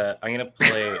 artichokes. I'm gonna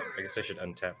play. I guess I should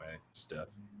untap my stuff.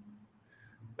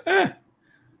 I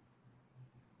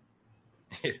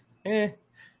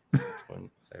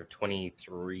have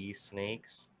 23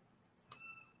 snakes.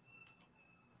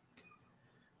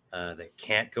 That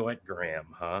can't go at Graham,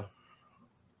 huh?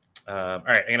 All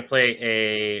right, I'm gonna play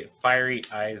a Fiery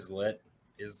Islet,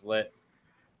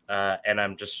 and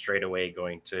I'm just straight away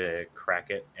going to crack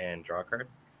it and draw a card.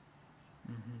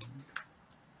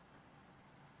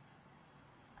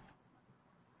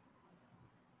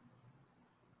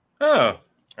 Oh,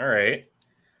 all right.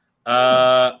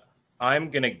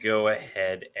 I'm gonna go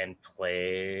ahead and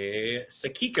play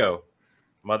Sakiko,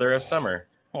 Mother of Summer.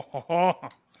 Are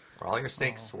all your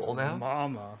snakes swole now?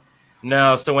 Mama.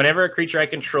 No, so whenever a creature I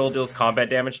control deals combat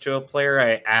damage to a player,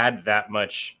 I add that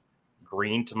much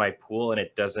green to my pool, and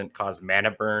it doesn't cause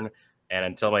mana burn. And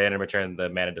until my end of my turn, the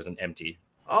mana doesn't empty.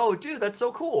 Oh, dude, that's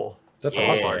so cool. That's Yeah.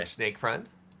 awesome. Large snake friend.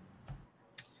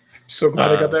 So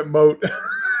glad I got that moat.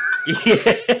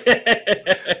 Yeah.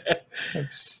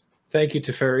 Thank you,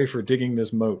 Teferi, for digging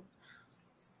this moat.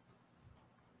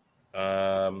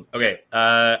 Okay.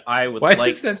 I would Why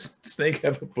like does that snake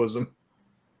have a bosom?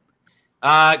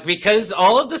 because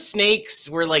all of the snakes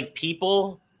were like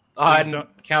people Please on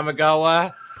don't-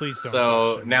 Kamigawa. Please don't.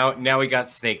 So question now we got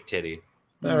Snake Titty.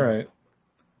 All right.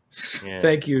 Yeah.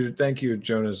 Thank you,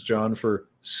 Jonas John, for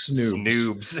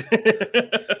snoobs. Snoobs.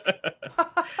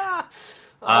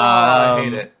 I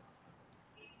hate it.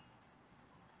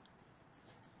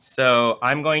 So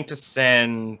I'm going to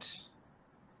send.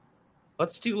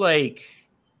 Let's do like.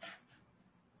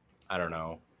 I don't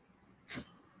know.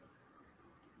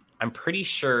 I'm pretty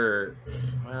sure.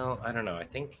 Well, I don't know. I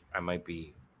think I might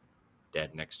be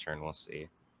dead next turn. We'll see.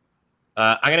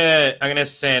 I'm gonna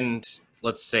send.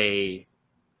 Let's say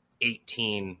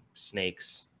 18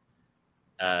 snakes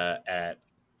at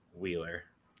Wheeler.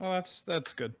 Oh,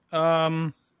 that's good.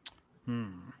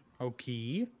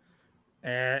 Okay.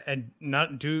 And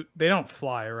not do they don't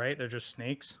fly, right? They're just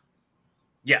snakes.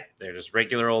 Yeah, they're just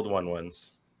regular old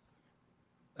ones.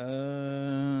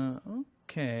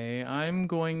 Okay. I'm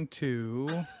going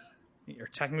to. You're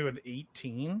attacking me with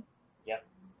 18. Yep.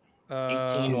 Uh,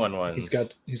 18 ones.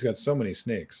 He's got so many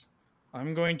snakes.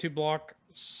 I'm going to block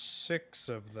 6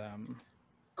 of them.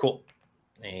 Cool.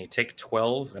 I take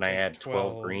 12, and I Take add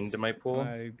 12 green to my pool.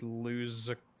 I lose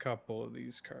a couple of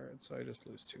these cards, so I just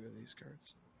lose 2 of these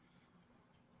cards.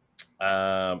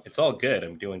 It's all good.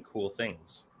 I'm doing cool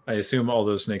things. I assume all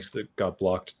those snakes that got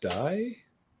blocked die.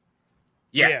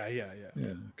 Yeah. Yeah.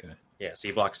 Okay. Yeah, so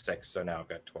you blocked 6, so now I've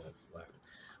got 12 left.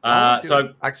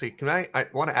 Actually, can I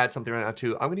want to add something right now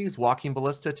too. I'm going to use Walking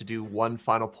Ballista to do 1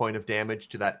 final point of damage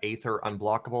to that Aether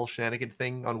unblockable shenanigan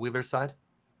thing on Wheeler's side.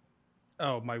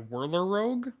 Oh, my Whirler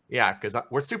Rogue? Yeah, because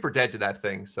we're super dead to that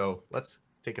thing, so let's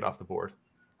take it off the board.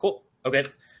 Cool. Okay.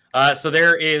 So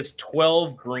there is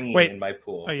 12 green in my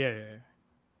pool. Oh, yeah.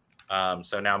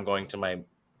 So now I'm going to my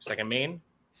second main.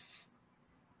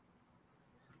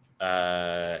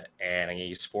 And I'm going to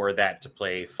use 4 of that to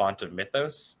play Font of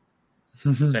Mythos.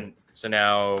 So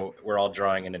now we're all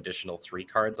drawing an additional 3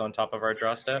 cards on top of our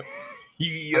draw step.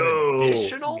 An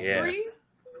additional Yeah. 3?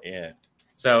 Yeah.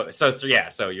 So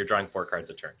you're drawing 4 cards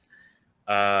a turn.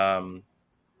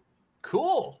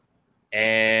 Cool.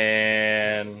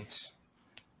 And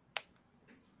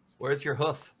Where's your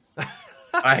hoof?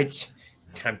 I'm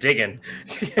digging.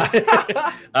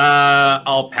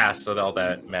 I'll pass, so all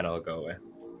that mana will go away.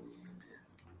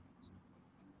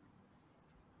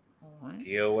 Alright.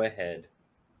 Go ahead.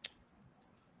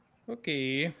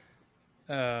 Okay.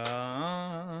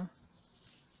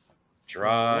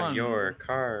 Draw 1, your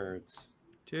cards.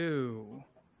 2,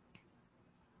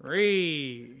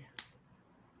 3,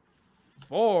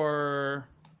 4.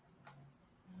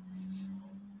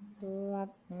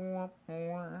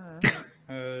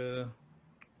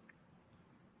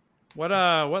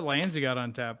 What lands you got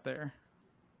on tap there?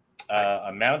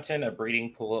 A mountain, a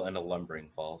breeding pool, and a lumbering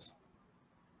falls.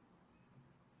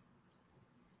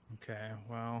 Okay,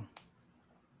 well,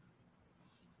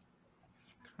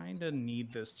 kind of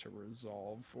need this to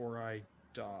resolve or I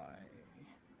die.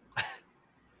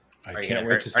 Are you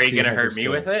gonna hurt me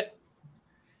with it?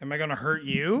 Am I gonna hurt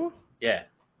you? Yeah.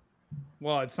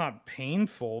 Well, it's not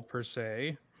painful per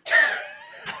se.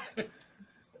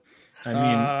 I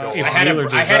mean, if I had Wheeler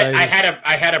decides-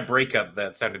 I had a breakup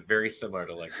that sounded very similar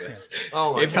to like this.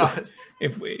 Oh my god.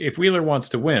 if Wheeler wants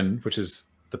to win, which is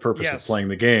the purpose of Yes. playing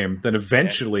the game, then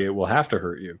eventually it will have to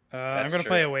hurt you. I'm That's gonna true.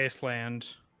 play a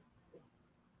wasteland.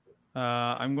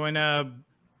 I'm going to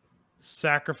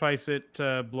sacrifice it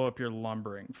to blow up your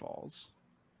lumbering falls.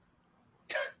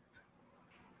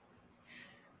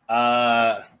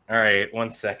 All right,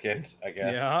 1 second, I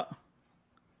guess. Yeah.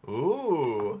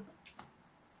 Ooh.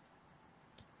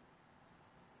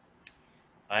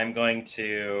 I'm going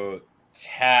to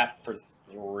tap for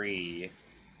 3.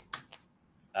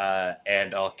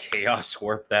 And I'll chaos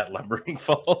warp that lumbering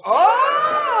falls.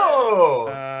 Oh!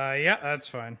 Yeah, that's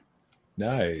fine.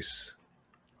 Nice.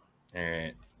 All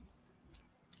right.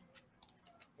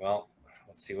 Well,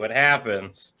 let's see what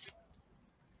happens.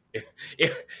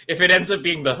 If it ends up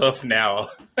being the hoof now.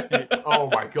 Oh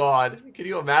my god. Can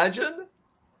you imagine?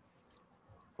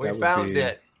 We That would found be-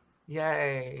 it.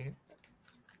 Yay.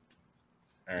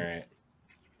 All right.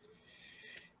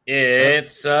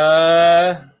 It's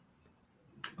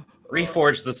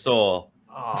Reforge the Soul.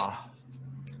 Oh.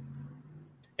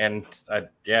 And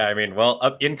yeah, I mean,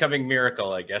 well, incoming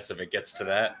miracle, I guess, if it gets to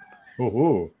that.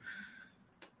 Ooh.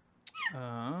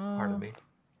 Pardon me.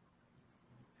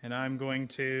 And I'm going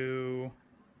to.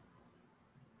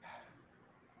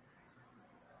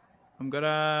 I'm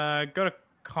gonna go to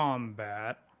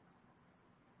combat.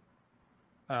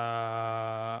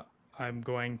 I'm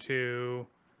going to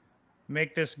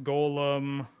make this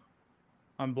golem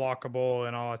unblockable,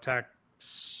 and I'll attack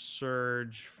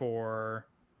Surge for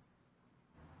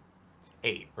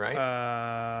 8,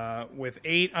 right? with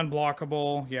 8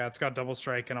 unblockable. Yeah, it's got double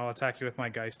strike, and I'll attack you with my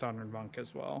Geist Honored Monk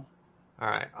as well. All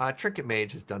right. Trinket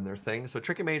Mage has done their thing. So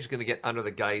Trinket Mage is going to get under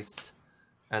the Geist,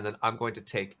 and then I'm going to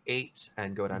take 8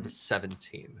 and go down to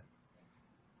 17.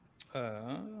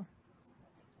 I'm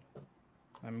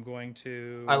going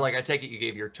to. I take it you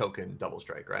gave your token double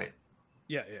strike, right?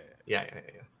 Yeah. Yeah.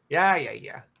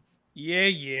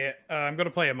 I'm going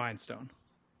to play a Mind Stone.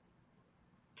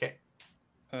 Okay.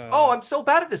 I'm so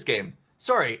bad at this game.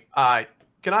 Sorry.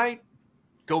 Can I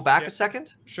go back a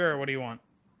second? Sure. What do you want?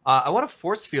 I want to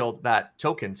force field that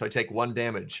token, so I take 1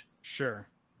 damage. Sure.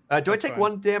 Do I take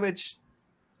 1 damage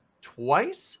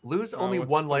twice? Lose only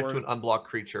 1 life to an word? unblocked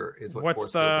creature is what What's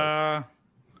force field does.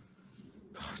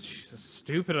 Oh, Jesus,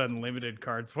 stupid unlimited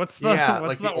cards. What's the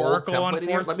the old Oracle on template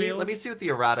here. force field? Let me see what the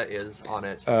errata is on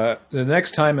it. The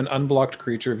next time an unblocked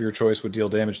creature of your choice would deal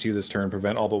damage to you this turn,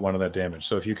 prevent all but 1 of that damage.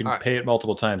 So if you can pay it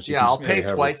multiple times, you can I'll just pay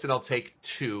however. twice and I'll take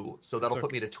 2. So that'll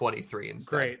put me to 23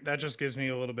 instead. Great. That just gives me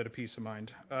a little bit of peace of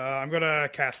mind. I'm going to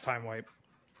cast Time Wipe.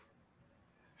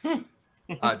 Does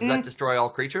that destroy all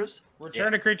creatures?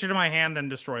 Return a creature to my hand, then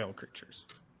destroy all creatures.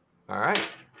 All right.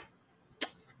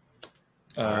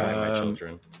 All right, my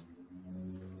children.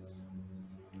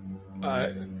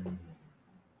 I'm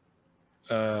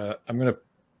gonna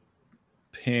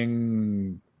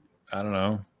ping. I don't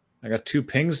know. I got 2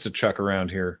 pings to chuck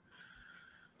around here.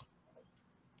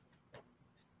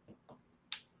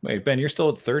 Wait, Ben, you're still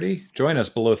at 30? Join us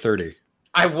below 30.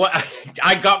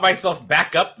 I got myself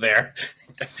back up there.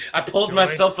 I pulled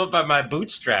myself up by my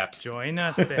bootstraps. Join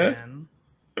us, Ben.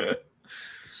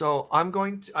 So I'm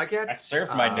going to. I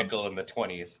served my nickel in the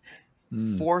 20s.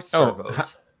 4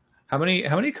 servos. How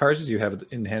many cards did you have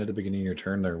in hand at the beginning of your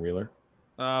turn there, Wheeler?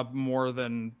 More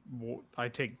than I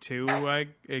take 2.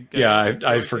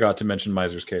 I forgot to mention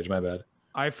Miser's Cage. My bad.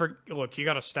 Look, you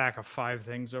got a stack of 5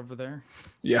 things over there.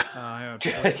 Yeah. I have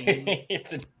 14.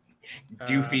 It's a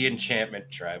doofy enchantment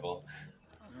tribal.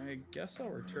 I guess I'll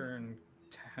return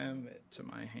Temet to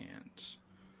my hand.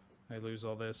 I lose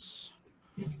all this.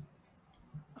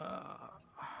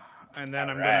 And then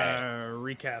I'm gonna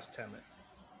recast Temet.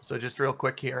 So just real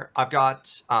quick here, I've got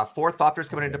 4 Thopters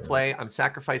coming into play. I'm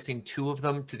sacrificing 2 of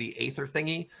them to the Aether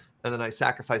thingy, and then I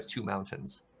sacrifice 2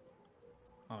 mountains.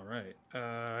 All right.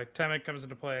 Temet comes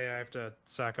into play. I have to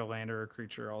sack a land or a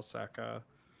creature. I'll sack a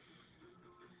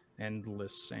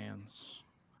Endless Sands.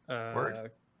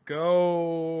 Word.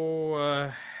 Go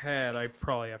ahead. I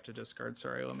probably have to discard.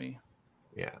 Sorry, let me.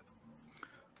 Yeah.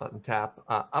 Untap.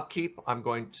 Upkeep, I'm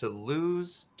going to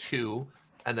lose 2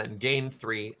 and then gain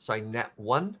 3. So I net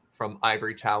 1 from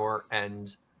Ivory Tower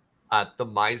and the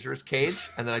Miser's Cage.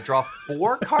 And then I draw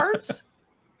 4 cards?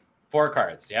 4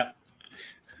 cards, yep.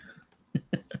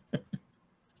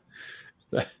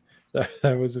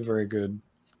 That was a very good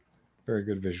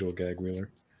visual gag,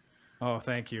 Wheeler. Oh,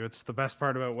 thank you. It's the best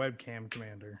part about Webcam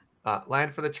Commander.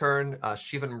 Land for the turn,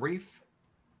 Shivan Reef.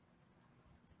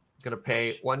 Going to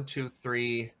pay 1, 2,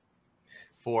 3,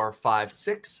 4, 5,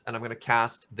 6, and I'm going to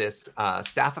cast this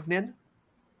Staff of Nin.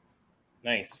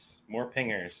 Nice. More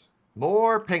pingers.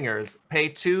 More pingers. Pay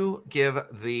 2. Give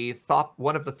the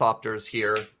one of the Thopters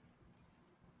here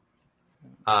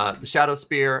the Shadow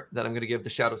Spear. Then I'm going to give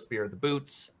the Shadow Spear the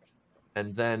boots.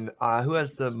 And then who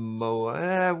has the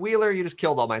Wheeler? You just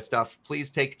killed all my stuff.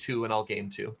 Please take 2, and I'll gain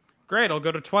 2. Great. I'll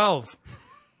go to 12.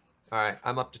 All right,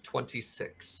 I'm up to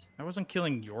 26. I wasn't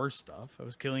killing your stuff. I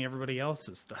was killing everybody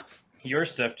else's stuff. Your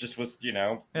stuff just was,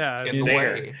 Yeah, In the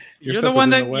way. you're the one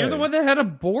that had a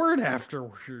board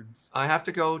afterwards. I have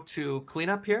to go to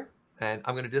cleanup here, and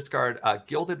I'm going to discard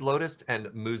Gilded Lotus and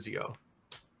Muzio.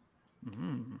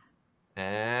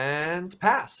 And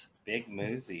pass. Big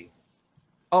Moozy.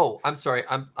 Oh, I'm sorry.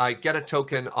 I get a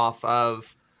token off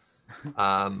of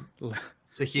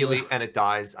Saheeli, and it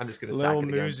dies. I'm just going to sack it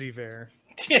again. Little Moozy Bear.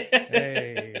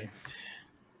 Hey.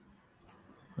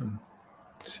 1,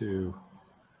 2,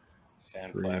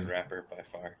 SoundCloud rapper by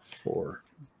far. 4.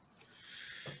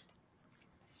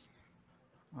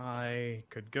 I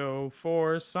could go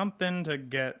for something to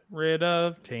get rid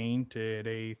of Tainted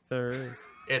Aether.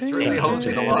 It's really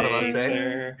haunted a lot of us,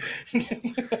 eh?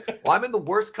 Well, I'm in the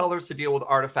worst colors to deal with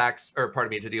artifacts, or pardon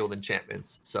me, to deal with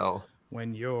enchantments. So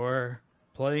When you're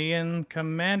playing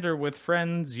Commander with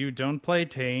friends, you don't play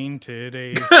Tainted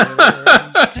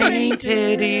Aether.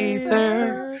 Tainted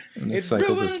Aether. In the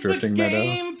cycle this drifting the meadow.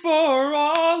 game for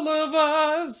all of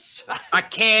us. I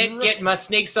can't get my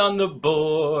snakes on the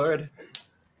board.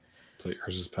 Play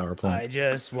Urza's power plant. I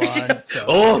just want.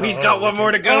 Oh, he's got one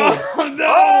more to go. Oh, no!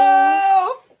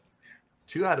 Oh!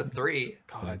 2 out of 3.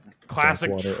 God,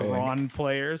 classic water Tron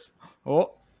players.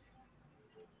 Oh,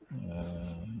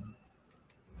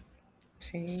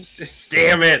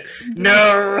 Damn it!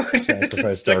 No.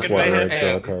 Sacrifice Stuck dark in my water head. egg,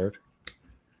 draw a card.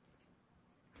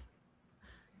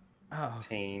 oh.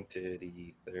 Tainted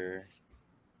ether.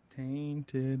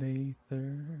 Tainted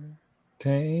ether.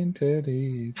 Tainted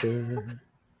ether.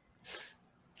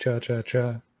 Cha cha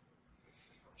cha.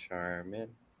 Charmin.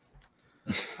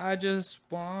 I just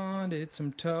wanted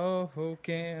some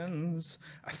tokens.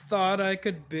 I thought I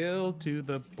could build to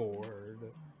the board.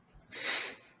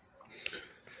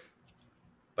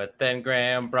 But then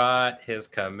Graham brought his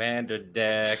commander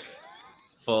deck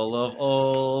full of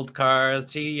old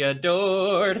cards he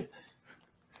adored.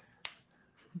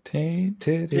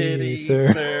 Tainted Tainted ether.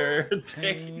 ether.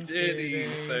 Tainted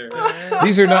ether.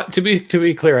 These are not to be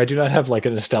clear. I do not have like a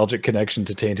nostalgic connection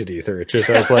to Tainted Ether. It's just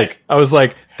I was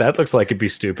like that looks like it'd be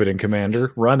stupid in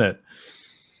Commander. Run it.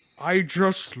 I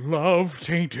just love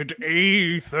tainted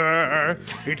ether.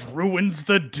 It ruins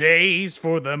the days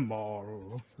for them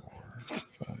all. 5,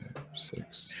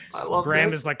 6, I love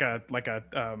Graham this. is like a 8.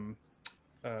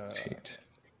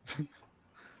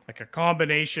 like a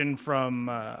combination from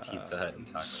Pizza Hut and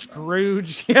Taco Bell.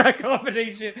 Scrooge. Yeah,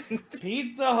 combination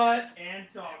Pizza Hut and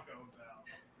Taco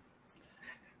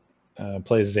Bell.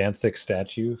 Plays Xanthic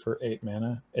Statue for 8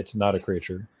 mana. It's not a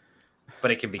creature. But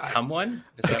it can become one?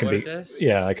 Is It that can what be. it does?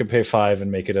 Yeah, I can pay 5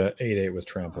 and make it a 8/8 with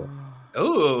trample.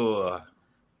 Ooh.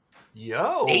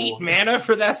 Yo. 8 mana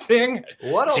for that thing?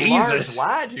 What a Jesus.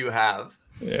 large lad you have.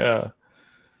 Yeah.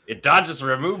 It dodges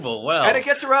removal well. And it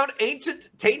gets around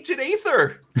tainted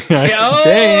ether. Oh!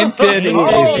 Tainted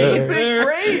Oh, the Ether. big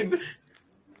brain.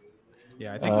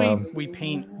 Yeah, I think we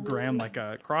paint Graham like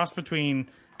a cross between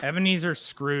Ebenezer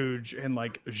Scrooge and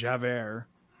like Javert.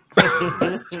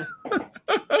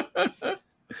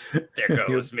 There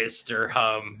goes Mr.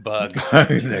 Humbug.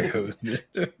 There goes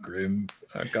Mr. Grim.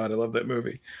 Oh, God, I love that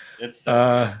movie. It's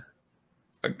A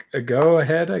go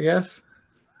ahead, I guess.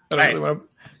 I don't Right. really wanna-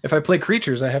 If I play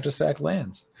creatures, I have to sack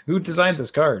lands. Who designed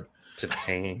this card? to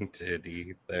Tainted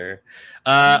Ether.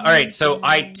 All right, so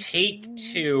I take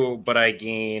 2, but I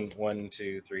gain 1,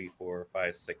 2, 3, 4,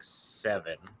 5, 6,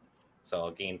 7. So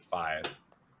I'll gain 5.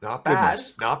 Not bad.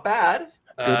 Goodness. Not bad.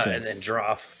 And Goodness. then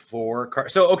draw 4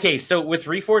 cards. So okay, so with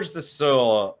Reforge the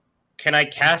Soul, can I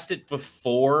cast it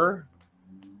before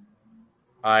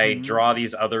I draw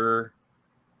these other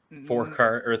 4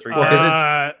 card or 3 Well, 'cause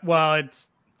cards? Well, it's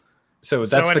So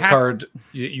that's it the has- card.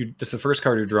 That's the first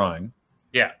card you're drawing.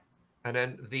 Yeah. And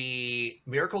then the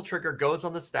miracle trigger goes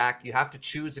on the stack. You have to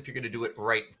choose if you're going to do it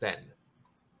right then.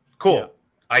 Cool. Yeah.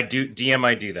 I do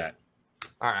I do that.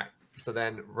 All right. So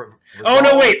then. Oh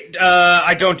no, wait.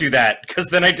 I don't do that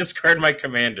because then I discard my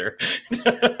commander. do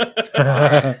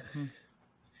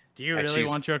you I really choose-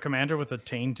 want your commander with a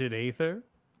tainted ether?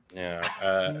 Yeah.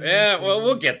 Yeah. Well,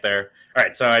 we'll get there. All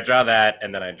right. So I draw that,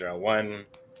 and then I draw 1,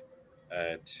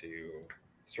 2,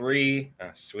 3. Oh,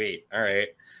 sweet. All right.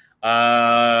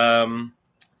 I'm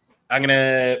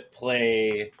gonna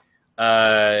play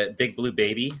Big Blue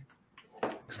Baby.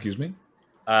 Excuse me.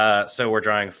 So we're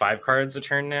drawing 5 cards a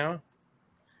turn now.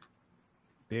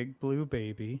 Big blue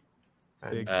baby.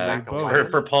 And Big sack blue a boat. For, land.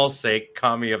 for Paul's sake,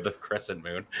 Kami of the Crescent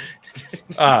Moon.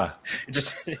 Ah,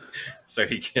 Just so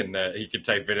he can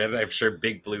type it in. I'm sure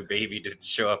Big Blue Baby didn't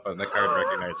show up on the card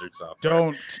recognizer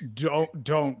software.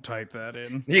 Don't type that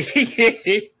in.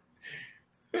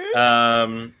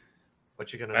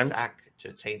 What you going to I'm- sack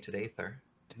to tainted ether?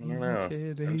 I don't know.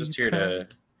 Tainted I'm just here ether.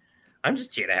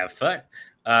 to have fun.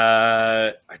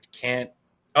 I can't.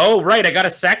 Oh right, I got to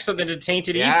sack something to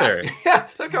Tainted Ether. Yeah,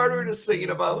 the card we were just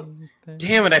singing about.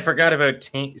 Damn it, I forgot about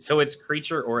taint. So it's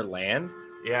creature or land.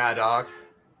 Yeah, dog.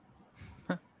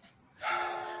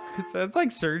 It's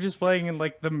like Surge is playing in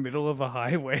like the middle of a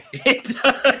highway. It does.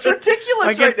 It's ridiculous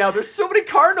Like right now. There's so many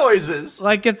car noises.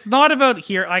 Like it's not about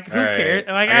here. Like who All right, cares?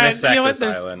 Like I'm gonna you sack know what?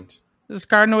 this island. There's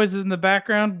car noises in the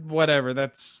background. Whatever.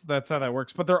 That's how that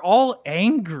works. But they're all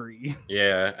angry.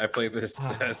 Yeah, I played this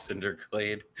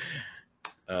Cinderglade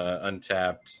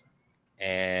untapped,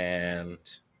 and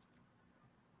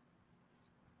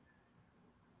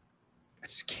I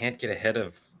just can't get ahead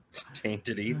of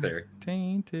Tainted Ether.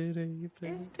 Tainted ether.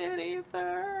 Tainted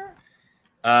ether.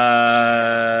 Do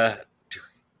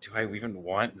I even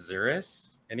want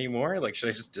Xurus anymore? Like, should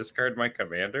I just discard my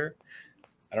commander?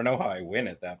 I don't know how I win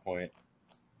at that point.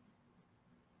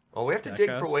 Well, we have to Deck dig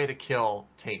for a us. way to kill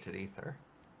tainted ether.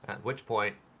 At which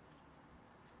point,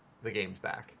 the game's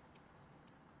back.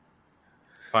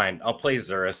 Fine, I'll play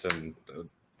Xurus and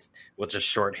we'll just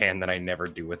shorthand that I never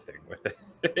do a thing with it.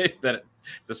 That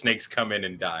the snakes come in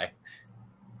and die.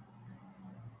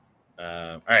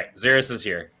 All right, Xeris is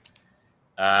here.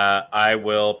 I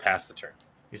will pass the turn.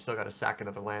 You still got to sack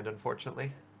another land,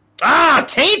 unfortunately. Ah,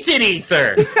 Tainted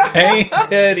Ether!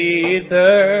 Tainted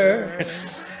Ether.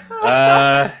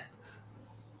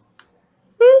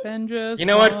 Then You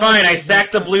know what? Fine, I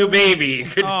sacked the blue baby.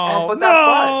 Oh, but that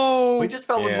no! butt. We just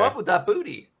fell in Yeah. love with that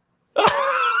booty. All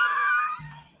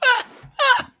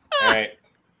right,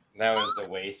 that was a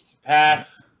waste.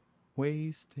 Pass.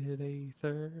 Wasted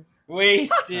Aether.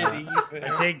 Wasted I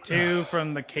Ether. take 2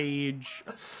 from the cage.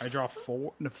 I draw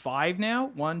 5 now.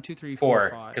 1, 2, 3, 4, 4,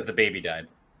 5. because the baby died.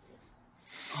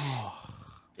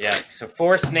 Yeah, so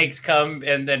 4 snakes come,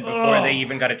 and then before they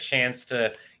even got a chance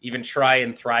to even try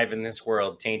and thrive in this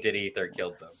world, Tainted Ether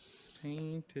killed them.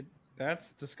 Tainted.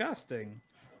 That's disgusting.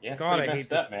 Yeah, it's God, pretty I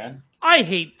messed hate up, man. I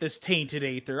hate this tainted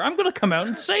Aether. I'm gonna come out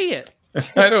and say it.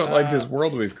 I don't like this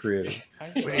world we've created.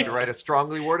 We need to write a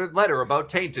strongly worded letter about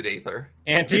Tainted Aether.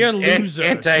 Dear loser,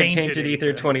 Anti-Tainted Tainted Ether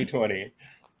Ether. 2020.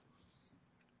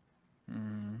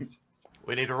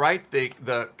 We need to write the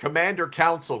Commander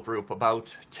Council group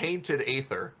about Tainted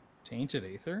Aether. Tainted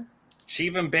Aether?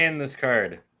 Shivam banned this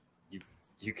card.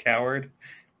 You coward.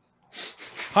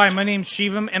 Hi, my name's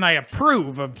Shivam, and I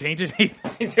approve of Tainted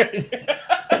Aether.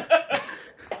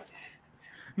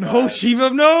 No,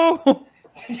 Shivam, no!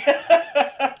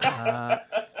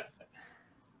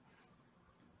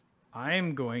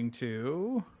 I'm going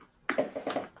to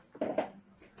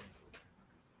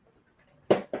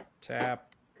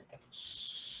tap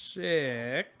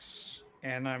 6,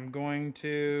 and I'm going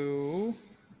to...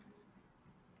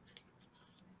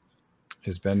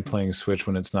 Is Ben playing Switch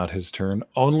when it's not his turn?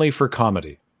 Only for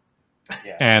comedy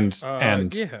Yeah. and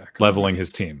yeah, come leveling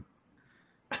his team.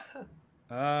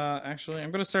 Actually,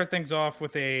 I'm going to start things off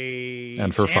with a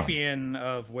And for fun. champion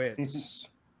of wits.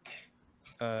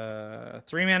 3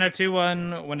 mana,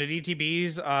 2/1. When it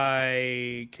ETBs,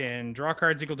 I can draw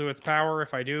cards equal to its power.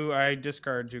 If I do, I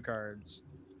discard 2 cards.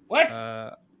 What?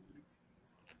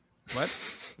 What?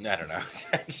 I don't know.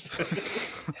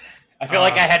 I feel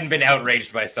like I hadn't been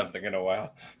outraged by something in a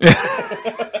while.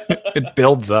 It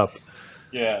builds up.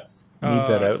 Yeah. Need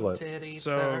that outlet.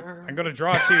 So I'm going to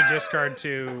draw 2, discard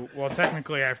 2. Well,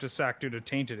 technically, I have to sack 2 to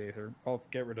Tainted Aether. I'll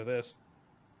get rid of this.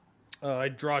 I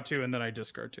draw 2 and then I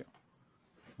discard 2.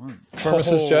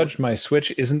 Pharmacist Judge, my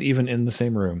Switch isn't even in the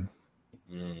same room.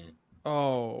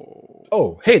 Oh,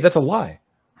 Oh, hey, that's a lie.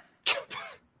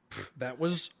 that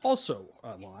was also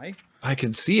a lie. I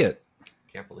can see it.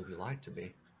 Can't believe you lied to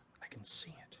me. I can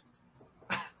see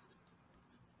it.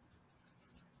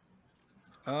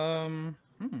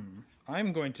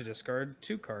 I'm going to discard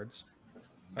 2 cards.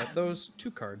 Those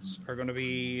 2 cards are going to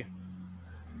be...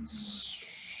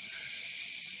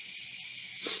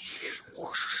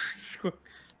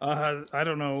 I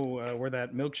don't know where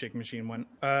that milkshake machine went.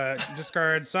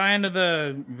 Discard Sign of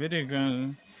the Video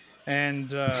Gun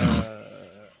and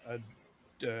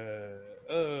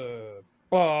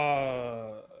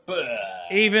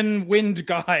Even Wind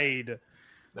Guide.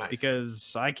 Nice.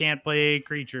 Because I can't play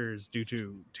creatures due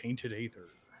to Tainted Aether.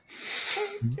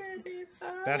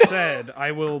 That said,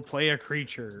 I will play a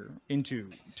creature into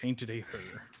Tainted Aether.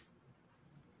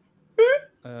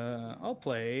 I'll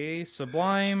play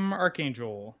Sublime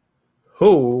Archangel.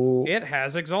 Oh, It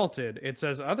has Exalted. It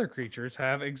says other creatures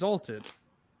have Exalted.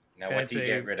 Now, what That's do you a-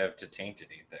 get rid of to Tainted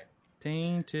Ether?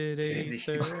 Tainted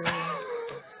Aether.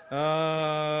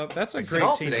 That's a great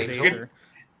Exalted Tainted Angel. Aether.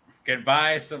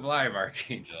 Goodbye, Sublime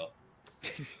Archangel.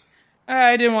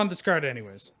 I didn't want this card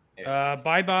anyways. Yeah.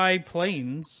 Bye-bye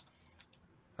Plains.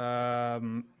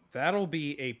 That'll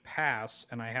be a pass,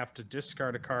 and I have to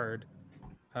discard a card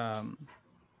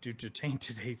due to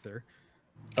Tainted Aether.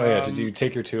 oh yeah. Did you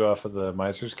take your 2 off of the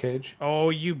Miser's Cage? Oh,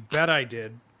 you bet I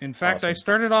did. In fact, I Awesome.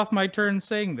 started off my turn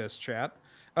saying this, chat.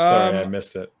 Sorry, I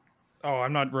missed it. Oh,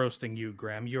 I'm not roasting you,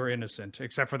 Graham. You're innocent,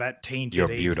 except for that Tainted You're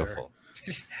Aether. beautiful.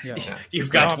 Yeah. You've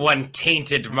got Yup. one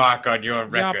tainted mark on your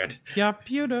record. Yeah,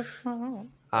 beautiful.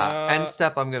 End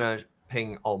step, I'm going to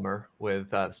ping Ulmer with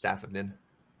the Staff of Nin.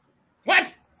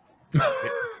 What? Your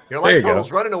There life you go.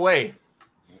 total's running away.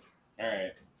 All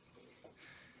right.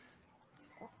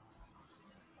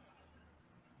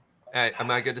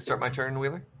 Am I good to start my turn,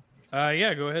 Wheeler?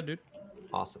 Yeah, go ahead, dude.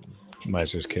 Awesome.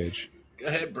 Miser's Cage. Go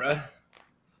ahead, bruh.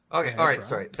 Okay, Yeah, all right, bro.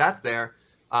 sorry. That's there.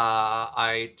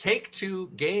 I take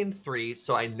 2, gain 3,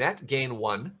 so I net gain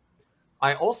 1.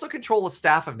 I also control a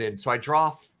Staff of Nin, so I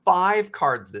draw 5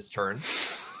 cards this turn.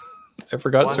 I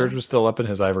forgot 1, Serge was still up in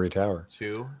his ivory tower.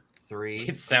 2, 3,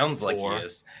 It sounds like 4, he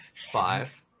is.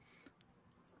 5.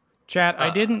 Chat, I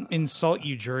didn't insult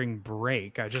you during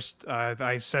break. I just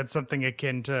I said something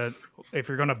akin to, if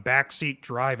you're gonna backseat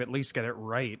drive, at least get it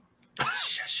right.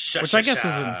 Which I guess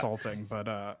is insulting, but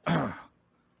All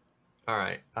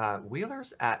right.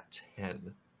 Wheeler's at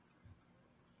 10.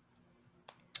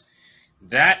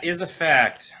 That is a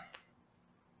fact.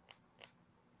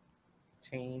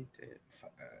 Tainted.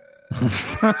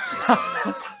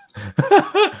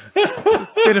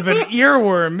 bit of an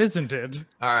earworm, isn't it?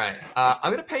 All right.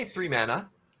 I'm going to pay 3 mana,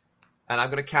 and I'm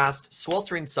going to cast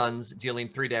Sweltering Suns, dealing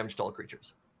 3 damage to all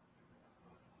creatures.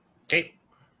 Okay.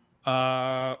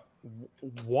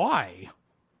 Why?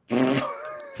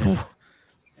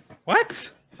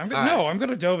 What? I'm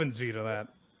gonna Dovin's veto that.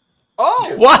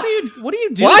 Oh! What? What are you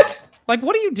doing? What? Like,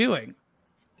 what are you doing?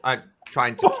 I'm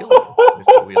trying to kill you,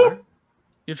 Mr. Wheeler.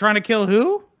 You're trying to kill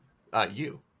who?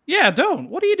 You. Yeah, don't.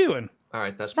 What are you doing? All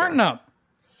right, that's Smarten fair. up.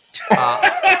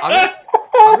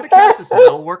 I'm gonna cast this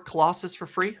Metalwork Colossus for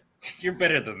free. You're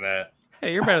better than that.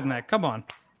 Hey, you're better than that. Come on.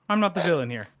 I'm not the villain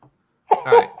here. All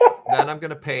right. Then I'm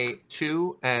gonna pay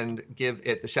 2 and give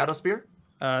it the Shadow Spear.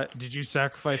 Did you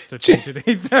sacrifice the Tainted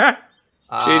Aether?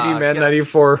 JG Man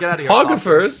 94. get outta here,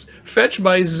 Hogophers, fetch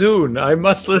my Zune. I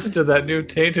must listen to that new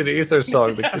Tainted Ether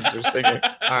song the kids are singing.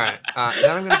 All right.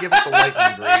 Then I'm gonna give it the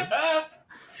Lightning Greaves.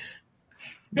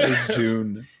 My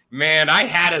Zune. Man, I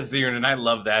had a Zune and I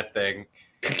love that thing.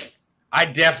 I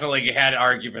definitely had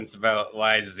arguments about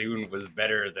why Zune was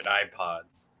better than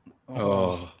iPods.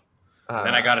 Oh.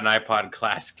 Then I got an iPod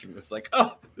Classic and was like,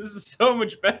 oh, this is so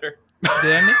much better.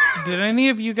 Did any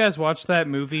of you guys watch that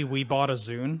movie, We Bought a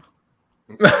Zune?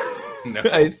 No.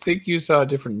 I think you saw a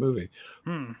different movie.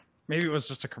 Maybe it was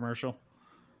just a commercial.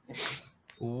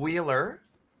 Wheeler.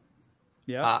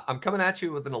 Yeah. I'm coming at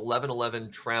you with an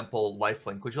 11/11 trample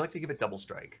lifelink. Would you like to give it double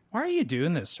strike? Why are you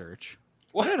doing this, Serge?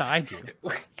 What did I do?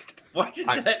 What did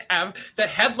that have? That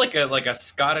had like a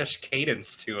Scottish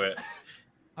cadence to it.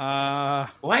 Why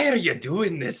are you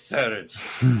doing this, Serge?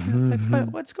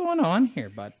 What's going on here,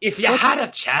 bud? If you had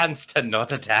a chance to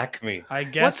not attack me, I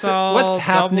guess What's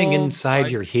happening inside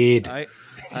your head?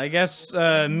 I guess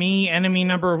me,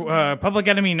 public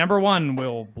enemy number 1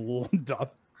 will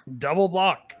double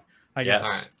block. I guess.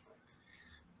 Yes.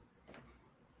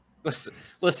 All right.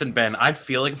 Listen, Ben. I'm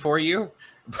feeling for you,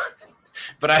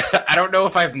 but I don't know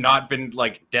if I've not been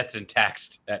like death and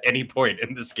taxed at any point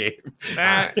in this game.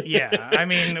 Yeah, I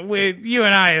mean, you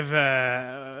and I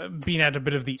have been at a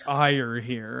bit of the ire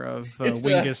here of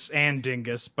Wingus and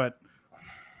Dingus, but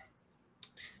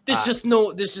there's just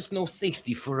no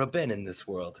safety for a Ben in this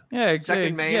world. Yeah, exactly.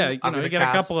 Second main, Yeah, you get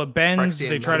a couple of Bens.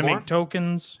 They try to make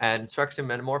tokens. And Phyrexian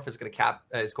Metamorph is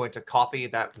going to copy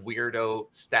that weirdo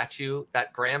statue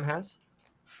that Graham has.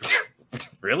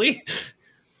 Really?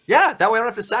 Yeah, that way I don't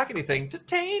have to sack anything to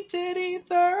Tainted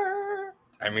Ether.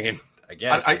 I mean, I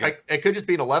guess it could just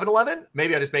be an 11/11.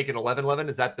 Maybe I just make it 11/11.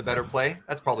 Is that the better play?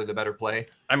 That's probably the better play.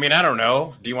 I mean, I don't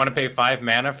know. Do you want to pay 5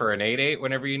 mana for an 8/8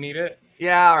 whenever you need it?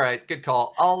 Yeah, all right, good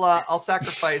call. I'll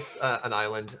sacrifice an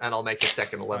island and I'll make a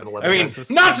second 11/11. I mean,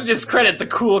 not to discredit the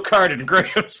cool card in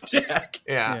Graham's deck.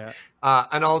 Yeah.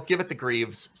 And I'll give it the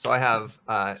Greaves, so I have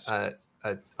a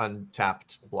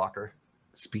untapped blocker.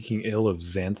 Speaking ill of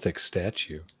Xanthic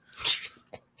statue.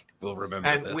 We'll remember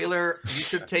and this. Wheeler, you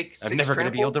should take 6 I'm never going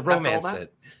to be able to trample romance after all that.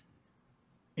 it.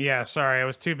 Yeah, sorry, I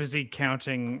was too busy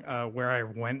counting where I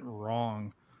went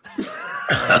wrong.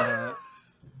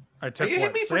 I took You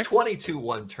hit me 6? for 22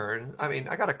 one turn. I mean,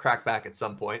 I got to crack back at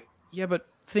some point. Yeah, but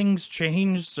things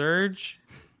change, Serge.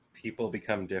 People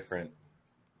become different.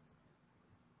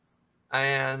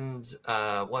 And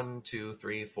 1, 2,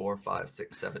 3, 4, 5,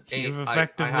 6, 7, 8. You've I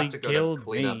effectively have to go killed to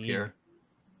clean up me. here.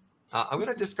 I'm going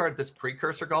to discard this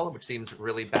Precursor Golem, which seems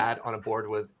really bad on a board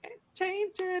with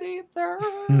Tainted Ether.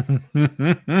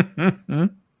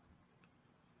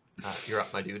 You're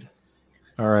up, my dude.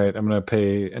 All right, I'm gonna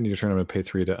pay. End of your turn. I'm gonna pay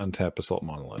 3 to untap Assault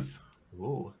Monolith.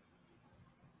 Ooh.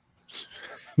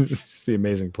 It's the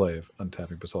amazing play of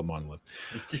untapping Basalt Monolith.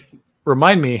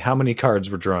 Remind me how many cards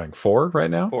we're drawing. 4 right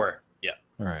now? 4. Yeah.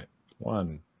 All right.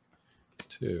 1,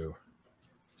 2.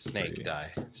 Snake 3.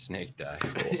 die. Snake die.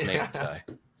 Snake die.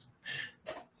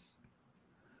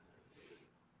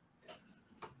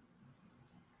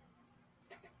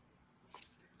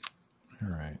 All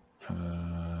right.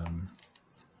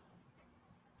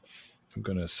 I'm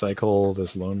going to cycle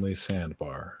this Lonely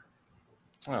Sandbar.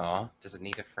 Aw, does it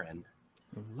need a friend?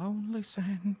 Lonely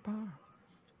Sandbar.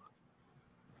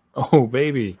 Oh,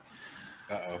 baby.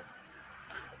 Uh-oh.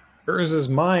 Hers is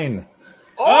mine.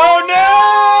 Oh,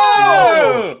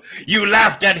 no! You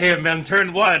laughed at him on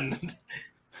turn 1.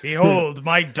 Behold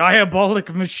my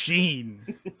diabolic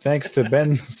machine. Thanks to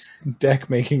Ben's deck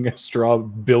making us draw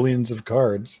billions of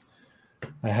cards,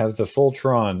 I have the full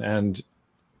Tron and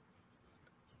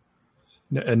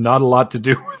not a lot to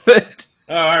do with it.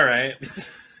 Oh, all right.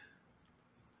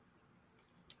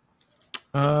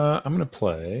 I'm going to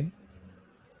play.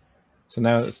 So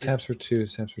now it's taps for 2,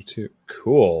 taps for 2.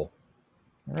 Cool.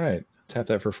 All right. Tap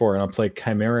that for 4, and I'll play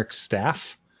Chimeric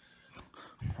Staff.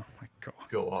 Oh my god.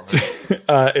 Go on.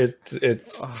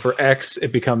 It's for X,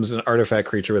 it becomes an artifact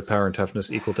creature with power and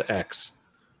toughness equal to X.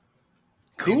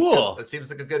 Cool. That seems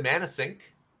like a good mana sink.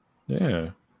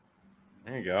 Yeah.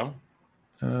 There you go.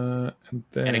 And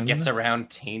then And it gets around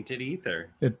Tainted Ether.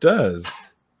 It does.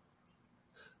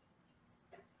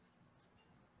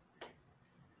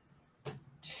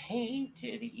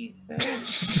 Tainted Ether.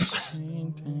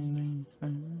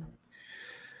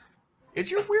 Is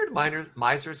your weird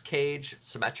miser's cage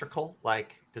symmetrical?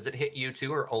 Like, does it hit you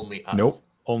too, or only us? Nope.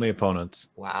 Only opponents.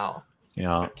 Wow.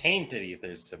 Yeah. Tainted Ether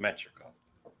is symmetrical.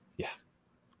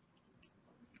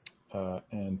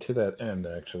 And to that end,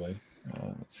 actually,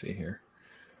 let's see here.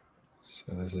 So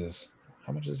this is,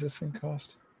 how much does this thing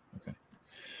cost? Okay.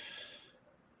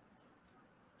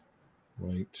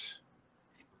 White.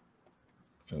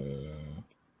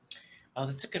 Oh,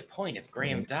 that's a good point. If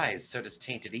Graham dies, so does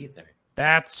Tainted Ether.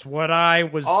 That's what I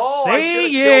was I should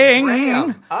have killed saying.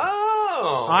 Graham.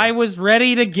 Oh. I was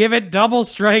ready to give it double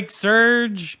strike,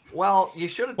 Surge. Well, you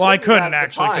should have. Well, I told me that couldn't at the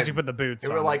actually because time. you put the boots They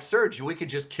on. were like, Serge, we could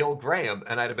just kill Graham,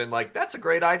 and I'd have been like, that's a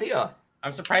great idea.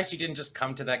 I'm surprised you didn't just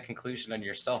come to that conclusion on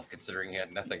yourself, considering you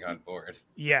had nothing on board.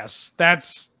 Yes,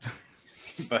 that's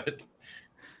But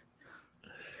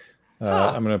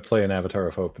I'm going to play an Avatar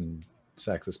of Hope and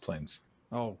sack this plains.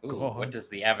 oh ooh, god. what does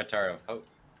the Avatar of Hope?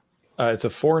 It's a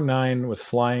 4/9 with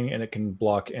flying, and it can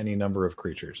block any number of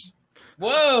creatures.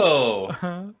 Whoa!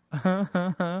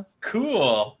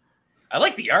 Cool. I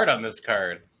like the art on this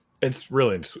card. It's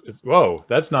really whoa.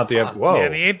 That's not the whoa. Yeah,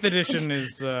 the 8th edition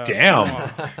is Damn.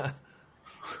 oh,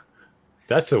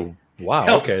 That's a wow.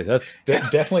 Help. Okay, that's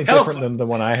definitely Help. different than the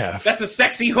one I have. That's a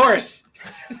sexy horse.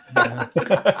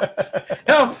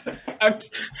 Help! I'm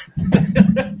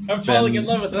falling in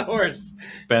love with the horse.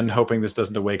 Ben hoping this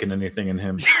doesn't awaken anything in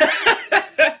him.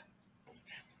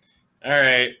 All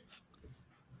right.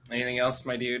 Anything else,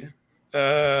 my dude?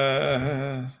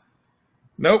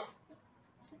 Nope.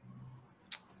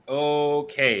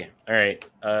 Okay. All right.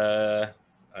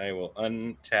 I will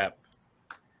untap.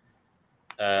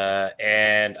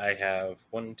 And I have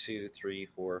 1, 2, 3,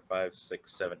 4, 5,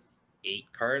 6, 7, 8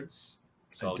 cards.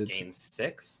 So I'll gain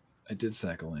 6. I did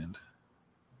sack a land.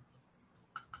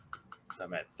 So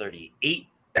I'm at 38.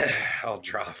 I'll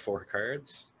draw 4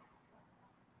 cards.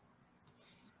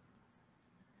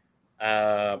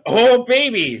 Oh,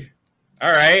 baby.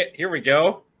 All right, here we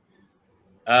go.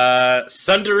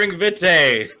 Sundering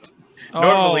Vitae.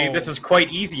 Normally, this is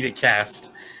quite easy to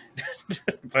cast.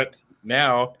 But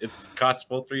now it's cost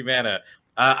full 3 mana.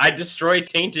 I destroy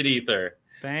Tainted Ether.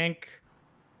 thank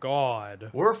God.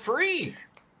 We're free.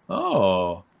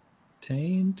 Oh,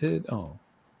 tainted. Oh,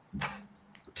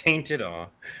 Tainted on.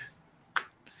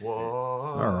 Whoa.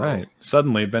 all right.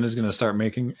 Suddenly, Ben is going to start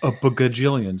making a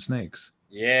bagajillion snakes.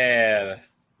 Yeah.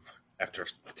 After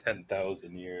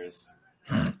 10,000 years.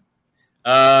 All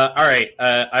right.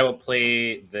 I will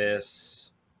play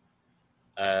this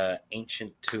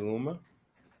Ancient Tomb.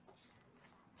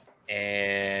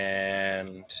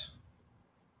 And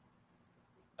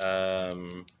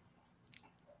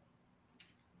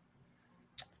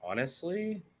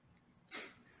honestly,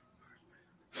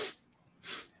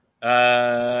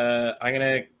 I'm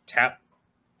gonna tap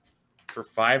for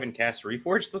 5 and cast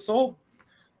Reforge the Soul.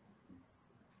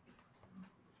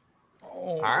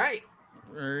 Oh, All right.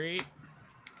 right.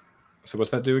 So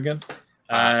what's that do again?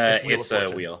 It's Wheel of a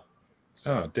Fortune. wheel.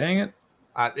 Oh, dang it!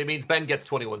 It means Ben gets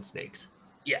 21 snakes.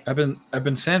 I've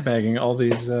been sandbagging all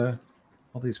these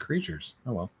creatures.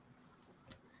 Oh well.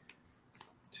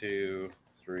 2,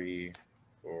 3,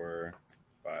 4,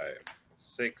 5,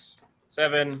 6,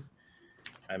 7.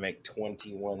 I make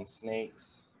 21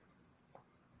 snakes.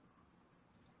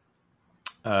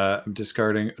 I'm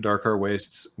discarding Darkar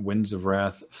Wastes, Winds of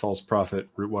Wrath, False Prophet,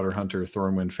 Rootwater Hunter,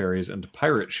 Thornwind Fairies, and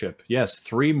Pirate Ship. Yes,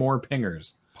 3 more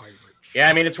pingers. Yeah,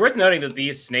 I mean, it's worth noting that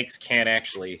these snakes can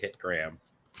actually hit Graham.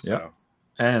 So, Yep.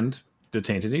 And the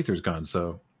Tainted Ether's gone,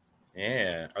 so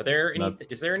yeah. Are there It's any? not-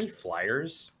 Is there any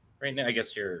flyers right now? I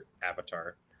guess your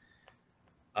Avatar.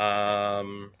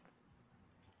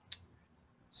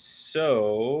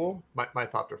 So. My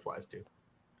Thopter flies too.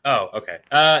 Oh, okay.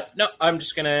 No, I'm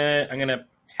gonna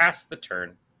pass the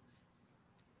turn.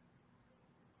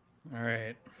 All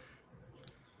right.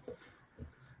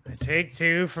 take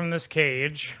 2 from this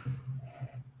cage.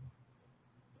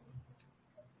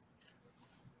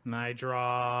 And I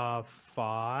draw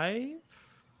 5.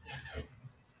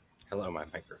 Hello, my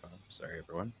microphone. Sorry,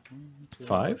 everyone.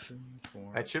 5?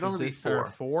 It should only be 4.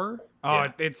 4? Oh,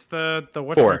 Yeah. it's the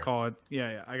what 4. do I call it?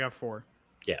 Yeah, I got 4.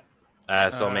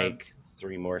 So I'll make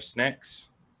 3 more snacks.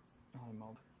 Oh,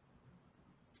 no.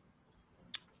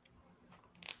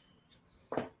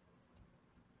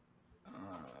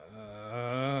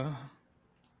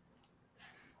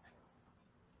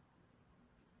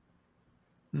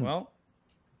 Well,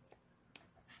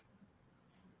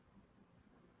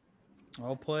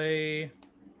 I'll play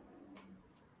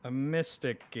a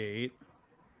Mystic Gate.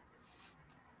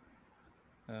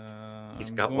 He's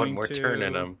I'm got one going more turn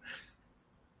in to- him.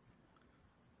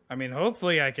 I mean,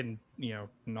 hopefully I can,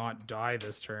 not die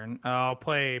this turn. I'll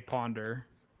play Ponder.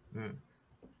 Hmm.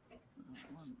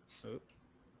 1,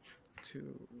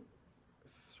 2,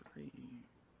 3.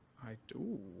 I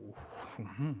do.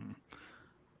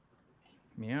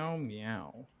 Meow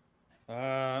meow.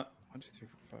 1, 2, 3,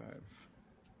 4,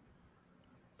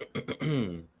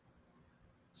 5.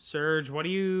 Surge, what do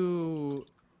you?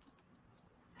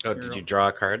 Oh, did you draw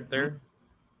a card there?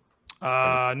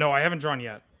 No, I haven't drawn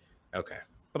yet, Okay.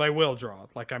 but I will draw.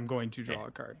 Like I'm going to draw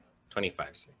a card.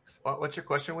 25-6. What's your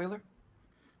question, Wheeler?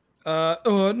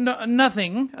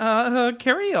 Nothing.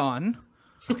 Carry on.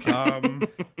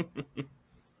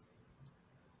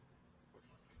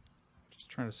 Just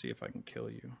trying to see if I can kill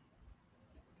you.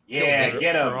 Yeah,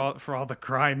 get him. For all the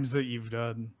crimes that you've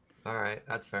done. All right,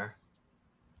 that's fair.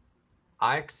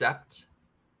 I accept.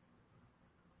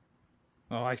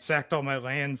 Oh, I sacked all my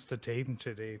lands to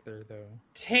Tainted Aether, though.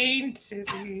 Tainted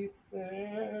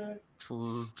Ether.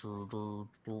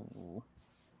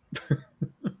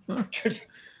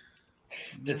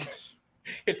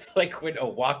 It's like when a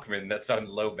Walkman that's on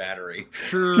low battery.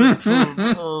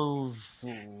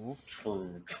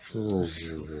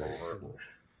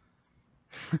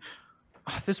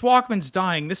 This Walkman's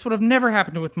dying. This would have never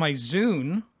happened with my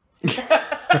Zune.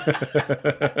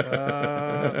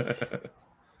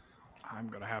 I'm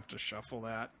gonna have to shuffle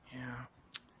that. Yeah.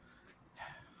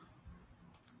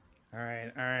 All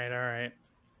right.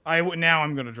 Now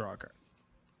I'm gonna draw a card.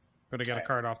 Gonna get a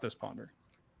card off this Ponder.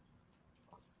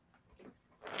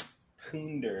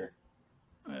 Ponder.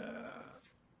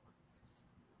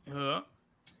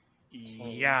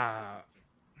 Yeah.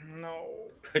 No.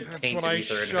 Put That's Tainted what I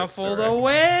Ether in shuffled historic.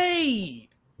 away.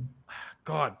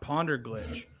 God, Ponder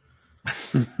glitch.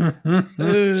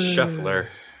 Shuffler.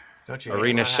 Don't you hate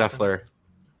Arena when that happens? Shuffler.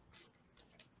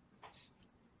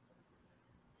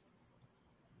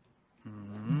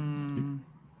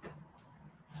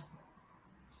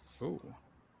 Oh.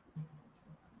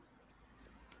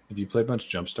 Have you played much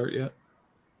Jumpstart yet?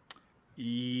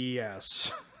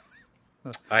 Yes.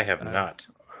 I have not.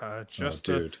 Just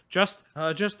Oh, a, dude.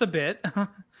 just a bit. I got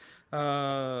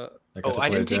Oh, to I play a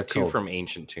didn't take deck 2 called, from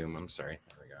Ancient Tomb. I'm sorry.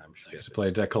 There we go. I'm I got to play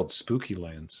a deck called Spooky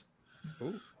Lands.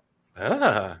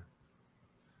 Ah.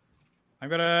 I'm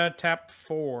gonna tap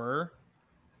 4,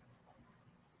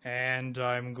 and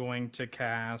I'm going to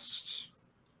cast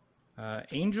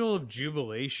Angel of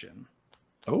Jubilation.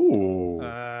 Oh,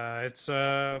 It's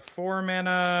a 4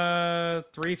 mana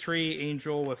 3/3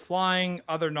 angel with flying.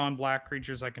 Other non-black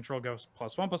creatures I control go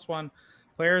 +1/+1.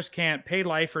 Players can't pay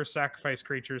life or sacrifice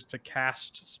creatures to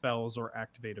cast spells or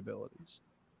activate abilities.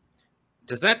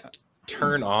 Does that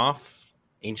turn off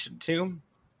Ancient Tomb?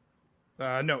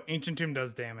 No, Ancient Tomb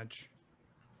does damage.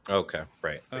 Okay,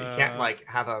 right. But you can't like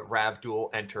have a Rav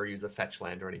duel enter, use a fetch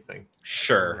land or anything.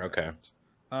 Sure, okay.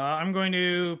 I'm going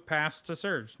to pass to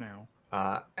Surge now.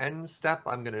 End step,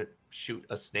 I'm gonna shoot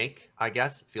a snake. I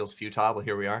guess feels futile, but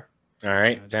here we are. All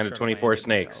right, down to Discard 24 land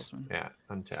snakes. talisman. Yeah,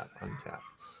 untap.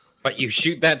 But you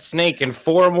shoot that snake and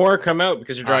 4 more come out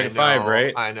because you're drawing I a 5, know,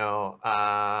 right? I know.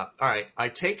 All right, I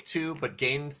take 2, but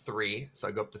gain 3, so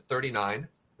I go up to 39.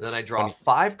 Then I draw 20.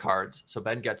 5 cards, so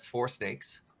Ben gets 4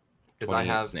 snakes because I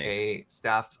 28 have snakes. a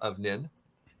Staff of Nin.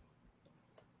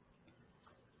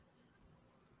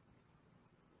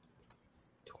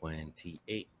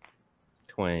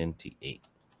 $28.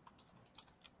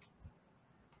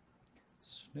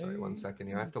 Sorry, 1 second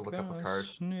here. I have to look up a card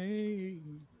Snake.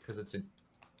 because it's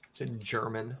in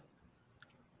German.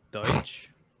 Deutsch.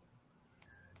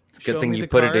 It's a good Show thing me you the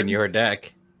put it in card. your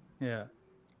deck. Yeah.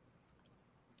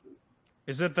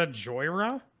 Is it the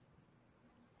Joyra?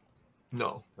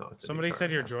 No, it's a new Somebody card,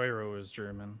 said your yeah. Joyra was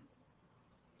German.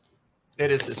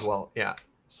 It is as well. Yeah,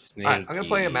 Snake. right, I'm gonna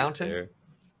play a mountain.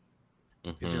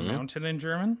 Is your Mhm. mountain in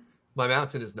German? my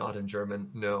mountain is not in German.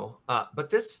 No, but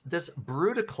this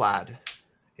Brutaclad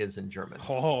is in German?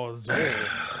 Oh, Zoll.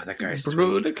 That guy's sweet.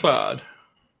 Brudiclad.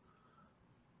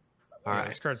 All Yeah, right.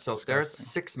 this card's So there's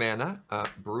disgusting. 6 mana.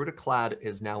 Brudiclad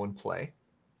is now in play.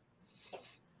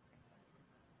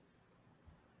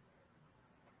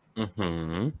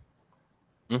 Mm-hmm.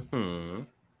 Mm-hmm.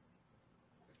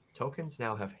 Tokens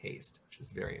now have haste, which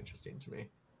is very interesting to me.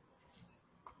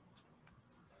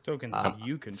 Tokens Uh,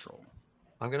 you control.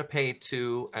 I'm going to pay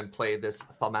 2 and play this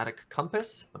Thaumatic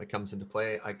Compass. When it comes into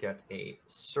play, I get a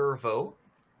Servo.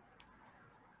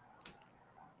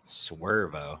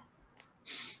 Swervo.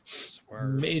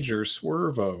 Major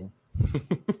Swervo.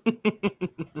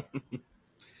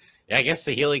 Yeah, I guess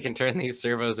the Healy can turn these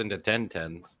servos into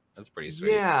 10/10s. That's pretty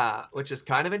sweet. Yeah, which is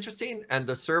kind of interesting. And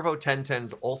the Servo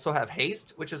 10/10s also have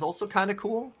haste, which is also kind of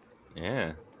cool.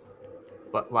 Yeah.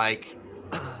 But like,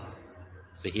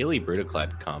 Healy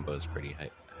Brutaclad combo is pretty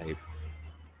hype.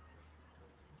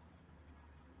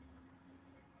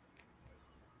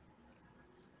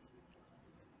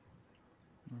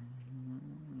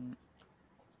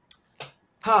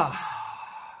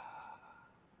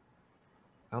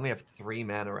 I only have 3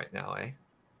 mana right now, eh?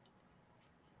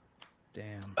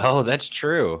 Damn. Oh, that's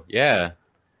true. Yeah.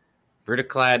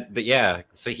 Brutaclad, but yeah,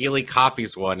 Healy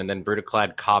copies one, and then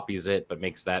Brutaclad copies it, but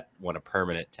makes that one a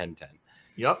permanent 10/10.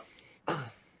 Yep.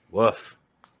 Woof.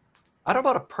 I don't know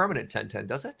about a permanent 10/10,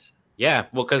 does it? Yeah,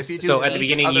 well, because If you do so at the each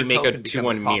beginning other you make a token become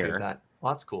 2/1 copy of mirror. that.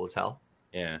 Well, that's cool as hell.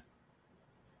 Yeah.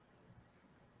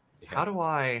 How do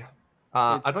I...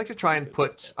 I'd like to try and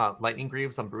put Lightning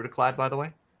Greaves on Brutaclad, by the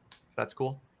way. If that's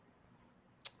cool.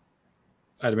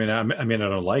 I mean, I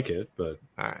don't like it, but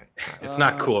All right. It's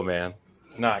not cool, man.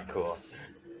 It's not cool.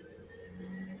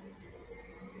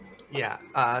 Yeah.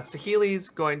 Saheeli's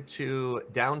going to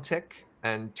downtick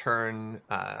and turn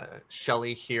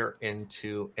Shelly here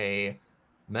into a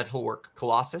Metalwork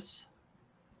Colossus.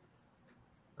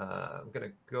 I'm going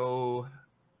to go...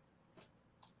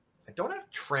 I don't have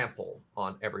Trample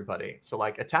on everybody. So,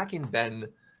 like, attacking Ben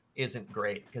isn't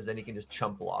great because then you can just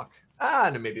chump block.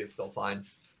 No, maybe it's still fine.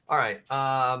 All right.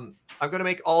 I'm going to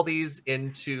make all these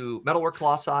into Metalwork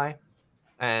Colossi.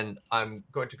 And I'm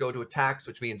going to go to attacks,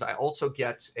 which means I also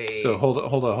get a... So hold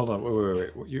on.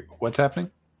 Wait. What's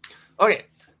happening? Okay,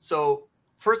 so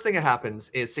first thing that happens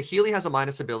is Saheeli has a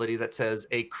minus ability that says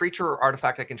a creature or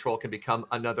artifact I control can become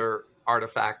another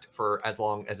artifact for as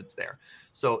long as it's there.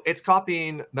 So it's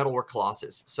copying Metalwork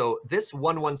Colossus. So this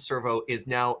 1/1 Servo is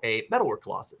now a Metalwork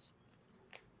Colossus.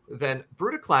 Then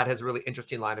Brutaclad has a really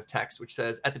interesting line of text, which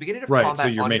says at the beginning of combat So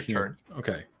you're on making your turn,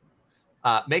 okay.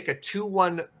 make a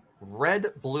 2/1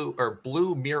 red, blue, or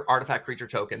blue mirror artifact creature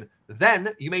token. Then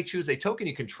you may choose a token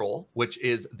you control, which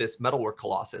is this Metalwork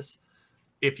Colossus.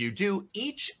 If you do,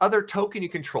 each other token you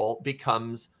control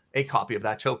becomes a copy of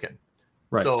that token.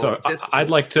 Right. So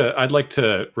I'd like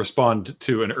to respond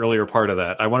to an earlier part of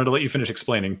that. I wanted to let you finish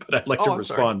explaining, but I'd like to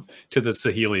respond to the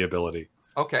Saheeli ability.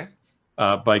 Okay.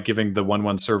 By giving the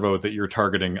 1/1 Servo that you're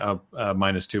targeting a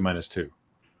 -2/2.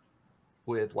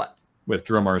 With what? With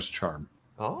Dromar's Charm.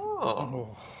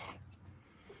 Oh.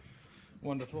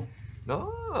 Wonderful.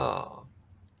 No.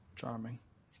 Charming.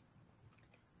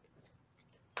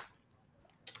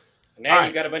 So now All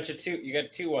you got a bunch of you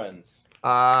got 2/1s.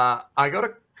 I go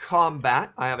to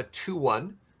combat. I have a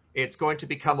 2/1. It's going to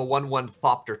become a 1/1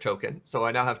 Thopter token. So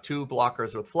I now have 2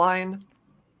 blockers with flying.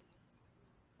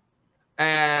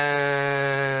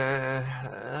 And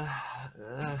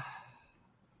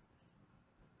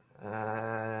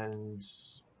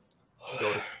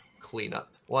go to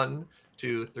cleanup. 1,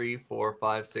 2, 3, 4,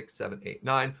 5, 6, 7, 8,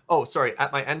 9. Oh, sorry.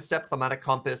 At my end step, Thaumatic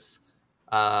Compass,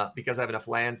 because I have enough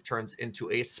lands, turns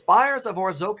into a Spires of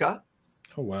Orzoka.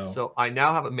 Oh, wow. So I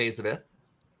now have a Maze of Ith.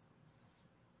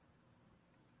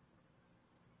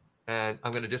 And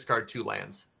I'm going to discard 2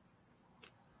 lands.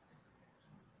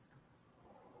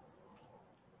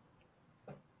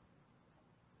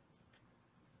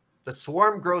 The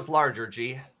swarm grows larger,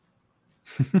 G.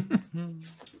 So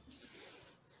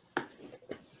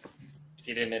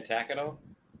you didn't attack at all?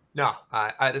 No,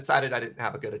 I decided I didn't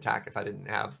have a good attack if I didn't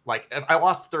have, like, if I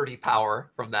lost 30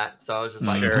 power from that. So I was just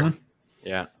like, Sure.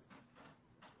 Yeah.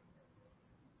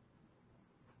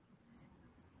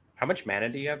 How much mana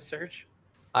do you have, Serge?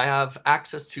 I have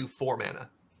access to 4 mana.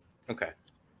 Okay.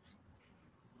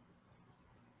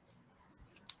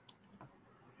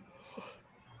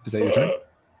 Is that your turn?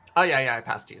 Oh, yeah, I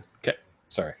passed you. Okay.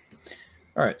 Sorry.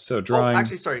 All right. So drawing. Oh,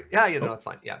 actually, sorry. Yeah, no, it's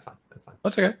fine. Yeah, it's fine. That's fine.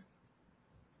 That's okay.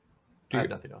 I have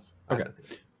nothing else. Okay.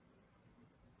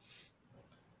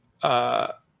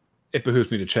 It behooves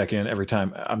me to check in every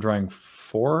time. I'm drawing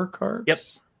 4 cards? Yep.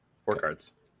 4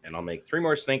 cards. And I'll make 3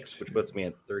 more snakes, which puts me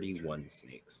at 31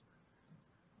 snakes.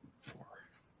 4.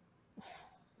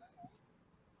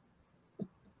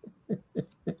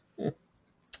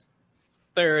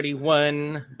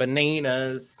 31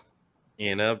 bananas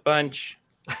in a bunch.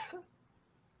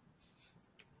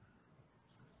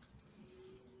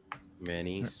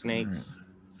 Many snakes.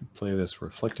 Play this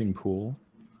reflecting pool.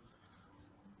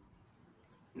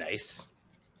 Nice.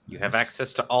 You have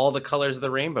access to all the colors of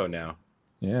the rainbow now.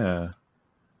 Yeah.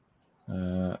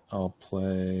 I'll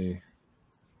play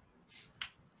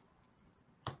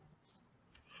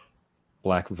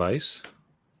Black Vice.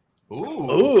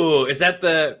 Ooh, is that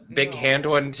the big hand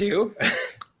one too?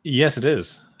 Yes, it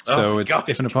is. Oh So my it's God.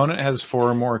 if an opponent has 4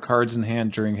 or more cards in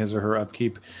hand during his or her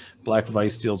upkeep, Black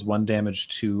Vice deals 1 damage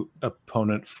to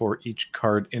opponent for each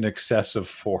card in excess of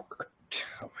 4.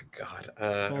 Oh my God.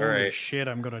 Holy all right. shit,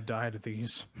 I'm gonna die to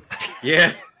these.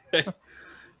 Yeah.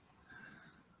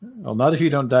 Well, not if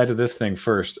you don't die to this thing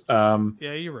first. Yeah,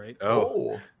 you're right.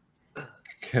 Oh.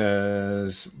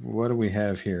 Because what do we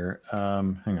have here?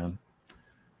 Hang on.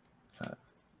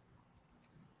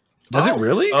 Does it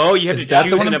really? Oh, you have Is to that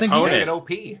the choose one an I'm thinking of? Make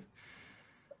opponent. an OP.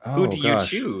 Oh, Who do you gosh.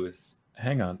 choose?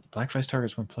 Hang on. Black Vice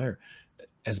targets 1 player.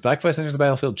 As Black Vice enters the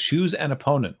battlefield, choose an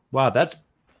opponent. Wow, that's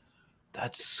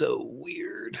so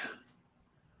weird.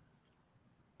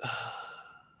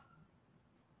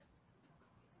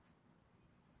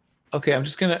 Okay, I'm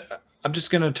just gonna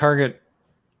target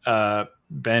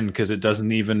Ben because it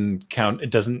doesn't even count.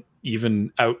 It doesn't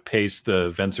even outpace the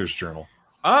Venser's Journal.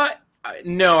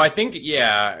 No, I think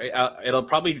it'll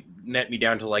probably net me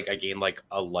down to like I gain like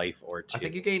a life or 2. I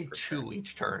think you gain per 2 turn.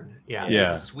 each turn. Yeah, Yeah.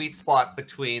 There's a sweet spot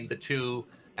between the 2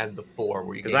 and the 4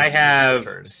 where you Because gain I 2 have each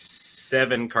turn.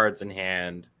 7 cards in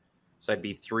hand, so I'd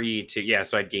be 3 to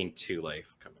so I'd gain 2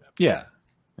 life coming up. Yeah.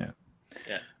 Yeah.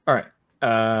 All right.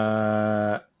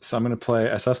 So I'm gonna play.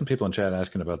 I saw some people in chat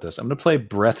asking about this. I'm gonna play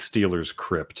Breath Stealer's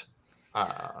Crypt.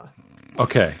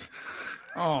 Okay.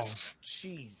 Oh,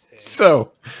 Jesus.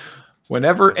 So,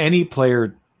 whenever any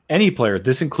player,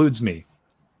 this includes me,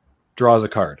 draws a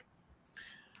card,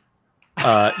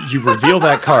 you reveal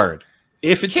that card.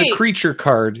 If it's a creature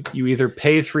card, you either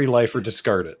pay 3 life or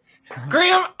discard it.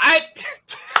 Graham, I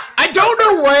don't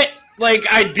know what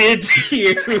I did to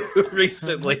you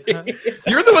recently.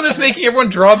 You're the one that's making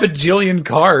everyone draw a bajillion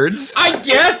cards. I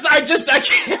guess I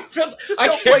can't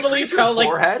believe how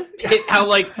forehead. I'm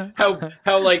like at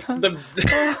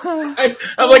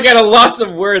a loss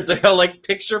of words and how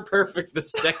picture perfect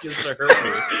this deck is to hurt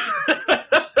me.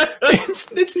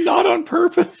 It's not on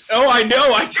purpose. Oh, I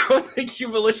know. I don't think you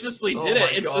maliciously did my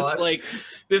it. It's God. just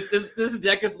this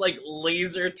deck is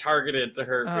laser targeted to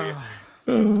hurt me.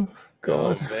 Oh,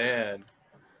 God. Oh man.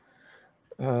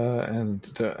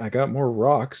 And I got more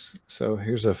rocks. So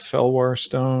here's a Felwar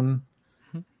stone.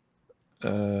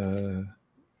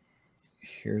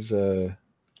 Here's a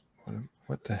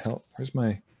what the hell? Where's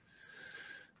my?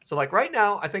 So right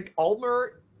now, I think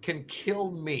Ulmer can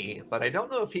kill me, but I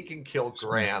don't know if he can kill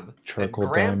Graham. Charcoal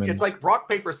and Graham, diamond. it's like rock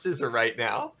paper scissors right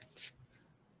now.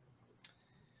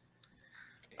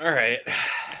 All right.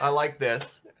 I like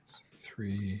this.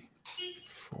 3,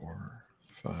 4,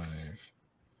 5,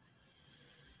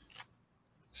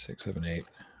 6, 7, 8.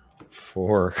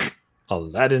 4.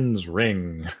 Aladdin's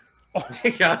ring.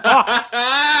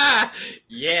 Yeah,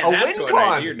 A that's win what I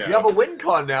con. do know. You have a win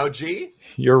con now, G.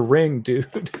 Your ring,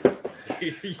 dude.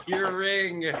 Your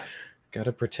ring.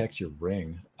 Gotta protect your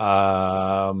ring.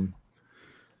 Oh,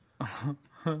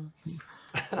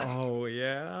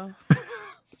 yeah.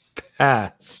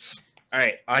 Pass. All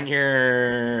right, on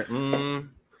your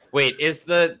wait, is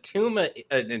the tomb an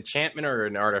enchantment or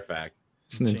an artifact?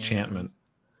 It's an enchantment.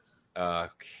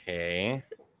 Okay.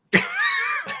 I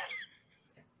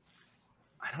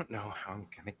don't know how I'm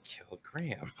gonna kill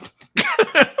Graham.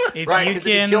 If Right, you because if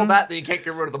you kill that, then you can't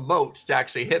get rid of the moat to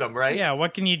actually hit him, right? Yeah,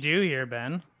 what can you do here,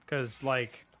 Ben? Because I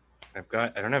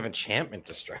don't have enchantment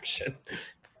destruction.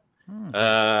 All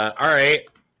right.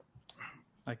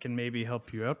 I can maybe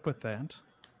help you out with that.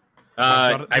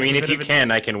 I mean, if you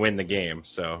can, I can win the game.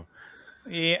 So.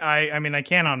 Yeah, I mean, I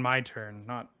can on my turn,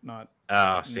 not.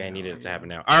 Oh, see, I need it to happen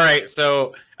now. All right,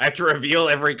 so I have to reveal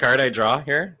every card I draw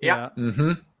here. Yeah.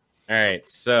 Mm-hmm. All right,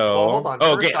 so Well, hold on.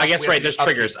 oh, First okay, off, I guess we right. have There's the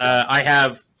triggers. upkeep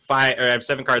I have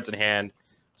 7 cards in hand,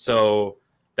 so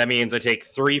that means I take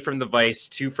 3 from the Vice,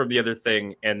 2 from the other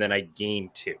thing, and then I gain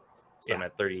 2. So I'm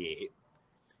at 38.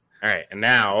 All right, and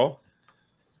now,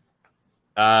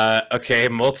 okay,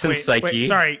 Molten Psyche. Wait,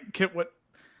 sorry.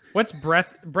 What's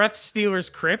Breath Stealer's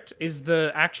Crypt? Is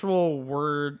the actual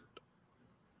word?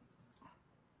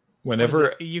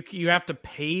 Whenever you have to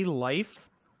pay life.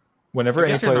 Whenever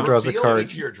any player draws a card,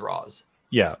 each of your draws.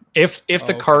 Yeah, if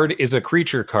the card is a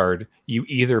creature card, you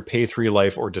either pay 3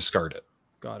 life or discard it.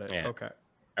 Got it. Yeah. Okay.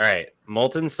 All right,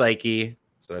 Molten Psyche.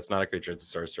 So that's not a creature; it's a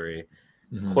sorcery.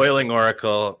 Coiling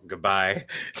Oracle, goodbye.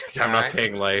 I'm not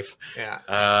paying life.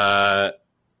 Yeah.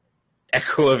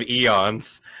 Echo of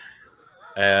Eons,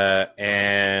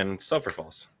 and Sulphur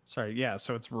Falls. Sorry, yeah,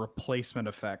 so it's a replacement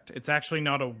effect. It's actually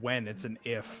not a when, it's an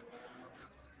if.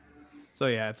 So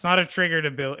yeah, it's not a trigger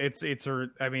to build.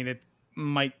 I mean, it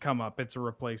might come up. It's a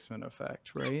replacement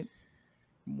effect, right?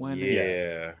 When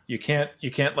you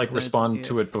can't like respond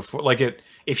to it before, like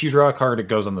if you draw a card, it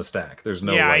goes on the stack. There's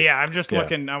no I'm just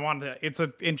looking. I want to. It's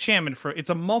a enchantment it's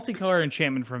a multicolor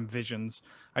enchantment from Visions.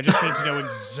 I just need to know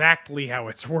exactly how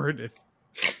it's worded.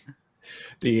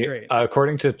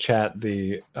 According to chat,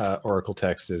 the Oracle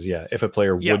text is if a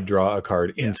player would draw a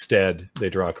card, instead they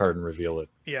draw a card and reveal it.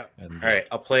 All right,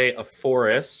 I'll play a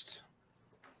Forest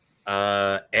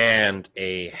and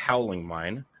a Howling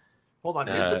Mine. Hold on,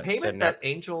 is the payment that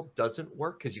Angel doesn't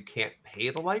work because you can't pay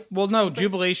the life? Well, no,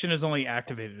 Jubilation is only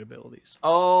activated abilities.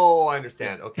 Oh, I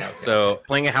understand. Okay. So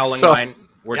playing a Howling Mine,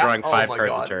 we're drawing 5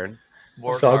 cards a turn.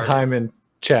 Sogheim in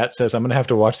chat says, I'm going to have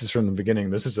to watch this from the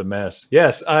beginning. This is a mess.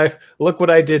 Yes, look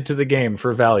what I did to the game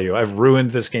for value. I've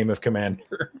ruined this game of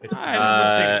Commander. It's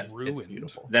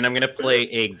beautiful. Then I'm going to play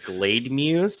a Glade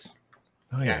Muse.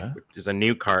 Oh, yeah. Which is a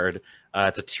new card.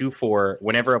 It's a 2/4.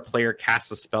 Whenever a player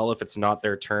casts a spell, if it's not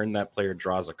their turn, that player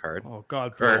draws a card. Oh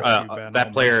God!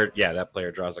 That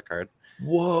player draws a card.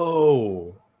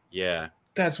 Whoa! Yeah,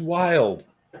 that's wild.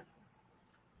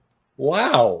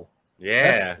 Wow.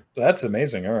 Yeah, that's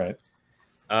amazing. All right.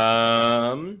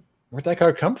 Where'd that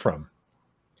card come from?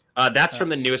 That's from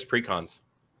the newest precons.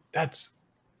 That's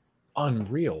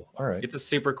unreal. All right. It's a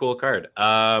super cool card.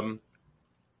 Let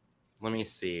me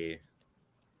see.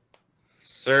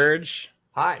 Surge.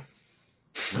 Hi.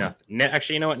 No,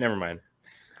 actually, you know what? Never mind.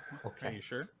 Okay. Are you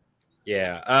sure?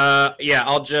 Yeah.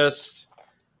 I'll just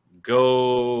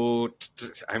go.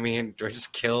 I mean, do I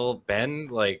just kill Ben?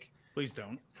 Like, please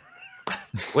don't.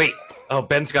 Wait. Oh,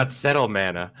 Ben's got Settle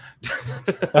mana. You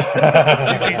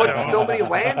can put so many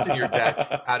lands in your deck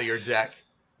out of your deck.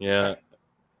 Yeah.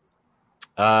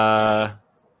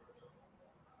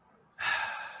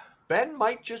 Ben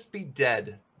might just be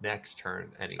dead next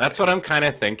turn anyway. That's what I'm kind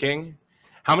of thinking.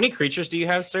 How many creatures do you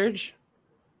have, Serge?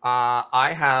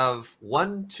 I have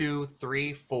 1, 2,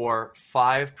 3, 4,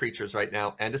 5 creatures right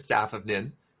now, and a Staff of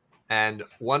Nin, and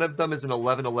one of them is an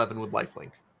 11/11 with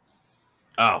lifelink.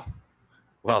 Oh,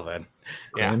 well then.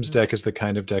 Graham's deck is the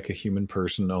kind of deck a human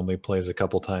person only plays a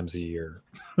couple times a year.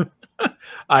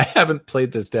 I haven't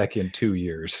played this deck in 2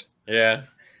 years. Yeah.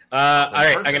 All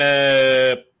right, I'm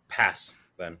gonna pass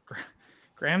then.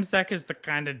 Graham's deck is the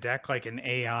kind of deck like an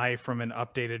AI from an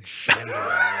updated Chandelier.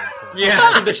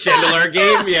 Yeah, the Chandelier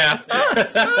game, yeah.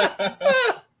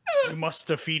 You must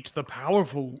defeat the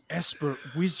powerful Esper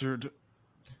Wizard.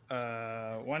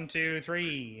 1, 2,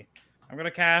 3. I'm going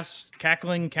to cast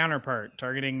Cackling Counterpart,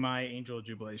 targeting my Angel of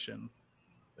Jubilation.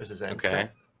 This is end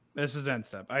step. This is end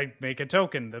step. I make a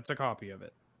token that's a copy of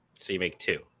it. So you make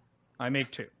 2. I make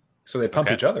 2. So they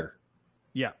pump each other.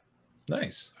 Yeah.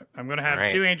 Nice. I'm going to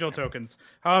have 2 Angel tokens.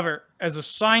 However, as a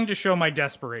sign to show my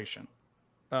desperation,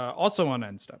 also on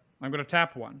end step, I'm going to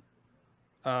tap 1.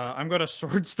 I'm going to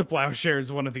Swords to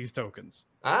Plowshares one of these tokens.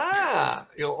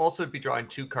 You'll also be drawing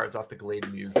 2 cards off the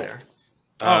Glade Muse there.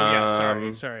 Oh,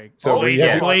 yeah, sorry. So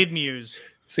Glade Muse.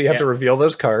 So you have to reveal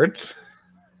those cards.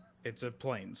 It's a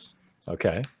Plains.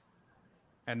 Okay.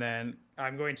 And then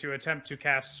I'm going to attempt to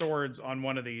cast Swords on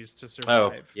one of these to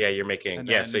survive. Oh, yeah, you're making...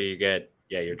 so you get...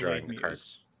 Yeah, you're drawing the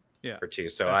cards for 2.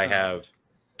 So I have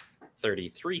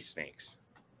 33 snakes.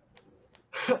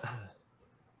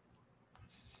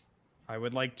 I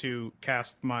would like to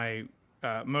cast my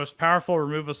most powerful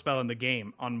removal spell in the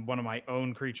game on one of my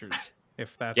own creatures,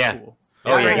 if that's cool.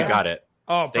 Oh, yeah, you got it.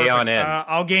 Oh, stay on in.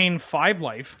 I'll gain 5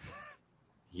 life.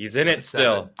 He's in it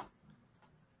still.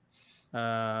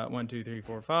 1, 2, 3,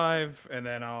 4, 5, and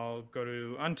then I'll go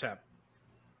to untap.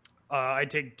 I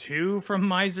take 2 from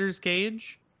Miser's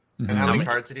Cage. And how many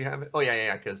cards did you have? Oh,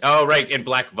 yeah. Oh, right. And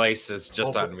Black Vice is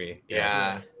just on me.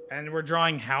 Yeah. And we're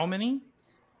drawing how many?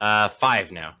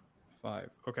 5 now. 5.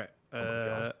 Okay.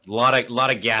 A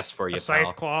lot of gas for you,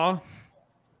 Scythe Claw.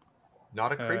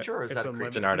 Not a creature, or is that a creature?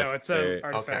 It's an artifact. No, it's an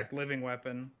artifact. Living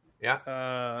weapon.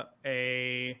 Yeah.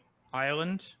 A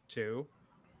island 2.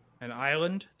 An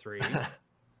island 3.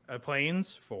 A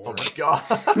Plains 4. Oh my god!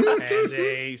 And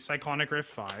a Cyclonic Rift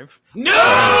 5.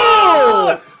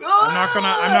 No!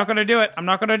 I'm not gonna do it. I'm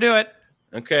not gonna do it.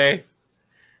 Okay.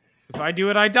 If I do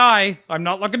it, I die. I'm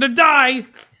not looking to die.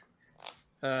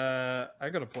 I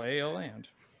gotta play a land.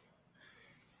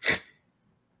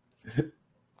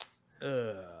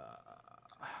 Oh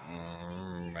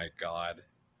my god.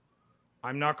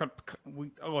 I'm not going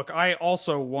to... Look, I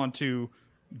also want to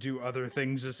do other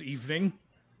things this evening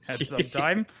at some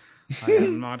time. I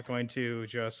am not going to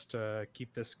just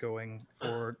keep this going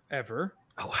forever.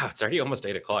 Oh, wow. It's already almost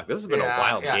 8 o'clock. This has been a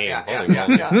wild game.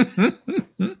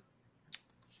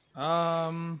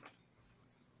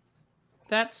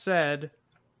 That said,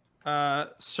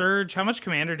 Surge, how much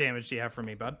commander damage do you have for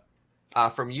me, bud?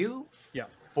 From you? Yeah.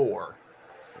 4.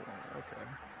 Okay.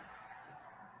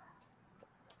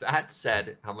 That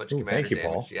said, how much commander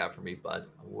damage do you have for me, bud?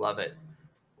 Love it.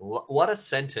 What a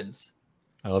sentence.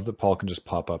 I love that Paul can just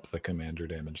pop up the commander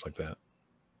damage like that.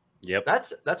 Yep.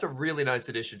 That's a really nice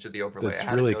addition to the overlay. It's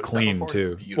really clean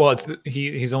too. Well,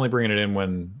 he's only bringing it in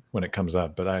when it comes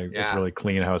up, but it's really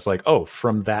clean how it's like, oh,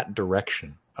 from that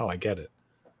direction. Oh, I get it.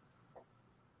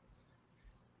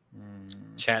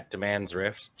 Chat demands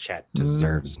Rift. Chat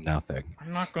deserves nothing.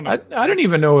 I'm not gonna. I don't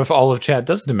even know if all of chat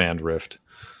does demand Rift.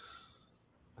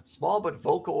 A small but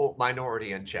vocal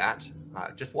minority in chat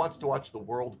just wants to watch the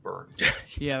world burn.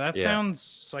 Yeah, that sounds...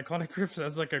 Cyclonic Rift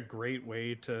sounds like a great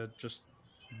way to just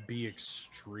be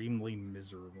extremely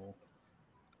miserable.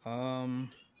 God,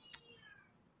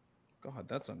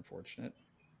 that's unfortunate.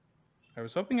 I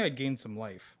was hoping I'd gain some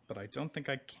life, but I don't think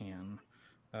I can.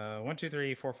 1, 2,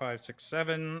 3, 4, 5, 6,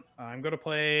 7. I'm gonna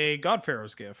play God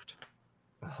Pharaoh's Gift.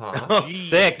 Oh,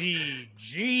 sick!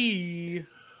 GPG.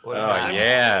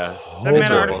 Yeah.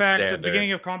 7-mana artifact. At the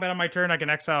beginning of combat on my turn, I can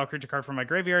exile a creature card from my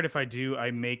graveyard. If I do, I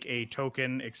make a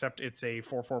token, except it's a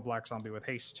 4/4 black zombie with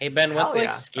haste. Hey Ben, what's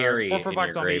scary 4/4 black in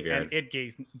your zombie, graveyard? and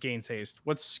it gains haste.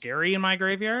 What's scary in my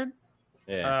graveyard?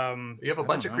 Yeah. You have a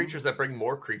bunch of creatures that bring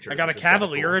more creatures. I got a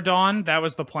Cavalierodon. That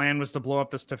was the plan, was to blow up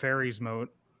this Teferi's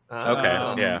moat.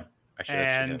 Okay. Yeah.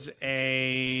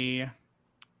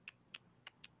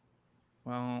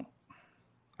 Well,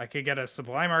 I could get a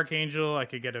Sublime Archangel. I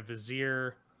could get a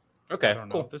Vizier. Okay, I don't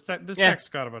know. cool. This deck's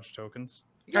got a bunch of tokens.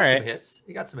 You got some hits.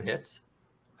 You got some hits.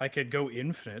 I could go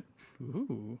infinite.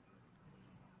 Ooh.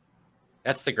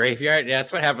 That's the graveyard. Yeah,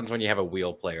 that's what happens when you have a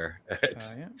wheel player.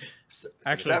 Yeah.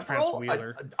 Actually, Several?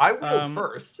 Wheeler. I wheeled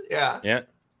first. Yeah.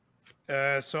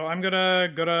 Yeah. So I'm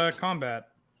gonna go to combat.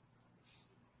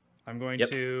 I'm going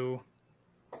to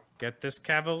get this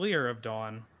Cavalier of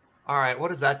Dawn. All right. What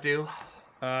does that do?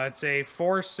 It's a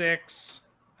 4/6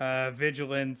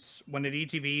 vigilance. When it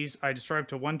ETBs, I destroy up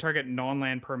to one target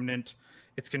non-land permanent.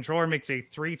 Its controller makes a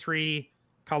 3/3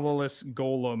 colorless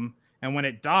golem, and when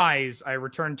it dies, I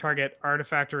return target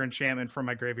artifact or enchantment from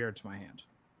my graveyard to my hand.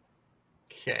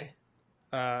 Okay.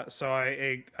 So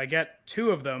I get 2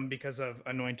 of them because of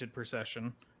Anointed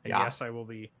Procession. And yes, I will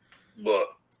be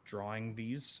drawing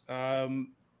these.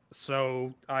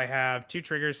 So I have 2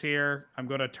 triggers here. I'm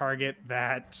going to target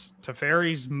that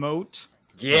Teferi's Moat.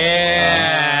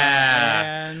 Yeah.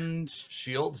 And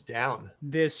shields down.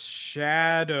 This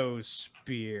Shadow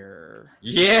Spear.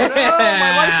 Yeah.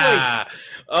 My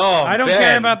life. Oh, I don't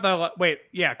care about the... Wait,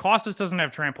 yeah, Colossus doesn't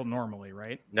have trample normally,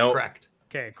 right? No. Correct.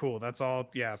 Okay, cool. That's all.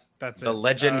 Yeah, that's it. The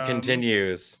legend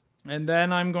continues. And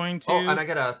then I'm going to... Oh, and I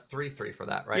get a 3/3 for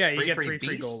that, right? Yeah, you get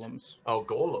 3/3 golems. Oh,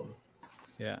 golem.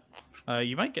 Yeah.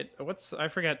 You might get... I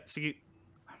forget. See,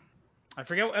 I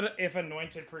forget if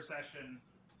Anointed Procession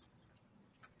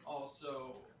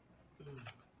also...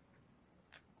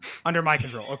 Under my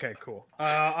control. Okay, cool.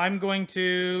 I'm going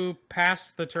to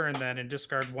pass the turn then and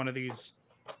discard one of these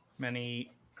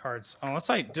many cards. Unless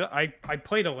I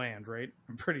played a land, right?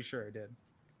 I'm pretty sure I did.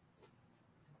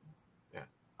 Yeah.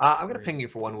 I'm going to ping you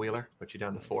for 1 wheeler. Put you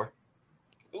down to 4.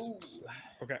 Ooh.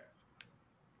 Okay.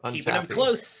 Keeping them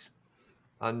close.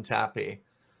 Untappy.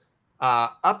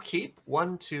 Upkeep.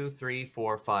 1, 2, 3,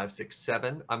 4, 5, 6,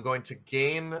 7. I'm going to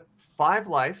gain 5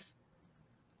 life.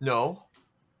 No.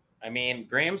 I mean,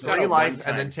 Graham's got 3 a life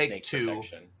and then take snake 2.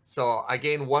 protection. So I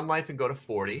gain 1 life and go to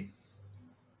 40.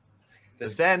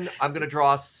 Then I'm going to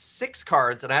draw 6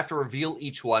 cards, and I have to reveal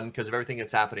each one because of everything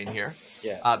that's happening here.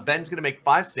 Yeah. Ben's going to make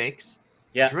 5 snakes.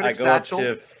 Yeah, Druidic I go Satchel. up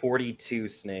to 42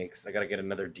 snakes. I got to get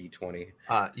another D20.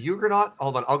 Juggernaut.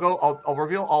 Hold on. I'll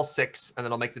reveal all 6, and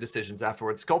then I'll make the decisions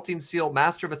afterwards. Sculpting Seal,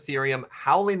 Master of Ethereum,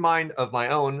 Howling Mind of my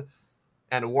own,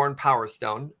 and a Worn Power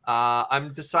Stone.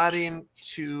 I'm deciding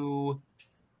to...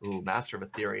 Ooh, Master of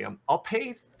Ethereum. I'll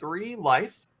pay 3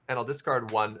 life, and I'll discard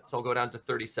 1, so I'll go down to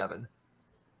 37.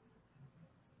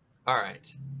 All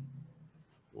right.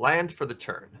 Land for the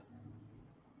turn.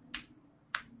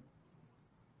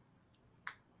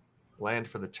 Land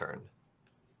for the turn.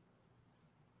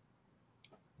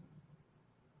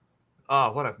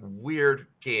 Oh, what a weird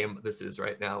game this is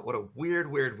right now. What a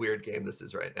weird game this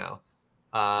is right now.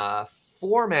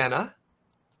 4 mana.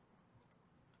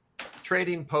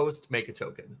 Trading post, make a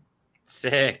token.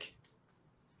 Sick.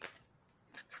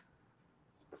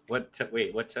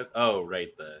 Wait, what took? Oh,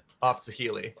 right, the off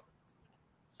Saheeli.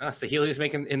 Oh, Saheeli's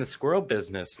making in the squirrel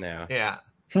business now. Yeah.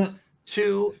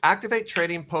 2, activate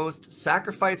trading post,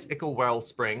 sacrifice Ickle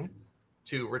Wellspring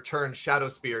to return Shadow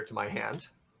Spear to my hand.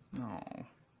 Oh.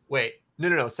 Wait,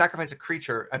 no. Sacrifice a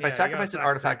creature. If I sacrifice an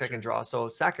artifact, I can draw. So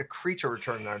sack a creature,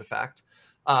 return an artifact.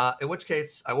 In which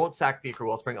case, I won't sack the Ickle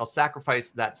Wellspring. I'll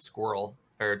sacrifice that squirrel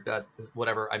or that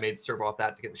whatever I made servo off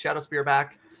that to get the Shadow Spear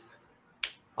back.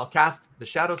 I'll cast the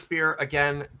Shadow Spear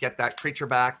again, get that creature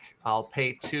back. I'll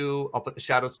pay 2. I'll put the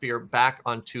Shadow Spear back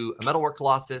onto a Metalwork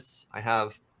Colossus. I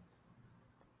have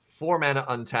 4 mana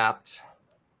untapped.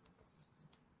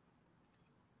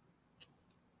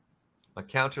 My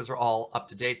counters are all up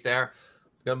to date there.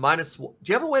 Do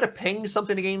you have a way to ping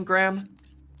something again, Graham?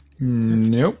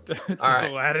 Nope. Does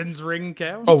Aladdin's ring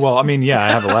count? Oh, well, I mean, yeah,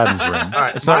 I have Aladdin's ring. All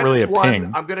right, it's not really a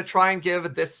ping. I'm going to try and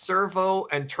give this servo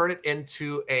and turn it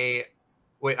into a...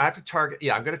 Wait, I have to target...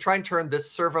 Yeah, I'm going to try and turn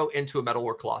this servo into a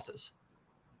Metalwork Colossus.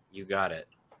 You got it.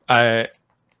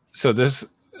 So it's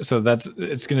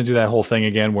going to do that whole thing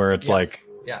again where it's like...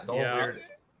 Yeah, the whole weird...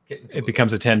 It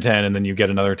becomes a 10-10, and then you get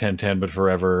another 10-10, but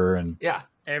forever, and... Yeah.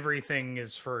 Everything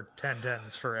is for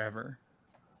 10-10s forever.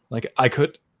 Like, I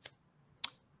could...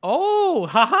 Oh,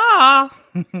 haha!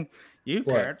 You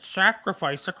can't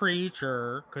sacrifice a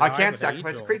creature. I can't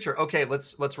sacrifice a creature. Okay,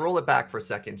 let's roll it back for a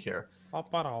second here.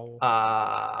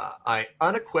 I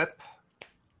unequip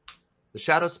the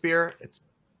Shadow Spear. It's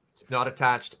not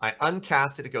attached. I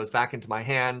uncast it. It goes back into my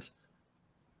hand.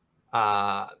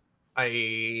 I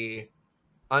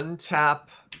untap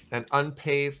and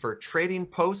unpay for trading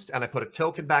post, and I put a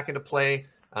token back into play,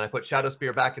 and I put Shadow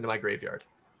Spear back into my graveyard.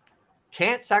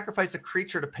 Can't sacrifice a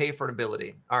creature to pay for an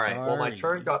ability. All right. Sorry. Well, my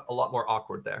turn got a lot more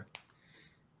awkward there.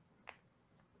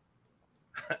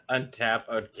 Untap,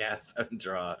 uncast,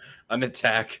 undraw,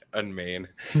 unattack, unmain.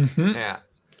 Yeah.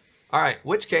 All right.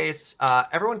 Which case,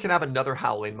 everyone can have another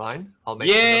Howling Mine. I'll make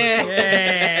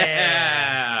yeah.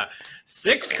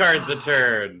 6 cards a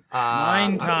turn.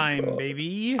 Mine time,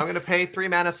 baby. I'm going to pay 3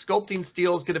 mana. Sculpting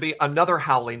Steel is going to be another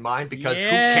Howling Mine because who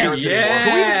cares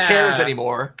anymore? Who even cares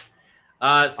anymore?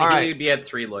 So he would be at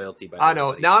 3 loyalty. By I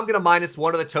know. Now I'm going to minus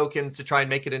 1 of the tokens to try and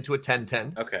make it into a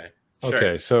 10-10. Okay. Sure.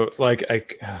 Okay. So like,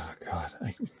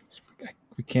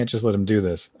 we can't just let him do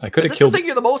this. I could have killed. Is this the thing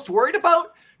you're the most worried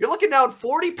about? You're looking down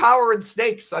 40 power and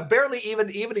snakes. I'm barely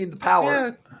evening the power.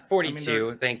 Yeah, 42. I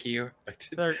mean, thank you.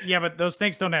 Yeah, but those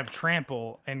snakes don't have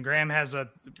trample, and Graham has a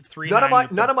 3. None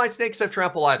of my snakes have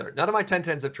trample either. None of my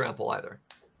 10-10s have trample either.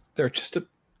 They're just a.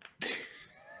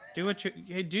 Do what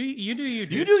you do. You do you.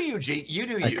 You do you, G. You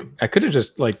do you. I could have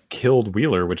just like killed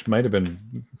Wheeler, which might have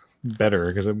been better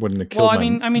because it wouldn't have killed. Well, I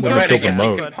mean, I guess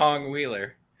you could Pong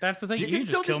Wheeler. That's the thing. You can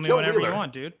just kill me whenever you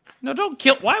want, dude. No, don't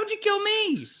kill. Why would you kill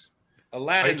me?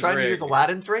 Aladdin's Are you trying to use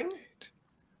Aladdin's ring?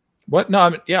 What?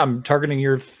 No, I'm targeting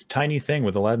your tiny thing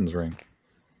with Aladdin's ring.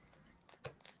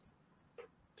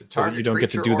 So you don't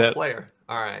get to do that. Player.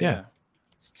 All right. Yeah.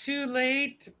 It's too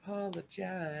late to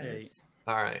apologize.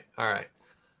 All right.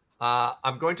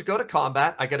 I'm going to go to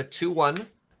combat. I get a 2/1,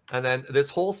 and then this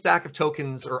whole stack of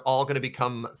tokens are all going to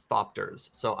become Thopters.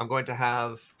 So I'm going to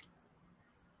have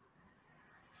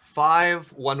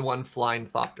 5 1/1 flying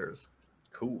Thopters.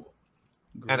 Cool.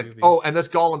 And and this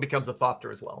Golem becomes a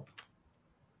Thopter as well.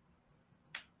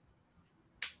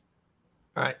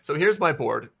 All right, so here's my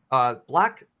board.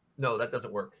 Black, no, that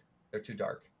doesn't work. They're too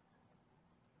dark.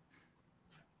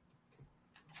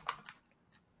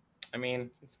 I mean,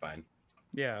 it's fine.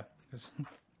 Yeah. It's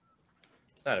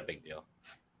not a big deal.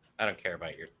 I don't care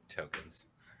about your tokens.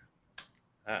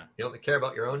 You don't care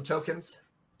about your own tokens?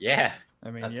 Yeah.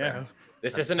 I mean, That's yeah. fair.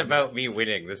 This isn't about me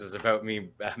winning. This is about me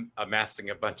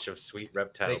amassing a bunch of sweet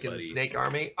reptile Making buddies. the snake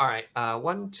army. All right.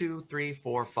 1, 2, 3,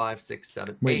 4, 5, 6,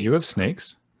 7, Wait, 8. you have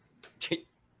snakes?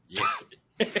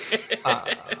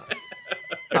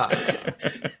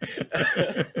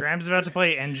 Graham's about to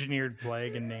play Engineered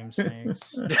Plague and name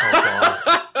snakes.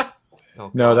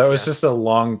 No, that was just a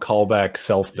long callback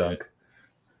self-dunk.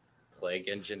 Plague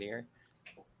Engineer.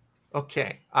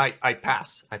 Okay. I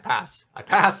pass. I pass.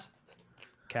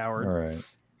 Coward. All right.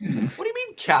 What do you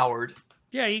mean, coward?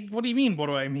 Yeah, what do you mean? What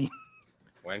do I mean?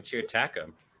 Why don't you attack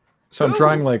him? So I'm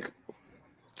drawing like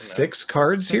 6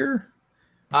 cards here?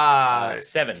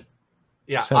 7.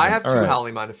 Yeah, 7. I have 2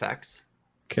 Howling Mine effects.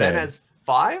 Okay. Ben has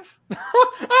 5?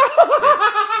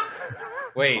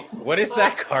 Wait, what is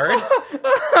that card?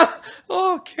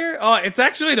 Oh, it's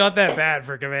actually not that bad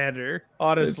for Commander,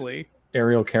 honestly.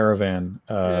 Aerial Caravan.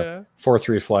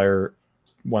 4/3 flyer.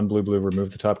 1 blue,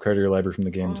 remove the top card of your library from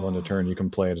the game until end of turn. You can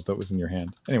play it as though it was in your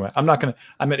hand. Anyway, I'm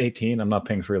at 18. I'm not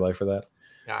paying 3 life for that.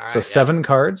 All right, so 7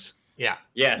 cards. Yeah.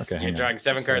 Yes, Okay, you're hang drawing on.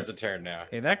 7 So- cards a turn now.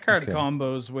 Okay, that card Okay.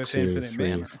 combos with 2, infinite 3,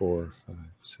 mana. 4, 5,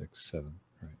 6, 7.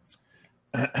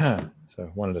 Right. So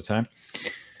one at a time.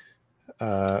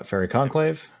 Fairy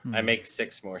Conclave, I make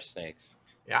 6 more snakes.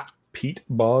 Yeah. Peat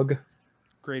Bog,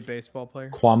 Great baseball player.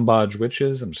 Quambodge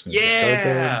Witches. I'm just going to discard Yeah!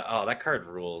 there. Oh, that card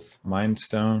rules. Mind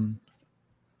Stone,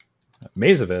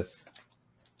 Mazavith,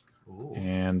 Ooh.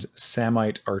 and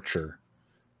Samite Archer.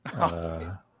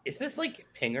 Is this like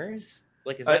pingers?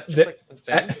 Like, is Uh, that just the- like the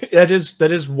thing?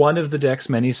 that is one of the deck's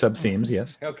many sub themes.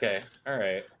 Yes. Okay, all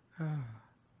right.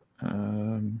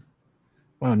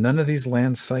 Wow, none of these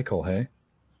lands cycle. Hey,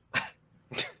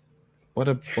 what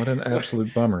an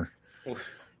absolute bummer.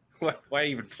 Why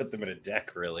even put them in a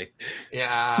deck, really?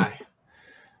 Yeah.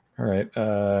 All right,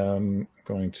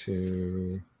 going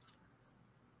to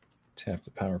tap the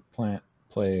power plant,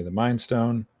 play the Mind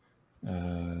Stone,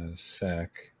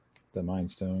 sack the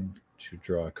Mind Stone to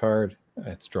draw a card.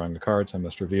 It's drawing a card, so I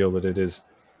must reveal that it is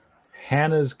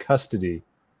Hannah's Custody.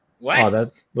 What? Oh, that's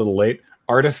a little late.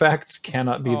 Artifacts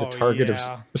cannot be the Oh, target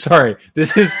yeah. of. Sorry,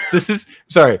 this is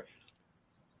sorry.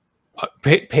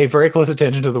 Pay very close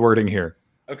attention to the wording here.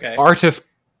 Okay.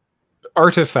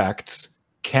 Artifacts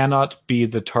cannot be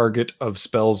the target of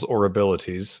spells or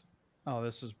abilities. Oh,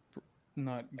 this is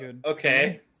not good.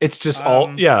 Okay. It's just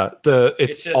all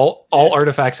It's just- all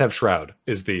artifacts have shroud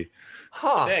is the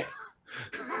Huh. Sick.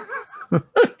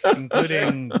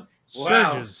 Including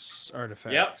Wow. Surge's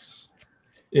artifacts.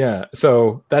 yeah.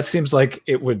 So that seems like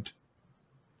it would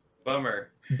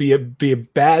Bummer. be a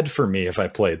bad for me if I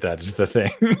played that. Is the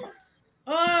thing.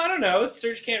 I don't know.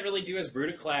 Surge can't really do his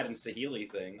Brutaclad and Saheeli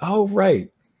thing. Oh right.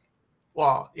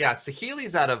 Well, yeah,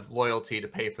 Saheeli's out of loyalty to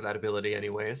pay for that ability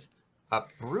anyways.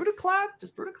 Brutaclad?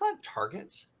 Does Brutaclad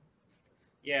target?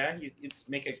 Yeah, it's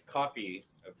make a copy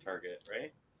of target,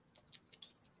 right?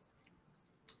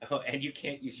 Oh, and you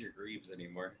can't use your Greaves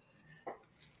anymore.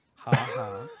 Ha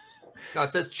ha. No,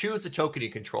 it says choose a token you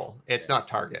control. It's not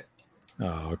target.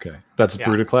 Oh okay. That's Yeah.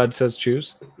 Brutaclad says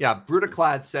choose. Yeah,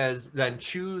 Brutaclad says then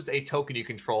choose a token you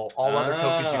control. All other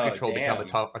tokens you Oh, control become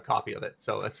damn. a copy of it.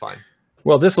 So that's fine.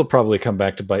 Well, this will probably come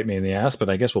back to bite me in the ass, but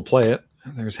I guess we'll play it.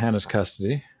 There's Hannah's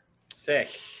Custody. Sick.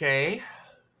 Okay.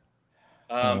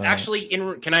 Actually,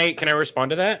 can I respond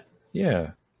to that?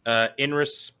 Yeah. In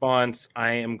response,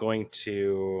 I am going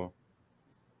to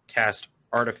cast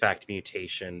Artifact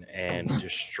Mutation and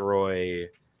destroy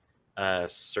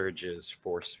Surge's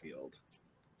Force Field.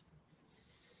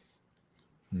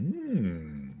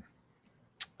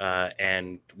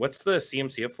 And what's the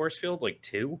CMC of Force Field? Like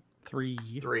 2? 3.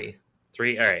 It's 3.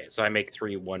 3? All right, so I make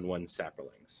 3 1/1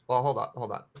 Saprolings. Well, hold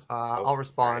on. I'll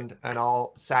respond and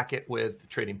I'll sack it with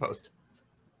Trading Post.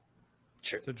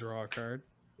 Sure. To draw a card.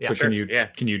 Yeah, But sure. can you Yeah.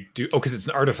 do? Oh, because it's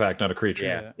an artifact, not a creature.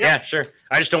 Yeah. Yeah, sure.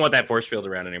 I just don't want that Force Field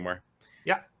around anymore.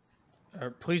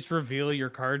 Please reveal your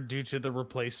card due to the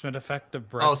replacement effect of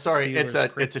Breath Oh, sorry. Stealer's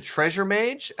It's a treasure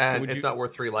mage, and Would it's you- not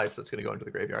worth 3 life, so it's going to go into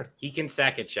the graveyard. He can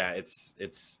sack it, chat. It's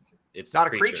Not a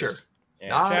creature. creatures. It's Yeah.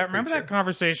 not Chat, a remember creature. that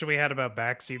conversation we had about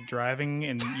backseat driving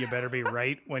and you better be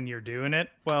right when you're doing it?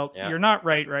 Well, Yeah. you're not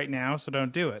right now, so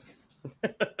don't do it.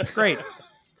 Great.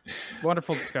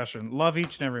 Wonderful discussion. Love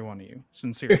each and every one of you,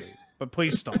 sincerely. But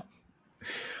please stop.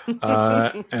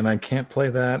 And I can't play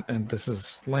that, and this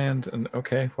is land. And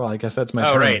okay, well, I guess that's my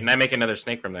Oh, turn. right. And I make another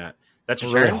snake from that. That's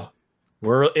your turn?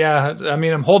 All Yeah. I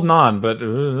mean, I'm holding on, but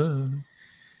right.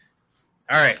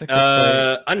 I could play-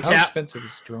 how Untap. expensive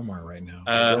is Dromar right now?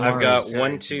 I've Dromar got is-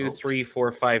 1, 2, 3,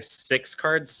 4, 5, 6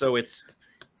 cards, so it's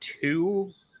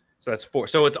 2. So that's 4.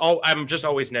 So it's all. I'm just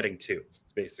always netting 2,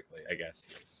 basically. I guess.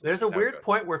 There's a That's how it weird goes.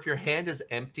 point where if your hand is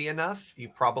empty enough, you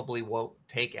probably won't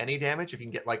take any damage if you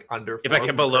can get like under 4. If I get from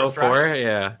the below first draft. 4,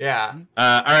 yeah. Yeah.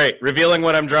 All right. Revealing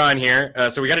what I'm drawing here.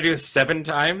 So we got to do this 7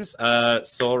 times.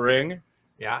 Soul Ring,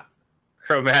 Yeah.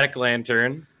 Chromatic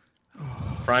Lantern,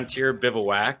 Frontier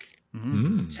Bivouac,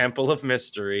 Mm. Temple of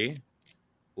Mystery,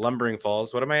 Lumbering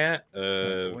Falls. What am I at?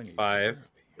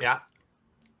 5. Yeah.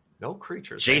 No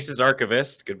creatures. Jace's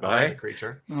Archivist. Oh, that's Goodbye. a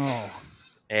creature. Oh.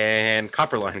 And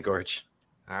Copperline Gorge.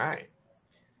 All right.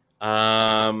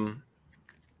 I'm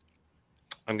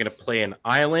gonna play an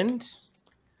island,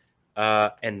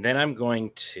 and then I'm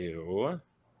going to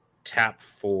tap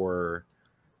for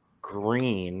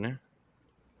green.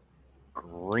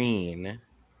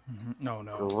 No.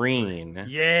 Green.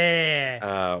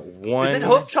 Yeah. 1. Is it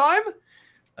hoof time?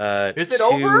 Is it 2,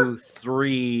 over?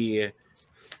 3,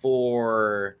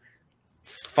 4,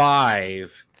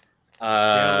 5. Kill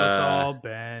us all,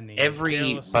 Benny. Kill us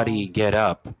Everybody all. get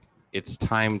up. It's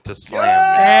time to slam.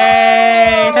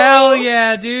 Hey, hell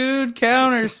yeah, dude.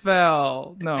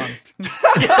 Counterspell. No.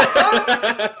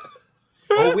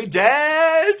 Oh, we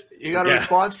dead. You got a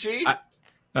response, G?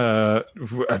 Why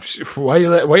are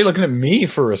you looking at me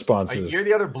for responses? You're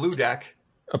the other blue deck.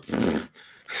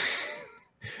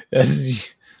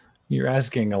 You're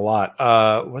asking a lot.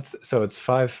 So it's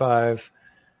 5/5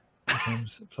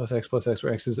 plus x,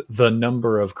 where x is the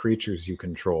number of creatures you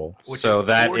control. So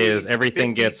that is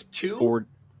everything 52? Gets 4.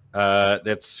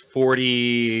 That's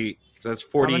 40. So that's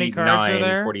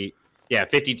 49. 40. Yeah,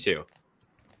 52.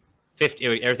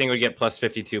 50. Everything would get plus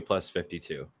 52 plus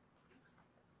 52.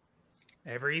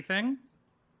 Everything?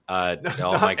 All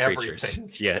my creatures.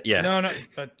 Yeah, yes.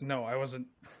 No, I wasn't.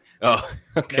 Oh,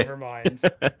 okay. Never mind.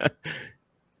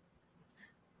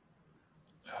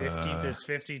 50. There's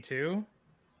 52.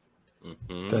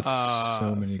 Mm-hmm. That's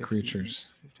so many 50, creatures.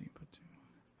 50,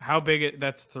 how big?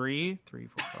 That's 3, 4,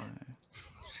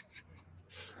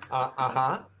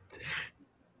 5.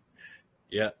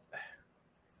 Yeah.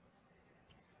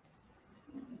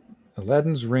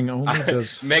 Aladdin's ring only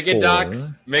does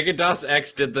Megados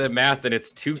X did the math, and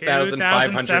it's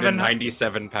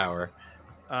 2,597 power.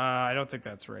 I don't think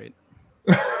that's right.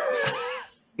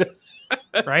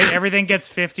 Right? Everything gets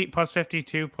 50 plus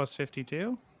 52 plus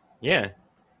 52? Yeah.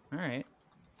 All right.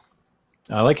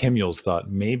 I like Himul's thought.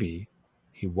 Maybe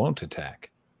he won't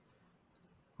attack.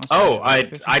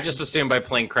 I just assumed by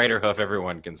playing Craterhoof,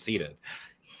 everyone conceded.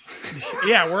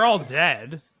 Yeah, we're all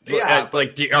dead. Yeah,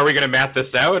 are we gonna map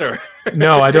this out or?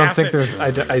 No, I don't think there's. I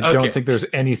don't think there's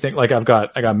anything. Like I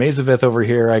got Maze of Ith over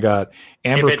here. I got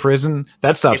Amber Prison.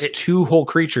 That stops 2 whole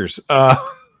creatures. Yeah,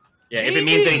 if it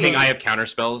means anything, I have counter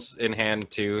spells in hand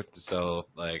too. So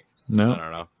no, I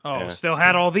don't know. Oh, still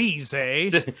had all these, eh?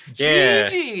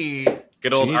 Yeah. GG.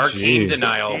 Good old arcane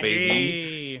denial,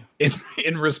 baby.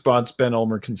 In response, Ben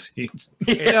Ulmer concedes.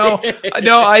 No,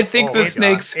 I think the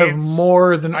snakes have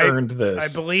more than earned this. I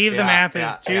believe the math is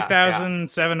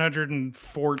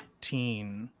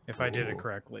 2,714, if I did it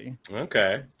correctly.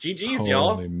 Okay. GG's,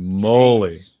 y'all. Holy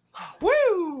moly.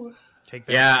 Woo! Take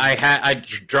that. Yeah, I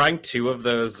drawing 2 of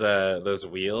those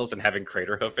wheels and having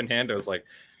Craterhoof in hand, I was like,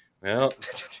 well,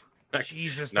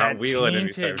 Jesus, not wheeling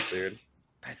anytime soon.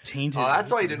 That tainted. Oh,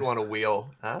 that's why you didn't want to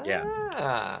wheel.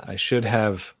 Yeah. I should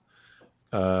have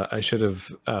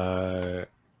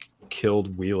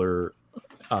killed Wheeler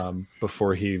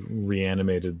before he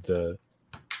reanimated the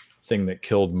thing that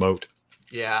killed Moat.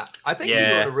 Yeah, I think you're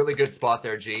in a really good spot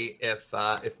there, G. If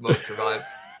Moat survives.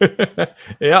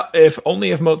 Yeah,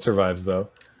 if Moat survives, though.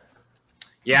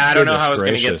 Yeah, I don't know how I was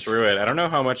going to get through it. I don't know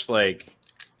how much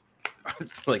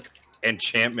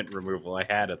enchantment removal I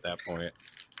had at that point.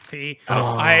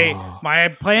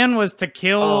 My plan was to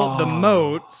kill the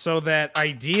Moat so that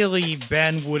ideally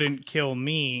Ben wouldn't kill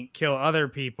other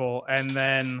people, and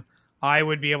then I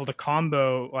would be able to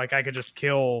combo. I could just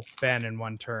kill Ben in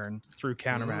one turn through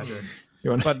counter magic.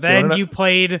 But then you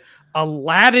played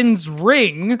Aladdin's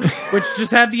Ring, which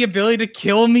just had the ability to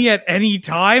kill me at any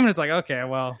time. And it's like, okay,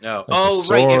 well. No. Oh,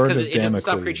 right. Because it doesn't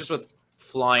stop creatures with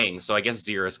flying. So I guess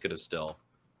Xeris could have still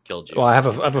killed you. Well, I have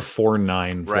a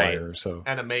 4/9 flyer, so.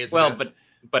 And amazing. Well,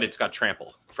 but it's got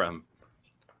trample from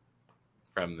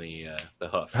the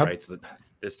hoof, right? So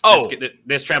this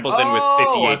tramples in with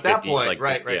 58. At that point,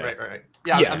 right.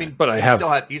 Yeah, I mean,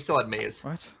 but you still had Maze.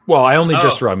 What? Well, I only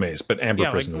just draw Maze, but Amber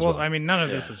Prison as well. I mean, none of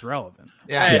this is relevant.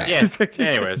 Yeah. Anyways,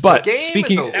 but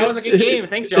that was a good game.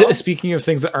 Thanks, y'all. Speaking of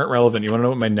things that aren't relevant, you want to know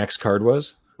what my next card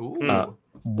was? Ooh.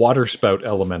 Water Spout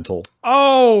Elemental.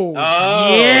 Oh,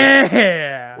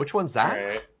 yeah. Which one's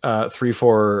that?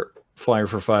 3/4 flyer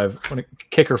for 5.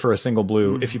 Kicker for a single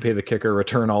blue. If you pay the kicker,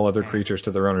 return all other creatures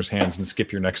to their owner's hands and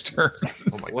skip your next turn.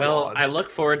 Oh my God. I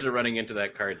look forward to running into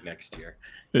that card next year.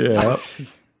 Yeah.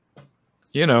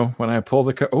 When I pull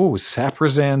the card. Oh,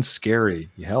 Saprazan Scary.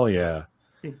 Hell yeah.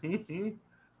 Let's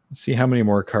see how many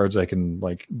more cards I can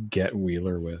get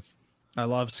Wheeler with. I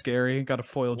love Scary. Got a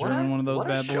foil German one of those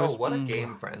bad boys. What a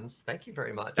game, friends. Thank you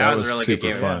very much. That was really super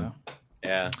good game. Fun.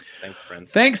 Yeah. Thanks,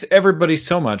 friends. Thanks, everybody,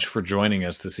 so much for joining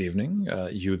us this evening,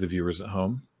 you, the viewers at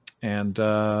home. And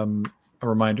a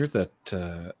reminder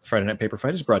that Friday Night Paper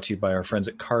Fight is brought to you by our friends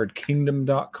at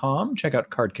cardkingdom.com. Check out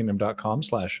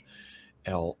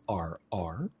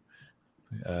cardkingdom.com/LRR.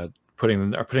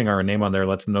 Putting our name on there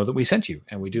lets them know that we sent you,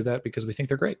 and we do that because we think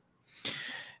they're great.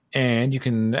 And you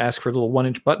can ask for a little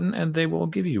 1-inch button, and they will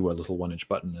give you a little 1-inch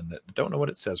button. And don't know what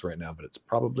it says right now, but it's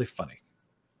probably funny.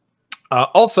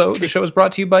 Also, the show is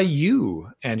brought to you by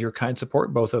you and your kind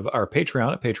support, both of our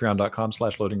Patreon at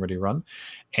patreon.com/loadingreadyrun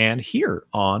and here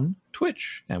on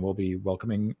Twitch. And we'll be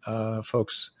welcoming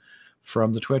folks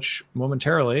from the Twitch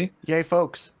momentarily. Yay,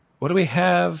 folks. What do we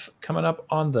have coming up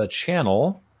on the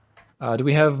channel? Do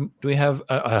we have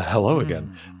hello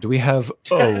again? Do we have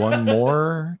one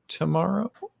more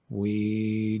tomorrow?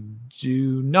 We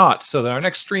do not. So our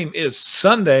next stream is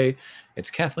Sunday.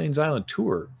 It's Kathleen's Island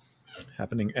tour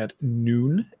happening at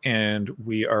noon, and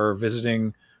we are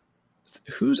visiting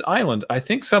whose island? I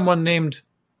think someone named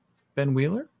Ben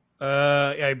Wheeler.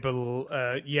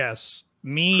 Yes.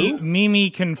 Mimi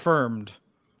confirmed.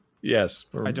 Yes,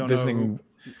 we're visiting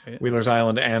Wheeler's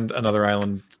Island and another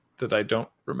island that I don't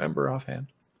remember offhand,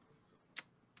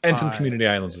 and some community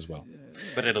islands as well.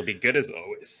 But it'll be good as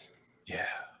always. Yeah.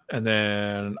 And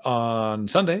then on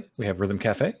Sunday we have Rhythm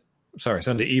Cafe. Sorry,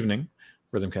 Sunday evening,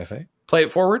 Rhythm Cafe. Play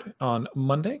It Forward on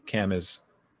Monday. Cam is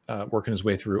working his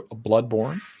way through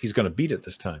Bloodborne. He's going to beat it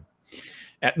this time.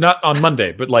 Not on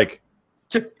Monday, but like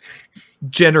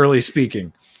generally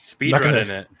speaking, speedrunning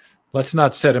it. Let's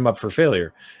not set him up for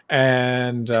failure.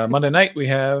 And Monday night we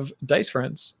have Dice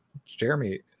Friends.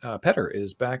 Jeremy Petter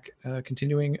is back,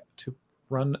 continuing to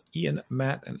run Ian,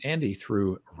 Matt, and Andy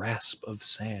through Rasp of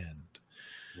Sand.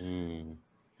 And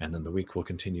then the week will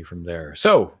continue from there.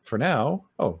 So for now,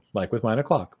 like with 9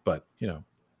 o'clock, but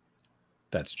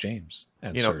that's James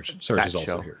and Serge. Serge is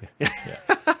also here. Yeah.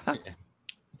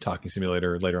 Talking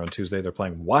Simulator later on Tuesday. They're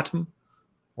playing Watam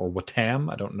or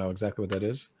Watam. I don't know exactly what that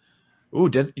is. Ooh,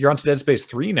 you're on to Dead Space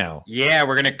 3 now. Yeah,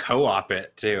 we're gonna co-op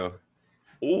it too.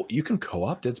 Oh, you can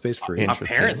co-op Dead Space 3.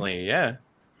 Apparently, yeah.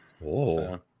 Oh,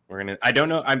 so we're gonna. I don't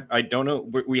know. I don't know.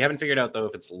 We haven't figured out though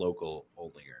if it's local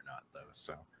only or not though.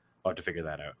 So I'll have to figure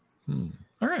that out.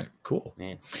 All right, cool.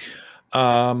 Yeah.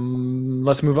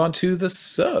 Let's move on to the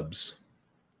subs.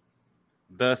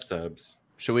 The subs.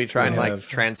 Should we try and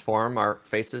transform our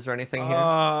faces or anything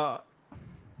here?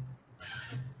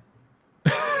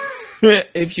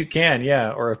 If you can,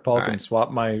 yeah. Or if Paul can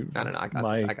swap my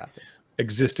I got this.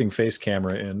 Existing face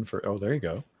camera in for. Oh, there you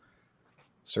go.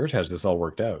 Serge has this all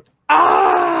worked out.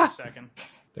 Second.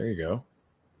 There you go.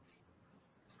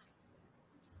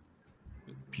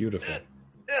 Beautiful.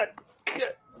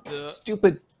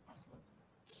 Stupid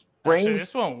brains. Actually,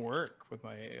 this won't work with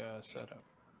my setup.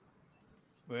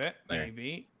 But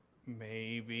maybe.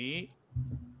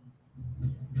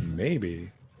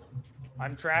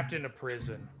 I'm trapped in a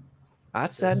prison. I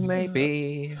said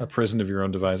maybe. A prison of your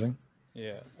own devising?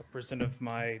 Yeah, a prison of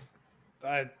my...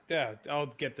 I'll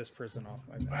get this prison off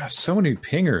my back. Wow, so many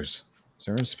pingers.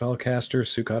 Zern Spellcaster,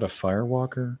 Sukata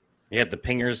Firewalker. Yeah, the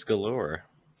pingers galore.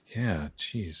 Yeah,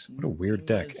 jeez. What a weird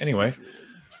deck. Anyway.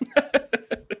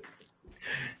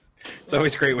 It's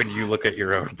always great when you look at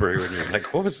your own brew and you're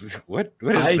like, what is this?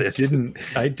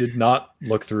 I did not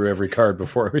look through every card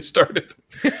before we started.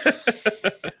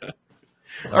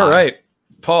 All right.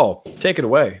 Paul, take it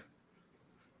away.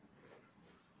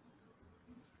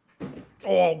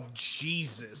 Oh,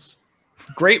 Jesus.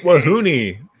 Great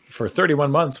Wahuni for 31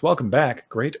 months. Welcome back.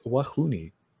 Great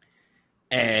Wahuni.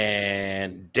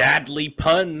 And Dadly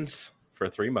Puns for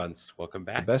 3 months. Welcome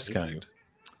back. The best kind.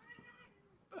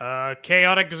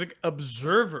 Chaotic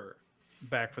Observer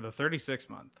back for the 36th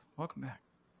month. Welcome back.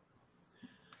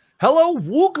 Hello,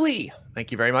 Woogly.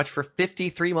 Thank you very much for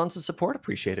 53 months of support.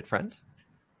 Appreciate it, friend.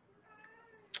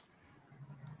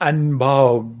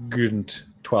 Unbogent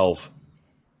 12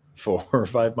 for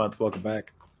 5 months. Welcome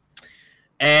back.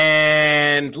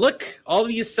 And look, all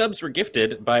these subs were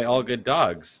gifted by All Good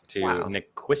Dogs to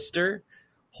Nick Quister,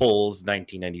 Holes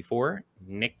 1994,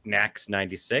 Nick Nax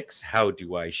 96, How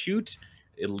Do I Shoot,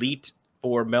 Elite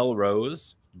for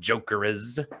Melrose,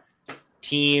 Jokeres,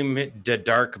 Team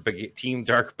Dark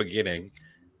Beginning,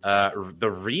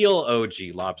 the real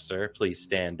OG Lobster, please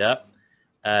stand up.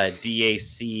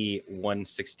 DAC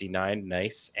 169,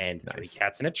 nice, and 3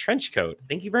 cats in a trench coat.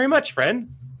 Thank you very much,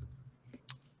 friend.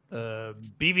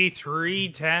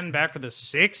 BB310 back for the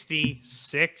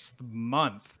 66th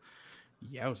month.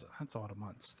 Yowza, that's a lot of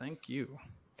months. Thank you.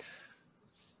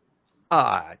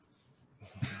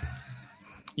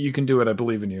 You can do it. I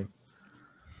believe in you.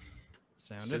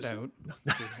 Sound it out.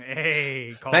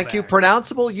 Hey, thank you,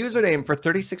 Pronounceable Username, for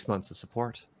 36 months of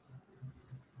support.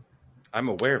 I'm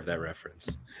aware of that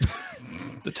reference.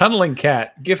 The Tunneling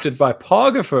Cat, gifted by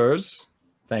Pogophers.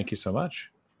 Thank you so much.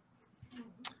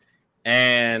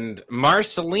 And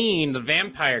Marceline, the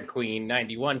Vampire Queen,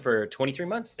 91 for 23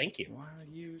 months. Thank you. Why are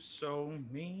you so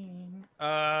mean?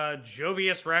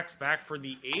 Jovius Rex back for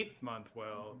the 8th month.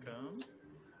 Welcome.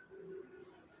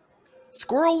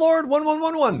 Squirrel Lord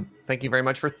 1111. Thank you very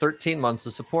much for 13 months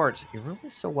of support. Your room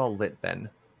is so well lit, Ben.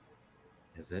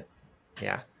 Is it?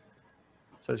 Yeah.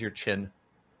 Says your chin.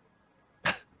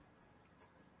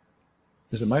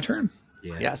 Is it my turn?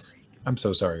 Yeah. Yes. I'm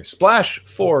so sorry. Splash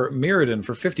for Mirrodin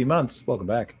for 50 months. Welcome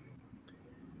back.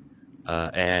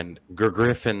 And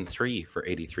Griffin 3 for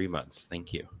 83 months.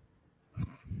 Thank you.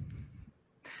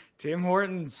 Tim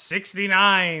Horton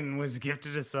 69 was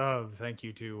gifted a sub. Thank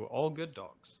you to All Good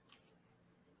Dogs.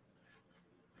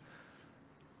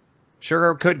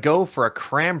 Sure could go for a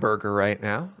Cramburger right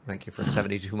now. Thank you for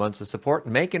 72 months of support,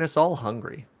 making us all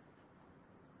hungry.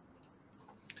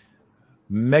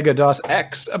 Megados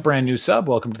X, a brand new sub.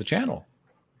 Welcome to the channel.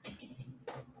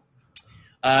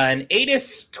 An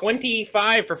Adis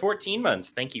 25 for 14 months.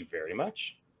 Thank you very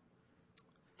much.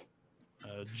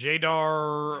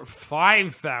 Jadar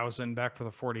 5,000 back for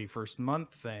the 41st month.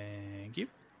 Thank you.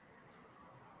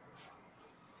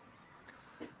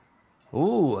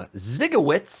 Ooh,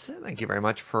 Zigowitz. Thank you very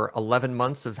much for 11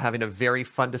 months of having a very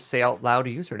fun to say out loud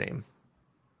username.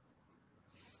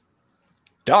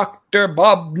 Dr.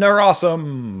 Bob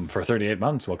Awesome for 38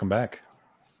 months. Welcome back.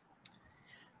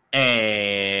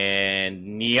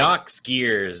 And Neox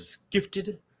Gears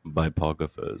gifted by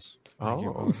Pogophers.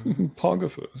 Oh,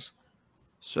 Pogophers.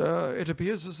 Sir, it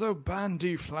appears as though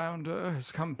Bandy Flounder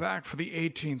has come back for the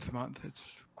 18th month.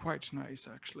 It's quite nice,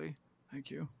 actually. Thank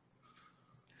you.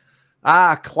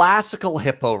 Ah, classical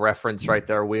hippo reference right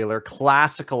there, Wheeler.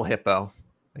 Classical hippo.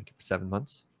 Thank you for 7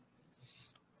 months.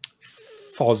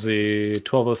 Fozzie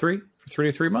 1203 for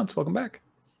 33 months. Welcome back.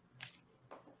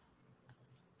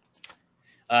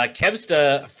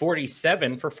 Kevsta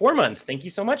 47 for 4 months. Thank you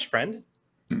so much, friend.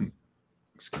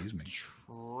 Excuse me.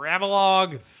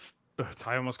 Travelog.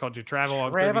 I almost called you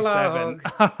Travelog 37.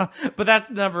 But that's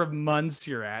the number of months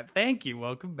you're at. Thank you.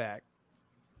 Welcome back.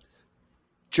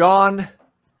 John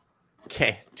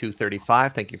K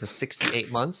 235. Thank you for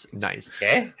 68 months. Nice.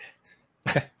 Okay.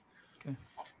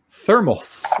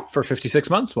 Thermals for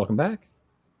 56 months. Welcome back.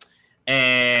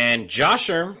 And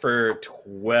Josher for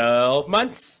 12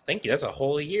 months. Thank you. That's a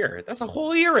whole year. That's a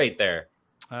whole year right there.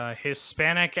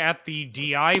 Hispanic at the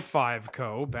DI5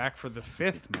 Co. back for the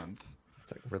 5th month.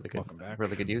 It's a really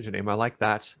good username. I like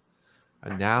that.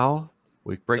 And now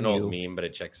we bring It's an old you meme, but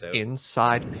it checks out.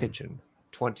 Inside Pigeon,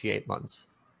 28 months.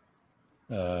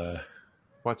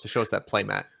 Wants to show us that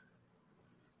playmat.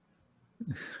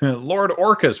 Lord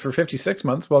Orcas for 56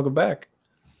 months. Welcome back.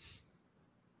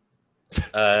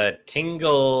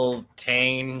 Tingle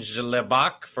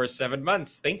Tangelebach for 7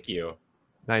 months. Thank you.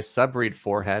 Nice subread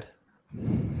forehead.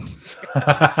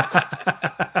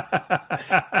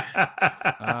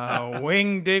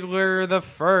 Wing Diggler the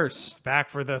First back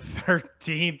for the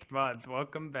 13th month.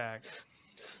 Welcome back.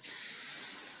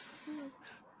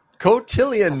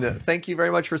 Cotillion, thank you very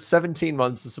much for 17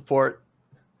 months of support.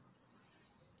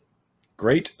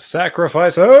 Great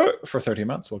Sacrificer for 30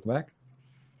 months. Welcome back.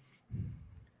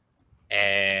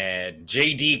 And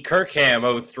JD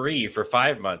Kirkham 03 for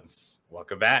 5 months.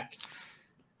 Welcome back.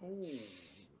 Ooh.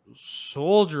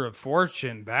 Soldier of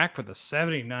Fortune back for the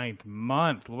 79th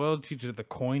month. Loyalty to the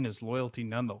coin is loyalty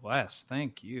nonetheless.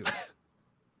 Thank you.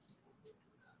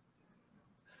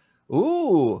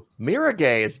 Ooh, Mirage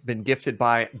has been gifted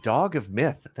by Dog of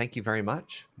Myth. Thank you very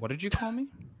much. What did you call me?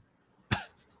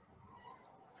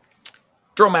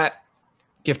 Dromat,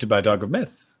 gifted by Dog of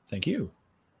Myth. Thank you.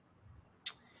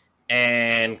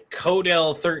 And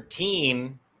Codel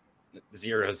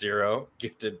 1300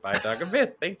 gifted by Dog of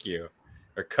Myth. Thank you.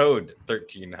 Or Code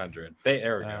 1300.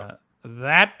 There we go.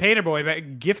 That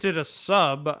Paterboy gifted a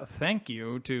sub. Thank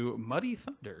you to Muddy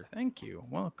Thunder. Thank you.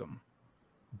 Welcome.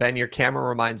 Ben, your camera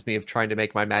reminds me of trying to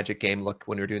make my Magic game look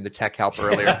when we were doing the tech help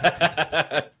earlier.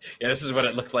 Yeah, this is what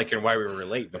it looked like and why we were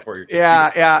late before your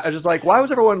Yeah. I was just like, why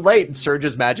was everyone late? And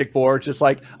Surge's Magic board just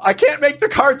like, I can't make the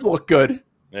cards look good.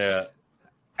 Yeah.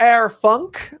 Air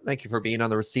Funk, thank you for being on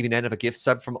the receiving end of a gift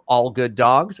sub from All Good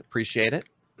Dogs. Appreciate it.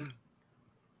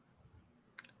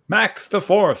 Max the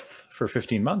Fourth for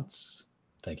 15 months.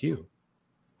 Thank you.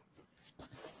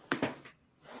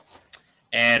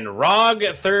 And Rog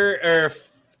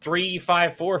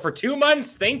 354 for 2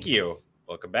 months. Thank you.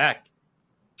 Welcome back.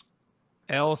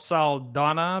 El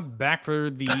Saldana back for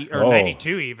the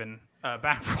 92 even.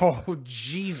 Back for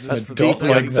Jesus. That's for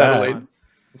deeply unsettling.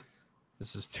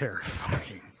 This is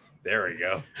terrifying. There we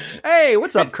go. Hey,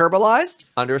 what's up, Kerbalized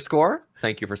 _?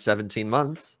 Thank you for 17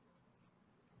 months.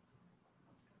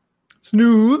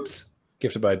 Snoobs,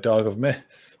 gifted by Dog of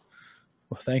Myth.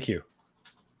 Well, thank you.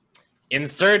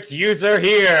 Insert user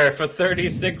here for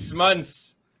 36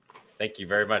 months. Thank you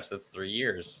very much. That's 3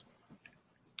 years.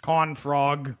 Con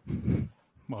Frog,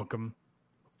 welcome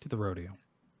to the rodeo.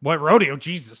 What rodeo?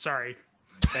 Jesus, sorry.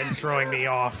 Ben's throwing me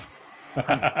off.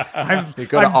 I'm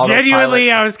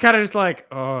genuinely, I was kind of just like,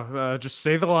 just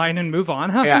say the line and move on.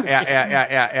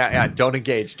 Yeah. Don't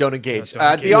engage. The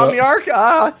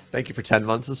Omniarch, thank you for 10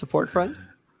 months of support, friend.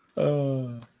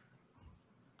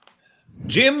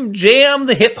 Jim Jam,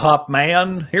 the hip hop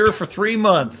man, here for 3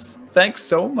 months. Thanks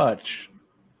so much.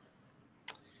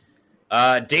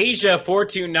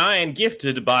 Deja429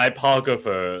 gifted by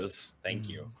Pogophers. Thank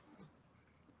you.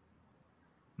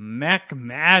 Mac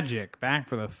Magic back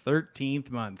for the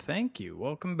 13th month. Thank you.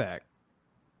 Welcome back.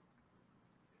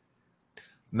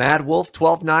 Mad Wolf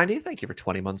 1290. Thank you for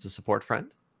 20 months of support, friend.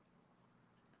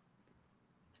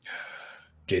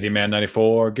 JD Man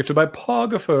 94 gifted by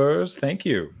Pogophers. Thank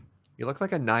you. You look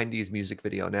like a 90s music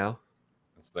video now.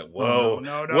 That's the whoa.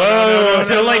 No, Whoa,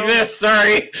 don't like this.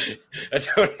 Sorry. I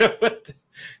don't know what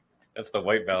that's the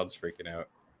white balance freaking out.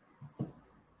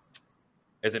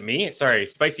 Is it me? Sorry,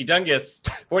 Spicy Dungus,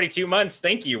 42 months.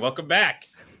 Thank you. Welcome back.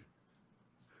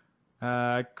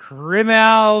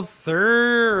 Criminal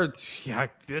third. Yeah,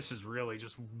 this is really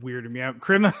just weirding me out.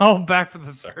 Criminal back for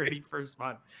the 31st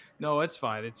month. No, it's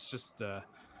fine. It's just it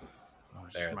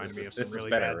just reminded me of some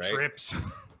really bad trips.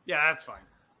 Yeah, that's fine.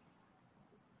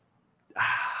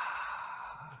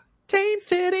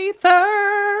 Tainted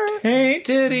Ether.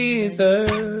 Tainted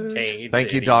Ether.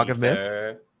 Thank you, Dog of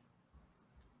Myth.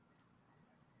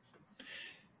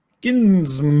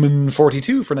 Ginsman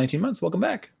 42 for 19 months. Welcome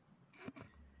back.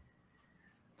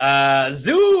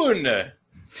 Zune.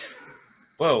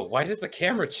 Whoa, why does the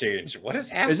camera change? What is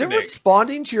happening? Is it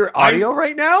responding to your audio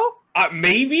right now?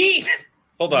 Maybe.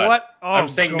 Hold on. What? Oh, I'm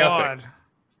saying God.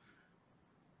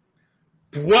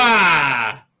 Nothing.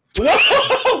 Wow.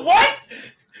 Whoa, what?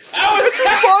 It's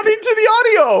responding to the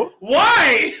audio.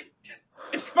 Why?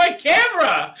 It's my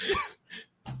camera.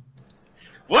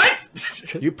 What?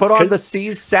 You put on the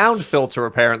C's sound filter,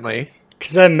 apparently.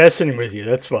 Because I'm messing with you,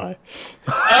 that's why.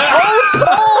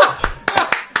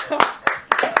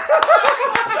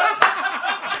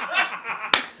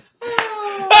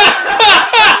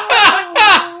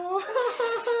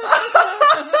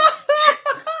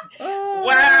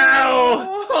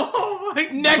 Wow! Oh my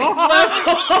next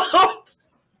level!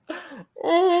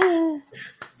 Oh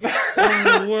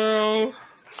wow.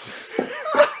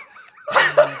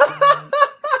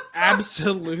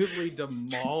 Absolutely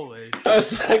demolished. I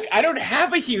was like, I don't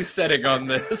have a hue setting on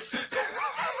this.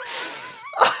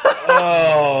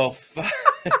 Oh,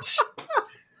 fudge.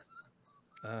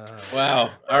 Wow.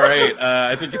 All right.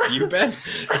 I think it's you, Ben.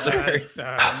 Sorry.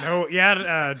 No.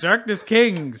 Yeah. Darkness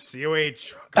Kings.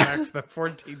 COH. Welcome back for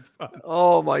the 14th month.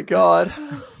 Oh my God.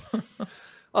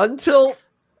 Until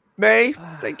May.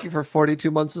 Thank you for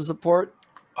 42 months of support.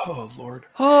 Oh Lord.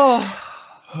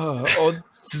 Oh.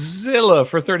 Zilla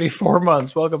for 34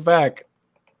 months. Welcome back.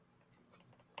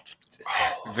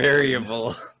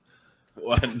 Variable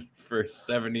 1 for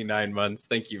 79 months.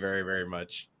 Thank you very, very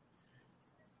much.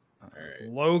 All right.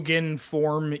 Logan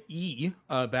Form E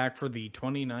back for the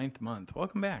 29th month.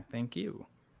 Welcome back. Thank you.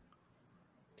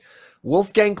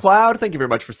 Wolfgang Cloud, thank you very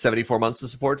much for 74 months of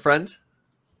support, friend.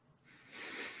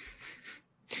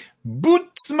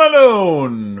 Boots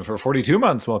Malone for 42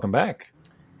 months. Welcome back.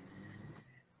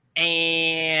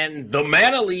 And the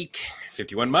Mana Leak,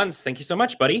 51 months. Thank you so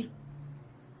much, buddy.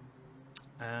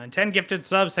 10 gifted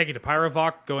subs. Thank you to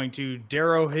Pyrovok. Going to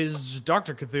Darrow, his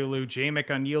Dr. Cthulhu, Jamek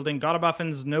Unyielding,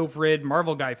 Godabuffins, Novrid,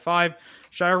 Marvel Guy 5,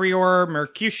 Shirior,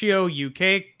 Mercutio,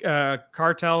 UK,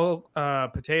 Cartel,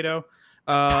 Potato,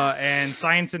 and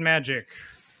Science and Magic.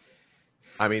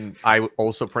 I mean, I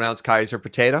also pronounce Kaiser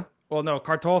Potato. Well, no,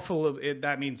 Kartoffel,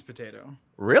 that means potato.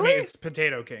 Really? It's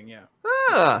Potato King, yeah.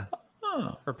 Ah.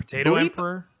 Or Potato Bleep.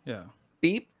 Emperor, yeah.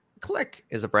 Beep Click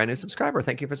is a brand new subscriber.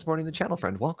 Thank you for supporting the channel,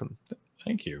 friend. Welcome.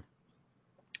 Thank you.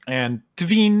 And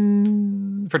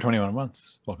Devine for 21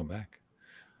 months. Welcome back.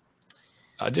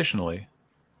 Additionally,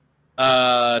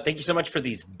 thank you so much for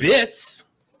these bits.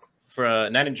 For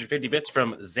 950 bits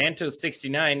from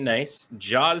Xantos69, nice.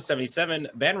 Jaws77,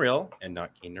 Banreal, and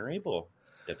Not Keen nor Able.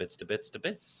 To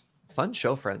bits. Fun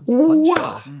show, friends. Fun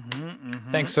show.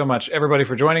 Thanks so much, everybody,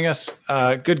 for joining us.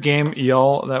 Good game,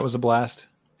 y'all. That was a blast.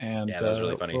 And yeah, that was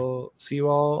really funny. We'll see you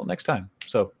all next time.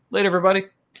 So, later, everybody.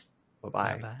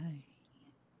 Bye-bye. Bye.